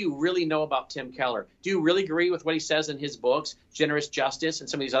 what do you really know about Tim Keller? Do you really agree with what he says in his books, Generous Justice and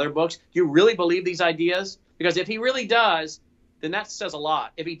some of these other books? Do you really believe these ideas? Because if he really does, then that says a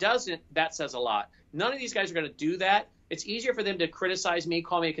lot. If he doesn't, that says a lot. None of these guys are going to do that. It's easier for them to criticize me,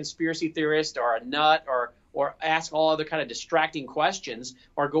 call me a conspiracy theorist or a nut, or ask all other kind of distracting questions,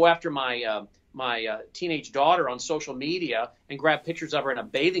 or go after my teenage daughter on social media and grab pictures of her in a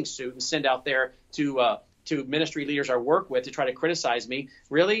bathing suit and send out there to ministry leaders I work with to try to criticize me.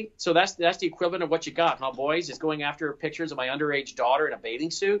 Really? So that's the equivalent of what you got, huh, boys? Is going after pictures of my underage daughter in a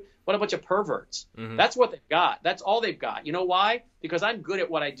bathing suit? What a bunch of perverts. That's what they've got. That's all they've got. You know why? Because I'm good at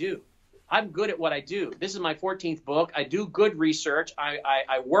what I do. I'm good at what I do. This is my 14th book. I do good research.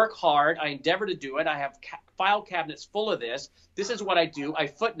 I work hard. I endeavor to do it. I have file cabinets full of this. This is what I do. I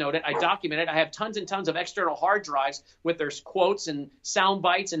footnote it. I document it. I have tons and tons of external hard drives with their quotes and sound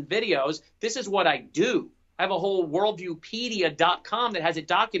bites and videos. This is what I do. I have a whole worldviewpedia.com that has it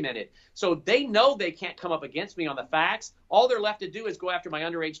documented. So they know they can't come up against me on the facts. All they're left to do is go after my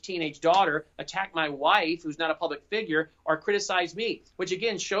underage teenage daughter, attack my wife, who's not a public figure, or criticize me, which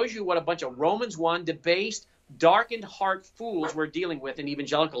again shows you what a bunch of Romans 1 debased, darkened heart fools we're dealing with in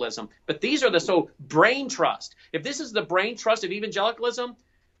evangelicalism. But these are the brain trust. If this is the brain trust of evangelicalism,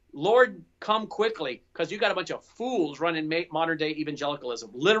 Lord, come quickly, because you got a bunch of fools running modern day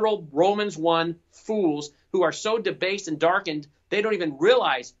evangelicalism. Literal Romans 1 fools who are so debased and darkened, they don't even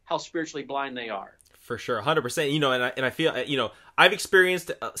realize how spiritually blind they are. For sure, 100%. And I feel, I've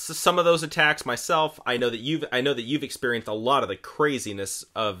experienced some of those attacks myself. I know that you've experienced a lot of the craziness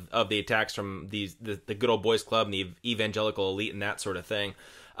of the attacks from the good old boys club and the evangelical elite and that sort of thing.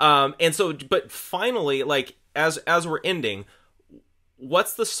 But finally, like as we're ending,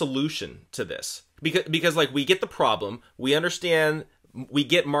 what's the solution to this? Because like we get the problem, we understand, we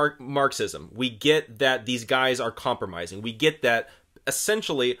get Marxism, we get that these guys are compromising, we get that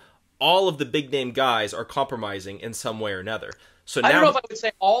essentially all of the big name guys are compromising in some way or another. So now, I don't know if I would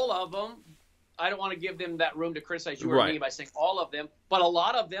say all of them. I don't want to give them that room to criticize you or me by saying all of them, but a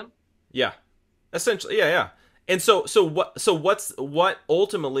lot of them. Yeah, essentially, yeah. And so what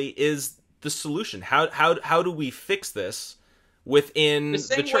ultimately is the solution? How do we fix this within the church?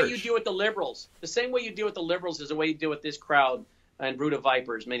 The same way you deal with the liberals. The same way you deal with the liberals is the way you deal with this crowd and brood of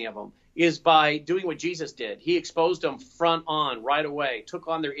vipers, many of them, is by doing what Jesus did. He exposed them front on, right away, took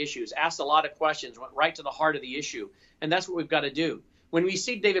on their issues, asked a lot of questions, went right to the heart of the issue. And that's what we've got to do. When we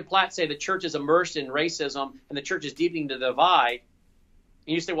see David Platt say the church is immersed in racism and the church is deepening the divide,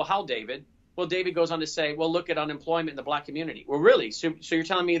 and you say, well, how, David? Well, David goes on to say, well, look at unemployment in the black community. Well, really? So you're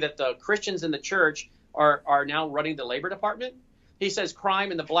telling me that the Christians in the church are now running the labor department? He says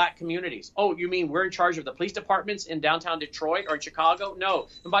crime in the black communities. Oh, you mean we're in charge of the police departments in downtown Detroit or in Chicago? No.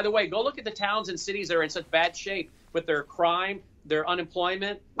 And by the way, go look at the towns and cities that are in such bad shape with their crime, their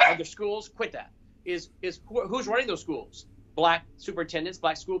unemployment, their schools. Quit that. Who's running those schools? Black superintendents,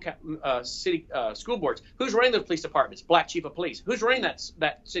 black city school boards. Who's running those police departments? Black chief of police. Who's running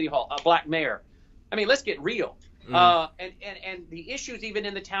that city hall? A black mayor. I mean, let's get real. And the issues even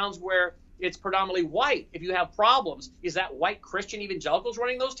in the towns where it's predominantly white. If you have problems, is that white Christian evangelicals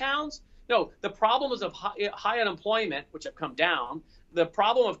running those towns? No, the problems of high unemployment, which have come down, the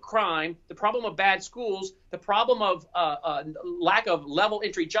problem of crime, the problem of bad schools, the problem of lack of level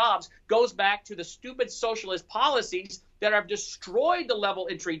entry jobs goes back to the stupid socialist policies that have destroyed the level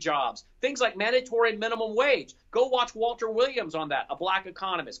entry jobs. Things like mandatory minimum wage. Go watch Walter Williams on that, a black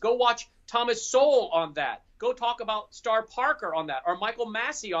economist. Go watch Thomas Sowell on that. Go talk about Star Parker on that, or Michael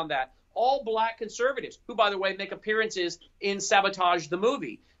Massey on that. All black conservatives, who, by the way, make appearances in Sabotage the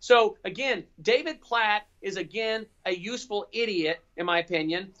movie. So, again, David Platt is, again, a useful idiot, in my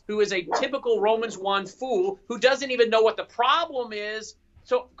opinion, who is a typical Romans 1 fool who doesn't even know what the problem is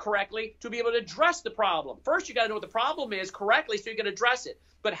correctly to be able to address the problem. First, you got to know what the problem is correctly so you can address it.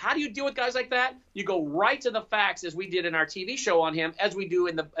 But how do you deal with guys like that? You go right to the facts, as we did in our TV show on him, as we do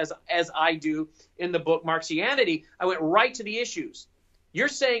as I do in the book Marxianity. I went right to the issues. You're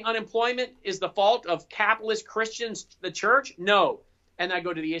saying unemployment is the fault of capitalist Christians, the church? No. And I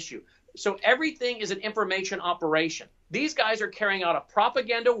go to the issue. So everything is an information operation. These guys are carrying out a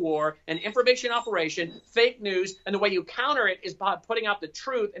propaganda war, an information operation, fake news, and the way you counter it is by putting out the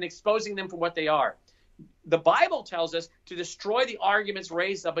truth and exposing them for what they are. The Bible tells us to destroy the arguments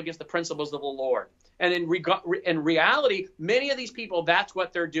raised up against the principles of the Lord. And in reality, many of these people, that's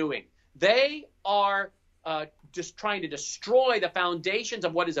what they're doing. They are just trying to destroy the foundations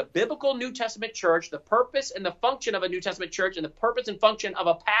of what is a biblical New Testament church, the purpose and the function of a New Testament church, and the purpose and function of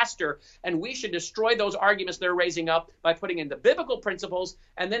a pastor. And we should destroy those arguments they're raising up by putting in the biblical principles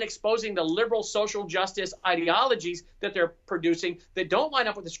and then exposing the liberal social justice ideologies that they're producing that don't line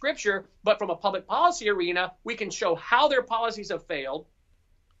up with the scripture. But from a public policy arena, we can show how their policies have failed,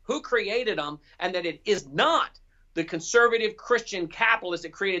 who created them, and that it is not the conservative Christian capitalist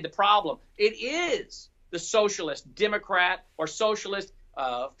that created the problem. It is the socialist, Democrat, or socialist,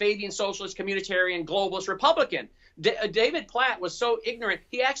 Fabian socialist, communitarian, globalist, Republican. David Platt was so ignorant,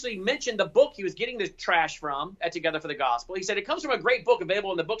 he actually mentioned the book he was getting the trash from at Together for the Gospel. He said, it comes from a great book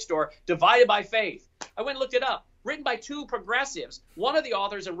available in the bookstore, Divided by Faith. I went and looked it up. Written by two progressives. One of the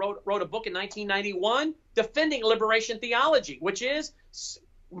authors wrote a book in 1991 defending liberation theology, which is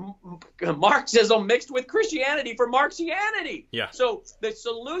Marxism mixed with Christianity for Marxianity. Yeah. So the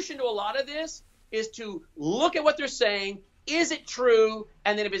solution to a lot of this is to look at what they're saying. Is it true?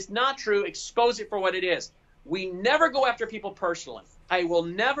 And then if it's not true, expose it for what it is. We never go after people personally. I will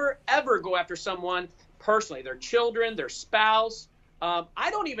never, ever go after someone personally, their children, their spouse. I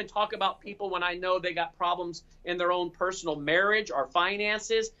don't even talk about people when I know they got problems in their own personal marriage or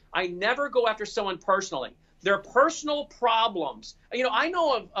finances. I never go after someone personally. Their personal problems. You know, I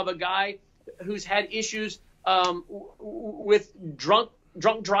know of a guy who's had issues with drunk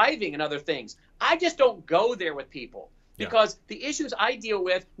driving and other things. I just don't go there with people because the issues I deal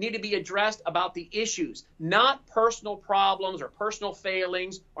with need to be addressed about the issues, not personal problems or personal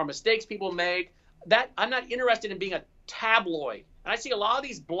failings or mistakes people make. That I'm not interested in being a tabloid. And I see a lot of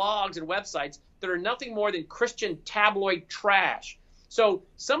these blogs and websites that are nothing more than Christian tabloid trash. So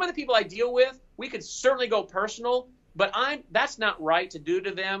some of the people I deal with, we could certainly go personal, but that's not right to do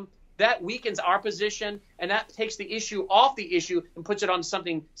to them. That weakens our position, and that takes the issue off the issue and puts it on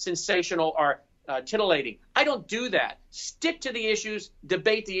something sensational or titillating. I don't do that. Stick to the issues,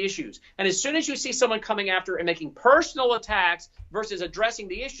 debate the issues. And as soon as you see someone coming after and making personal attacks versus addressing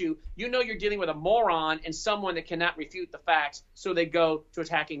the issue, you know you're dealing with a moron and someone that cannot refute the facts, so they go to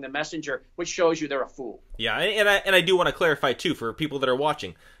attacking the messenger, which shows you they're a fool. Yeah, and I do want to clarify, too, for people that are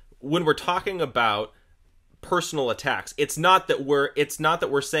watching, when we're talking about personal attacks, it's not that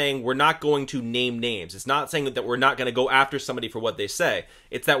we're saying we're not going to name names. It's not saying that we're not going to go after somebody for what they say.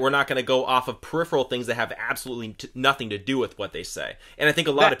 It's that we're not going to go off of peripheral things that have absolutely nothing to do with what they say. And I think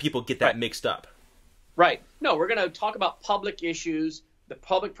a lot of people get that mixed up. Right. No, we're going to talk about public issues, the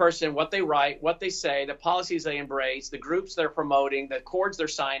public person, what they write, what they say, the policies they embrace, the groups they're promoting, the accords they're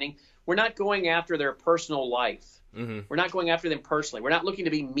signing. We're not going after their personal life. Mm-hmm. We're not going after them personally. We're not looking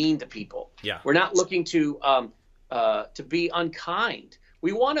to be mean to people. Yeah. We're not looking to be unkind.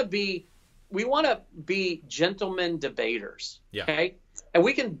 We want to be gentlemen debaters. Yeah. Okay. And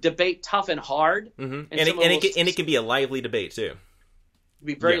we can debate tough and hard. Mm-hmm. And it can be a lively debate too.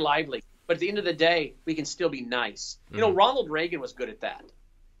 Be very lively. But at the end of the day, we can still be nice. Mm-hmm. You know, Ronald Reagan was good at that.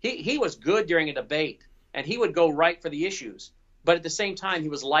 He was good during a debate, and he would go right for the issues. But at the same time, he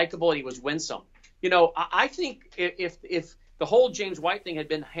was likable and he was winsome. You know, I think if the whole James White thing had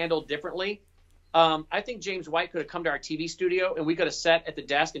been handled differently, I think James White could have come to our TV studio and we could have sat at the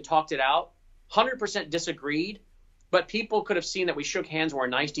desk and talked it out. 100% disagreed, but people could have seen that we shook hands and were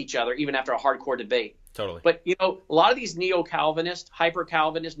nice to each other even after a hardcore debate. Totally. But, you know, a lot of these neo-Calvinists,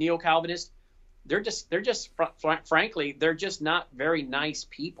 hyper-Calvinists, neo-Calvinists, frankly, they're just not very nice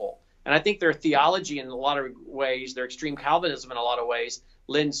people. And I think their theology in a lot of ways, their extreme Calvinism in a lot of ways,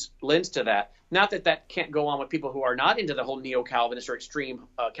 lends to that. Not that that can't go on with people who are not into the whole neo-Calvinist or extreme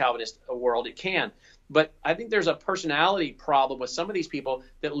Calvinist world. It can. But I think there's a personality problem with some of these people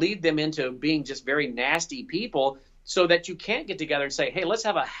that lead them into being just very nasty people, so that you can't get together and say, hey, let's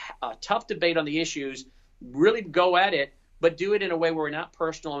have a tough debate on the issues, really go at it, but do it in a way where we're not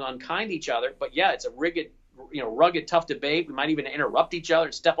personal and unkind to each other. But yeah, it's a rugged, tough debate. We might even interrupt each other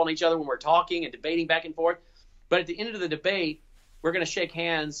and step on each other when we're talking and debating back and forth. But at the end of the debate, we're going to shake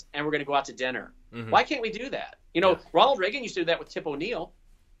hands and we're going to go out to dinner. Mm-hmm. Why can't we do that? You know, Ronald Reagan used to do that with Tip O'Neill.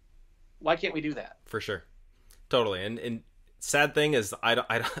 Why can't we do that? For sure. Totally. And sad thing is I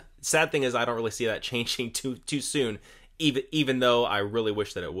don't really see that changing too soon, even though I really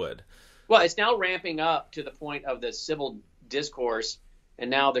wish that it would. Well, it's now ramping up to the point of the civil discourse,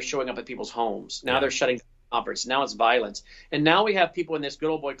 and now they're showing up at people's homes. Now they're shutting down conference. Now it's violence. And now we have people in this good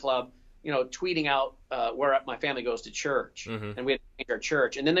old boy club, you know, tweeting out where my family goes to church, and we have to change our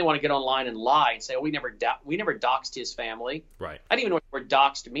church. And then they want to get online and lie and say, oh, we never doxed his family. Right. I didn't even know what the word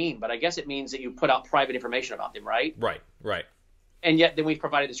doxed mean, but I guess it means that you put out private information about them, right? Right. And yet then we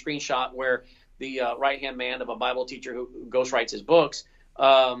provided a screenshot where the right-hand man of a Bible teacher who ghostwrites his books,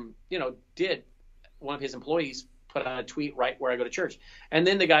 did one of his employees put on a tweet right where I go to church. And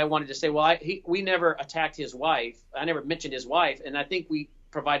then the guy wanted to say, well, we never attacked his wife. I never mentioned his wife. And I think we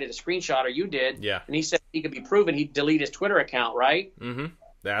provided a screenshot, or you did. Yeah. And he said he could be proven. He'd delete his Twitter account, right? Mm-hmm.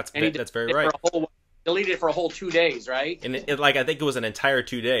 That's And very right. Deleted it for a whole 2 days, right? And I think it was an entire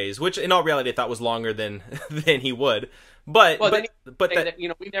 2 days, which in all reality I thought was longer than he would. But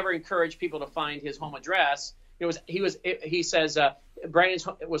we never encourage people to find his home address. He says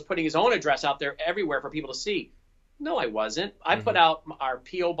Brandon was putting his own address out there everywhere for people to see. No, I wasn't. I put out our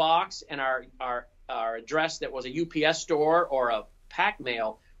P.O. box and our address that was a UPS store or a pack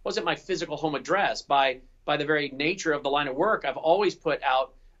mail. Wasn't my physical home address. By the very nature of the line of work, I've always put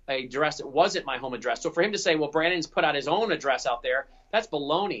out a address that wasn't my home address. So for him to say, well, Brandon's put out his own address out there, that's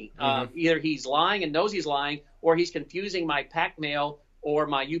baloney. Either he's lying and knows he's lying, or he's confusing my pack mail or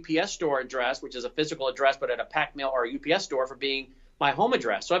my UPS store address, which is a physical address but at a pack mail or a UPS store, for being my home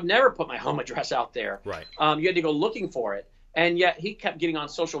address. So I've never put my home address out there. Right. You had to go looking for it. And yet he kept getting on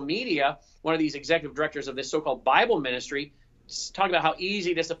social media, one of these executive directors of this so-called Bible ministry, talking about how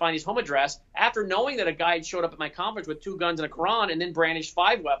easy it is to find his home address, after knowing that a guy had showed up at my conference with 2 guns and a Quran and then brandished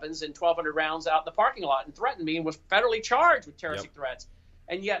 5 weapons and 1,200 rounds out in the parking lot and threatened me and was federally charged with terroristic threats.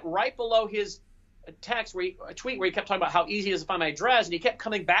 And yet right below his a tweet where he kept talking about how easy it is to find my address, and he kept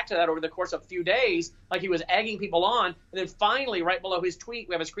coming back to that over the course of a few days, like he was egging people on. And then finally, right below his tweet,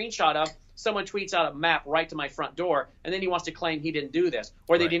 we have a screenshot of someone tweets out a map right to my front door, and then he wants to claim he didn't do this,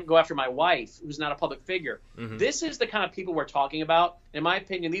 or they didn't go after my wife, who's not a public figure. This is the kind of people we're talking about. In my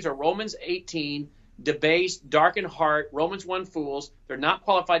opinion, these are Romans 18 debased, darkened heart, Romans 1 fools. They're not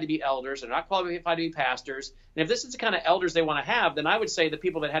qualified to be elders. They're not qualified to be pastors. And if this is the kind of elders they want to have, then I would say the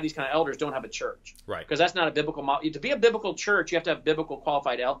people that have these kind of elders don't have a church. Right. Because that's not a biblical model. To be a biblical church, you have to have biblical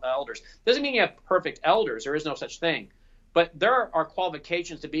qualified elders. Doesn't mean you have perfect elders. There is no such thing. But there are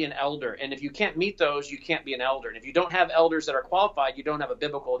qualifications to be an elder. And if you can't meet those, you can't be an elder. And if you don't have elders that are qualified, you don't have a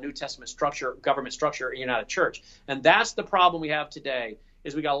biblical New Testament structure, government structure, and you're not a church. And that's the problem we have today.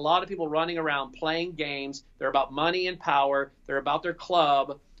 Is we got a lot of people running around playing games. They're about money and power. They're about their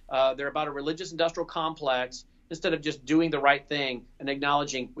club. They're about a religious industrial complex, instead of just doing the right thing and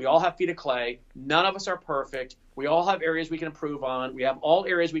acknowledging we all have feet of clay. None of us are perfect. We all have areas we can improve on. We have all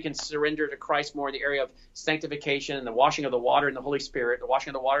areas we can surrender to Christ more in the area of sanctification and the washing of the water and the Holy Spirit, the washing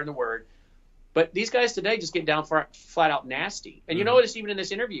of the water and the Word. But these guys today just get down flat out nasty. And you notice even in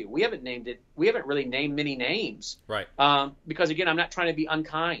this interview, we haven't really named many names. Right. Because, again, I'm not trying to be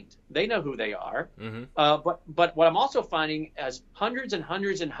unkind. They know who they are. But what I'm also finding is hundreds and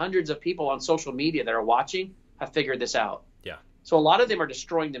hundreds and hundreds of people on social media that are watching have figured this out. Yeah. So a lot of them are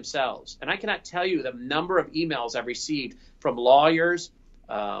destroying themselves. And I cannot tell you the number of emails I've received from lawyers,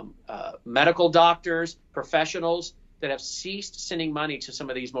 medical doctors, professionals that have ceased sending money to some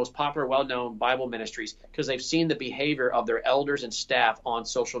of these most popular, well-known Bible ministries because they've seen the behavior of their elders and staff on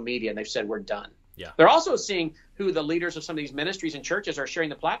social media, and they've said, we're done. Yeah. They're also seeing who the leaders of some of these ministries and churches are sharing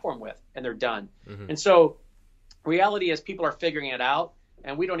the platform with, and they're done. And so reality is people are figuring it out,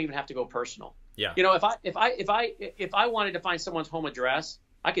 and we don't even have to go personal. Yeah. You know, if I wanted to find someone's home address,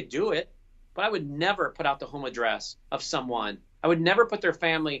 I could do it, but I would never put out the home address of someone. I would never put their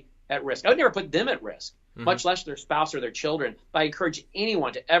family at risk. I would never put them at risk, much less their spouse or their children. But I encourage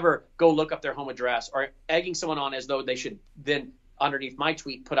anyone to ever go look up their home address or egging someone on as though they should then, underneath my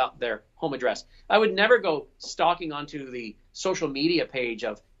tweet, put out their home address. I would never go stalking onto the social media page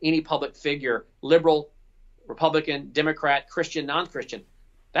of any public figure, liberal, Republican, Democrat, Christian, non-Christian.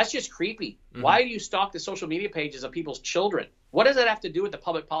 That's just creepy. Why do you stalk the social media pages of people's children? What does that have to do with the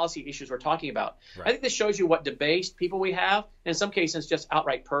public policy issues we're talking about? Right. I think this shows you what debased people we have, and in some cases just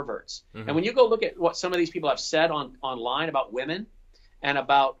outright perverts. And when you go look at what some of these people have said online about women and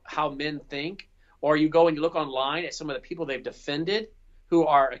about how men think, or you go and you look online at some of the people they've defended who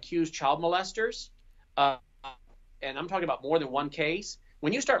are accused child molesters, and I'm talking about more than one case,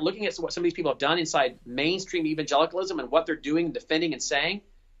 when you start looking at what some of these people have done inside mainstream evangelicalism and what they're doing, defending and saying,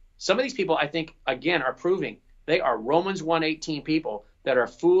 some of these people, I think, again, are proving they are Romans 1:18 people that are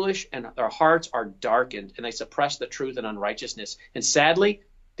foolish and their hearts are darkened and they suppress the truth and unrighteousness. And sadly,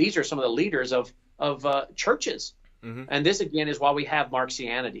 these are some of the leaders of churches. And this, again, is why we have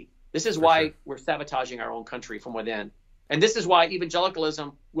Marxianity. This is why we're sabotaging our own country from within. And this is why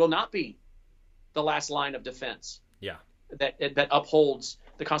evangelicalism will not be the last line of defense that upholds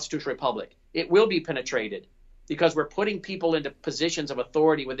the constitutional republic. It will be penetrated because we're putting people into positions of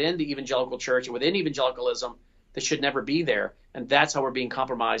authority within the evangelical church and within evangelicalism that should never be there. And that's how we're being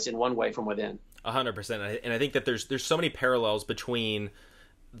compromised in one way from within. 100%. And I think that there's so many parallels between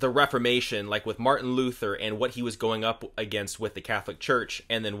the Reformation, like with Martin Luther and what he was going up against with the Catholic Church,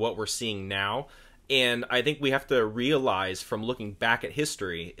 and then what we're seeing now. And I think we have to realize from looking back at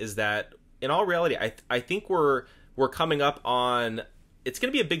history is that in all reality, I think we're coming up on, it's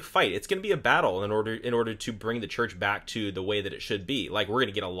going to be a big fight. It's going to be a battle in order to bring the church back to the way that it should be. Like, we're going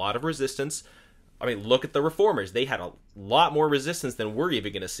to get a lot of resistance. I mean, look at the reformers. They had a lot more resistance than we're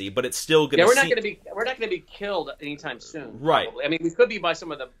even going to see, but it's still going to we're not going to be killed anytime soon. Right. Probably. I mean, we could be by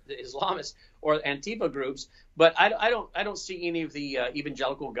some of the Islamists or Antifa groups, but I don't see any of the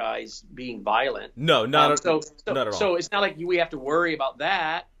evangelical guys being violent. No, not at all. So it's not like we have to worry about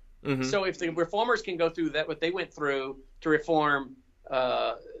that. Mm-hmm. So if the reformers can go through that, what they went through to reform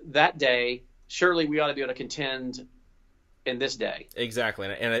that day, surely we ought to be able to contend in this day. Exactly,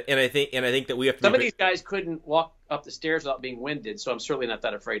 and I think that we have to. Some of these guys couldn't walk up the stairs without being winded, so I'm certainly not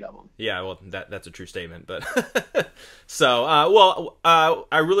that afraid of them. Yeah, well, that's a true statement. But so,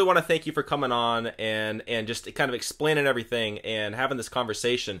 I really want to thank you for coming on and just kind of explaining everything and having this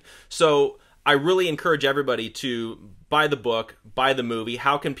conversation. So I really encourage everybody to buy the book, buy the movie.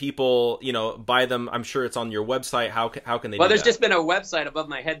 How can people, buy them? I'm sure it's on your website. How can they? Well, do there's that? just been a website above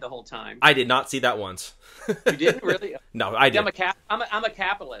my head the whole time. I did not see that once. You didn't really? No, I did. I'm a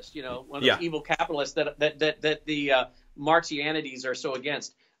capitalist. One of those evil capitalists that the Marxianities are so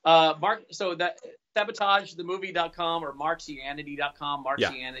against. So that sabotagethemovie.com or marxianity.com,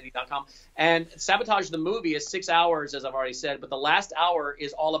 marxianity.com. And Sabotage the Movie is 6 hours, as I've already said, but the last hour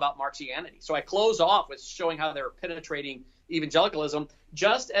is all about Marxianity. So I close off with showing how they're penetrating evangelicalism,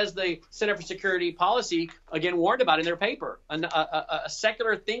 just as the Center for Security Policy, again, warned about in their paper. A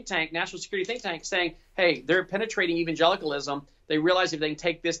secular think tank, national security think tank, saying, hey, they're penetrating evangelicalism. They realize if they can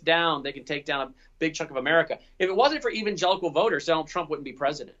take this down, they can take down a big chunk of America. If it wasn't for evangelical voters, Donald Trump wouldn't be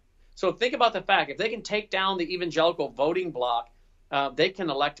president. So think about the fact, if they can take down the evangelical voting bloc, they can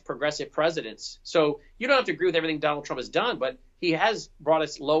elect progressive presidents. So you don't have to agree with everything Donald Trump has done, but he has brought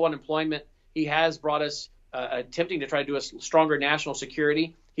us low unemployment. He has brought us attempting to try to do a stronger national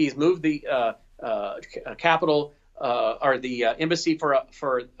security. He's moved the capital or the embassy for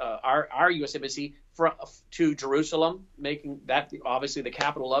our U.S. embassy to Jerusalem, making that obviously the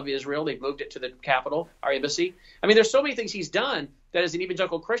capital of Israel. They've moved it to the capital, our embassy. I mean, there's so many things he's done that as an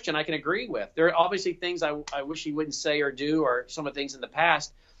evangelical Christian I can agree with. There are obviously things I wish he wouldn't say or do, or some of the things in the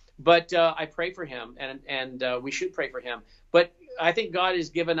past. But I pray for him, and we should pray for him. But I think God has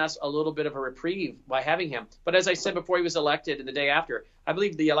given us a little bit of a reprieve by having him. But as I said before he was elected and the day after, I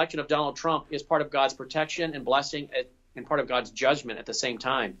believe the election of Donald Trump is part of God's protection and blessing and part of God's judgment at the same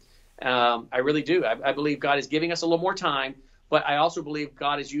time. I really do. I believe God is giving us a little more time, but I also believe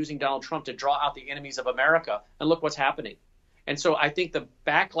God is using Donald Trump to draw out the enemies of America. And look what's happening. And so I think the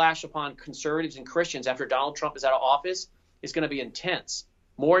backlash upon conservatives and Christians after Donald Trump is out of office is going to be intense,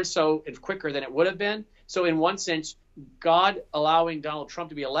 more so and quicker than it would have been. So in one sense, God allowing Donald Trump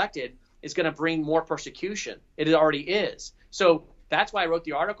to be elected is going to bring more persecution. It already is. So that's why I wrote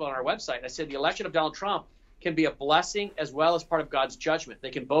the article on our website. I said the election of Donald Trump can be a blessing as well as part of God's judgment.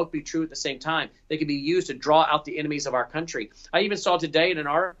 They can both be true at the same time. They can be used to draw out the enemies of our country. I even saw today in an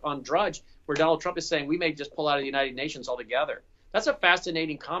article on Drudge where Donald Trump is saying we may just pull out of the United Nations altogether. That's a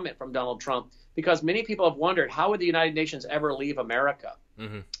fascinating comment from Donald Trump, because many people have wondered, how would the United Nations ever leave America?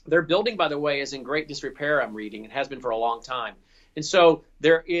 Mm-hmm. Their building, by the way, is in great disrepair, I'm reading. It has been for a long time. And so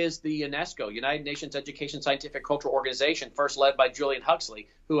there is the UNESCO, United Nations Education, Scientific, Cultural Organization, first led by Julian Huxley,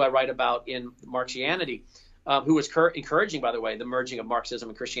 who I write about in Marxianity, who was encouraging, by the way, the merging of Marxism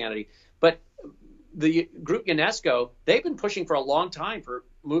and Christianity. But the group UNESCO, they've been pushing for a long time for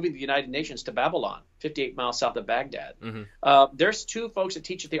moving the United Nations to Babylon, 58 miles south of Baghdad. Mm-hmm. There's two folks that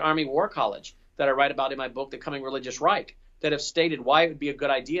teach at the Army War College that I write about in my book, The Coming Religious Right, that have stated why it would be a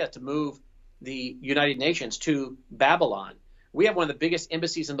good idea to move the United Nations to Babylon. We have one of the biggest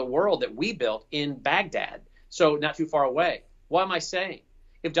embassies in the world that we built in Baghdad, so not too far away. What am I saying?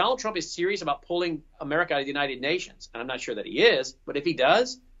 If Donald Trump is serious about pulling America out of the United Nations, and I'm not sure that he is, but if he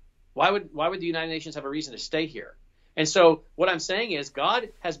does, why would the United Nations have a reason to stay here? And so what I'm saying is God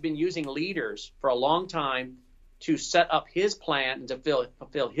has been using leaders for a long time to set up his plan and to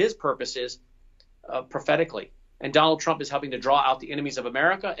fulfill his purposes prophetically. And Donald Trump is helping to draw out the enemies of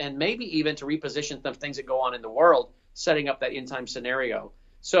America and maybe even to reposition the things that go on in the world, setting up that end-time scenario.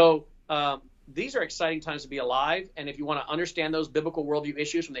 So these are exciting times to be alive. And if you want to understand those biblical worldview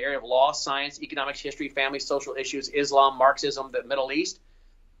issues from the area of law, science, economics, history, family, social issues, Islam, Marxism, the Middle East,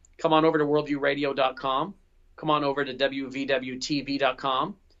 come on over to worldviewradio.com. Come on over to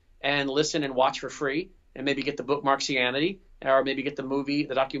wvwtv.com and listen and watch for free, and maybe get the book Marxianity, or maybe get the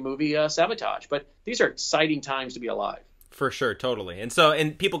docu-movie Sabotage. But these are exciting times to be alive. For sure, totally.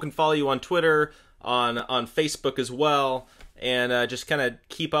 And people can follow you on Twitter, on Facebook as well. and just kind of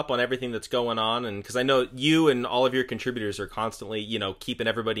keep up on everything that's going on. And because I know you and all of your contributors are constantly, keeping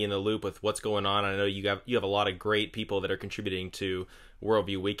everybody in the loop with what's going on. I know you have a lot of great people that are contributing to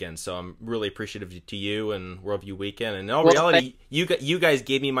WorldView Weekend, so I'm really appreciative to you and WorldView Weekend. And in all reality, you guys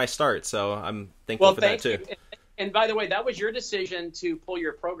gave me my start, so I'm thankful for that too. And by the way, that was your decision to pull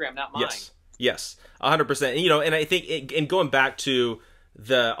your program, not mine. Yes, 100%. And I think, and going back to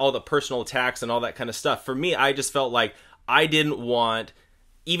all the personal attacks and all that kind of stuff, for me, I just felt like I didn't want,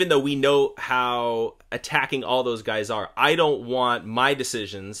 even though we know how attacking all those guys are, I don't want my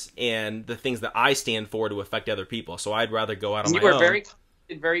decisions and the things that I stand for to affect other people. So I'd rather go out on my own. You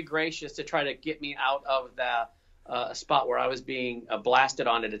were very gracious to try to get me out of the spot where I was being blasted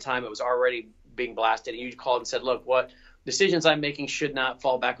on at a time it was already being blasted. And you called and said, look, what decisions I'm making should not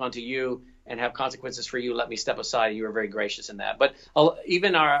fall back onto you and have consequences for you. Let me step aside. And you were very gracious in that. But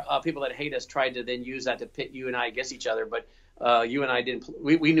even our people that hate us tried to then use that to pit you and I against each other. But you and I didn't.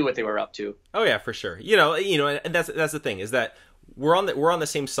 We knew what they were up to. Oh yeah, for sure. And that's the thing, is that we're on the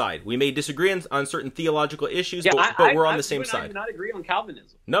same side. We may disagree on certain theological issues, but we're on the same side. I do not agree on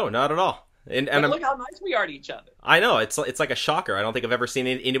Calvinism. No, not at all. And look how nice we are to each other. I know, it's like a shocker. I don't think I've ever seen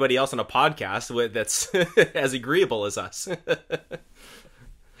anybody else on a podcast that's as agreeable as us.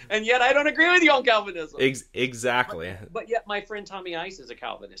 And yet I don't agree with you on Calvinism. Exactly. But yet my friend Tommy Ice is a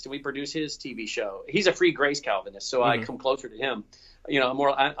Calvinist, and we produce his TV show. He's a free grace Calvinist, so I come closer to him.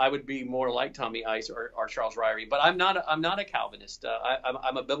 I would be more like Tommy Ice or Charles Ryrie, but I'm not a Calvinist.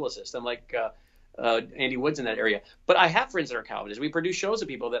 I'm a biblicist. I'm like Andy Woods in that area. But I have friends that are Calvinists. We produce shows of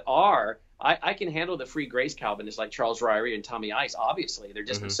people that are. I can handle the free grace Calvinists like Charles Ryrie and Tommy Ice. Obviously, they're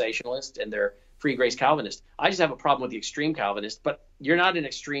dispensationalists and they're free grace Calvinist. I just have a problem with the extreme Calvinist, but you're not an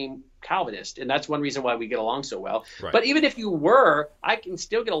extreme Calvinist, and that's one reason why we get along so well. Right. But even if you were, I can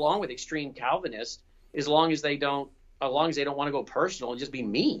still get along with extreme Calvinists as long as they don't want to go personal and just be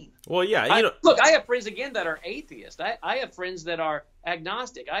mean. Well, yeah, look, I have friends again that are atheists. I have friends that are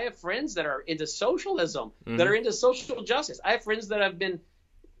agnostic. I have friends that are into socialism, that are into social justice. I have friends that have been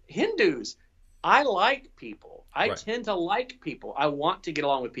Hindus. I like people. I tend to like people. I want to get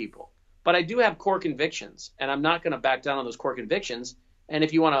along with people. But I do have core convictions, and I'm not going to back down on those core convictions. And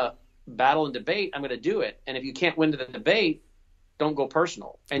if you want to battle and debate, I'm going to do it. And if you can't win the debate, don't go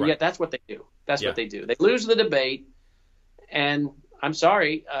personal. And yet that's what they do. That's what they do. They lose the debate, and I'm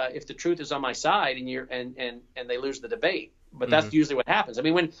sorry if the truth is on my side, and they lose the debate. But that's usually what happens. I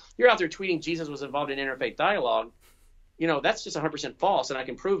mean, when you're out there tweeting Jesus was involved in interfaith dialogue, that's just 100% false, and I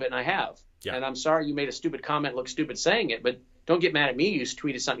can prove it, and I have. Yeah. And I'm sorry you made a stupid comment look stupid saying it, but don't get mad at me. You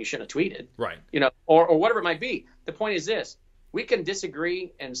tweeted something you shouldn't have tweeted. Right. Or whatever it might be. The point is this: we can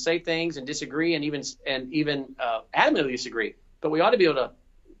disagree and say things and disagree and even adamantly disagree, but we ought to be able to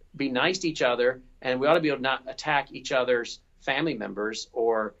be nice to each other, and we ought to be able to not attack each other's family members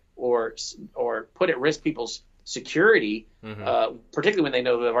or put at risk people's security, particularly when they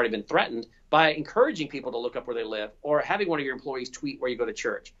know they've already been threatened, by encouraging people to look up where they live or having one of your employees tweet where you go to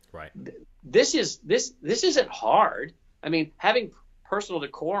church. Right. This isn't hard. I mean, having personal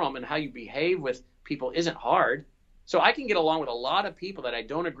decorum and how you behave with people isn't hard. So I can get along with a lot of people that I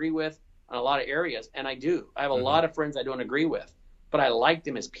don't agree with on a lot of areas, and I do. I have a lot of friends I don't agree with, but I like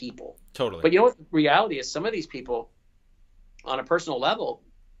them as people. Totally. But you know what the reality is? Some of these people, on a personal level,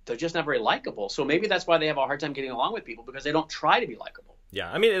 they're just not very likable. So maybe that's why they have a hard time getting along with people, because they don't try to be likable.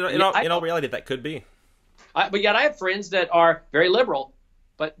 Yeah, I mean, in all reality, that could be. But yet I have friends that are very liberal,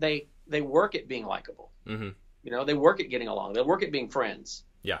 but they work at being likable. They work at getting along. They work at being friends.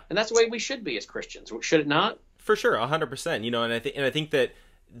 Yeah. And that's the way we should be as Christians. Should it not? For sure, 100%. And I think that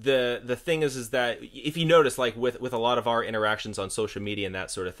the thing is that if you notice, like with a lot of our interactions on social media and that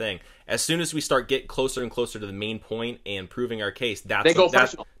sort of thing, as soon as we start getting closer and closer to the main point and proving our case,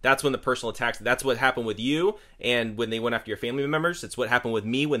 that's when the personal attacks. That's what happened with you, and when they went after your family members. It's what happened with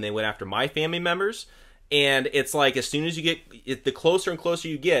me when they went after my family members. And it's like as soon as you get the closer and closer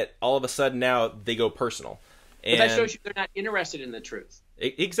you get, all of a sudden now they go personal. But that shows you they're not interested in the truth.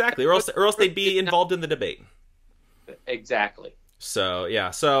 Exactly, or else they'd be involved in the debate. Exactly. So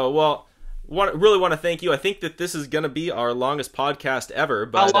yeah, really want to thank you. I think that this is going to be our longest podcast ever.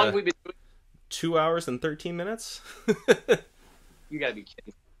 But, how long have we been doing? 2 hours and 13 minutes. You got to be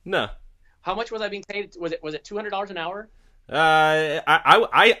kidding. No. How much was I being paid? Was it $200 an hour?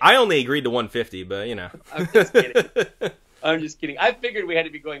 I only agreed to $150, but I'm just kidding. I'm just kidding. I figured we had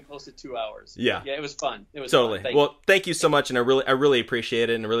to be going close to 2 hours. Yeah. Yeah, it was fun. It was totally. Fun. Thank you so much, and I really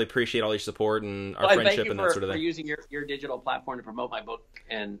appreciate it, and I really appreciate all your support and our friendship and that sort of thing. Thank you for using your digital platform to promote my book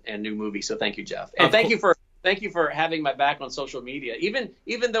and new movie. So thank you, Jeff. And thank you for Thank you for having my back on social media.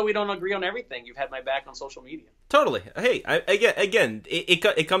 Even though we don't agree on everything, you've had my back on social media. Totally. Hey,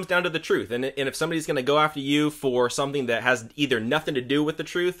 it comes down to the truth, and if somebody's going to go after you for something that has either nothing to do with the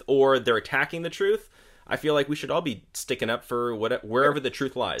truth or they're attacking the truth, I feel like we should all be sticking up for wherever the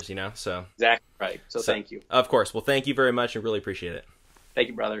truth lies. So exactly right. So thank you. Of course. Well, thank you very much, and really appreciate it. Thank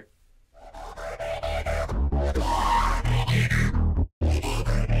you, brother.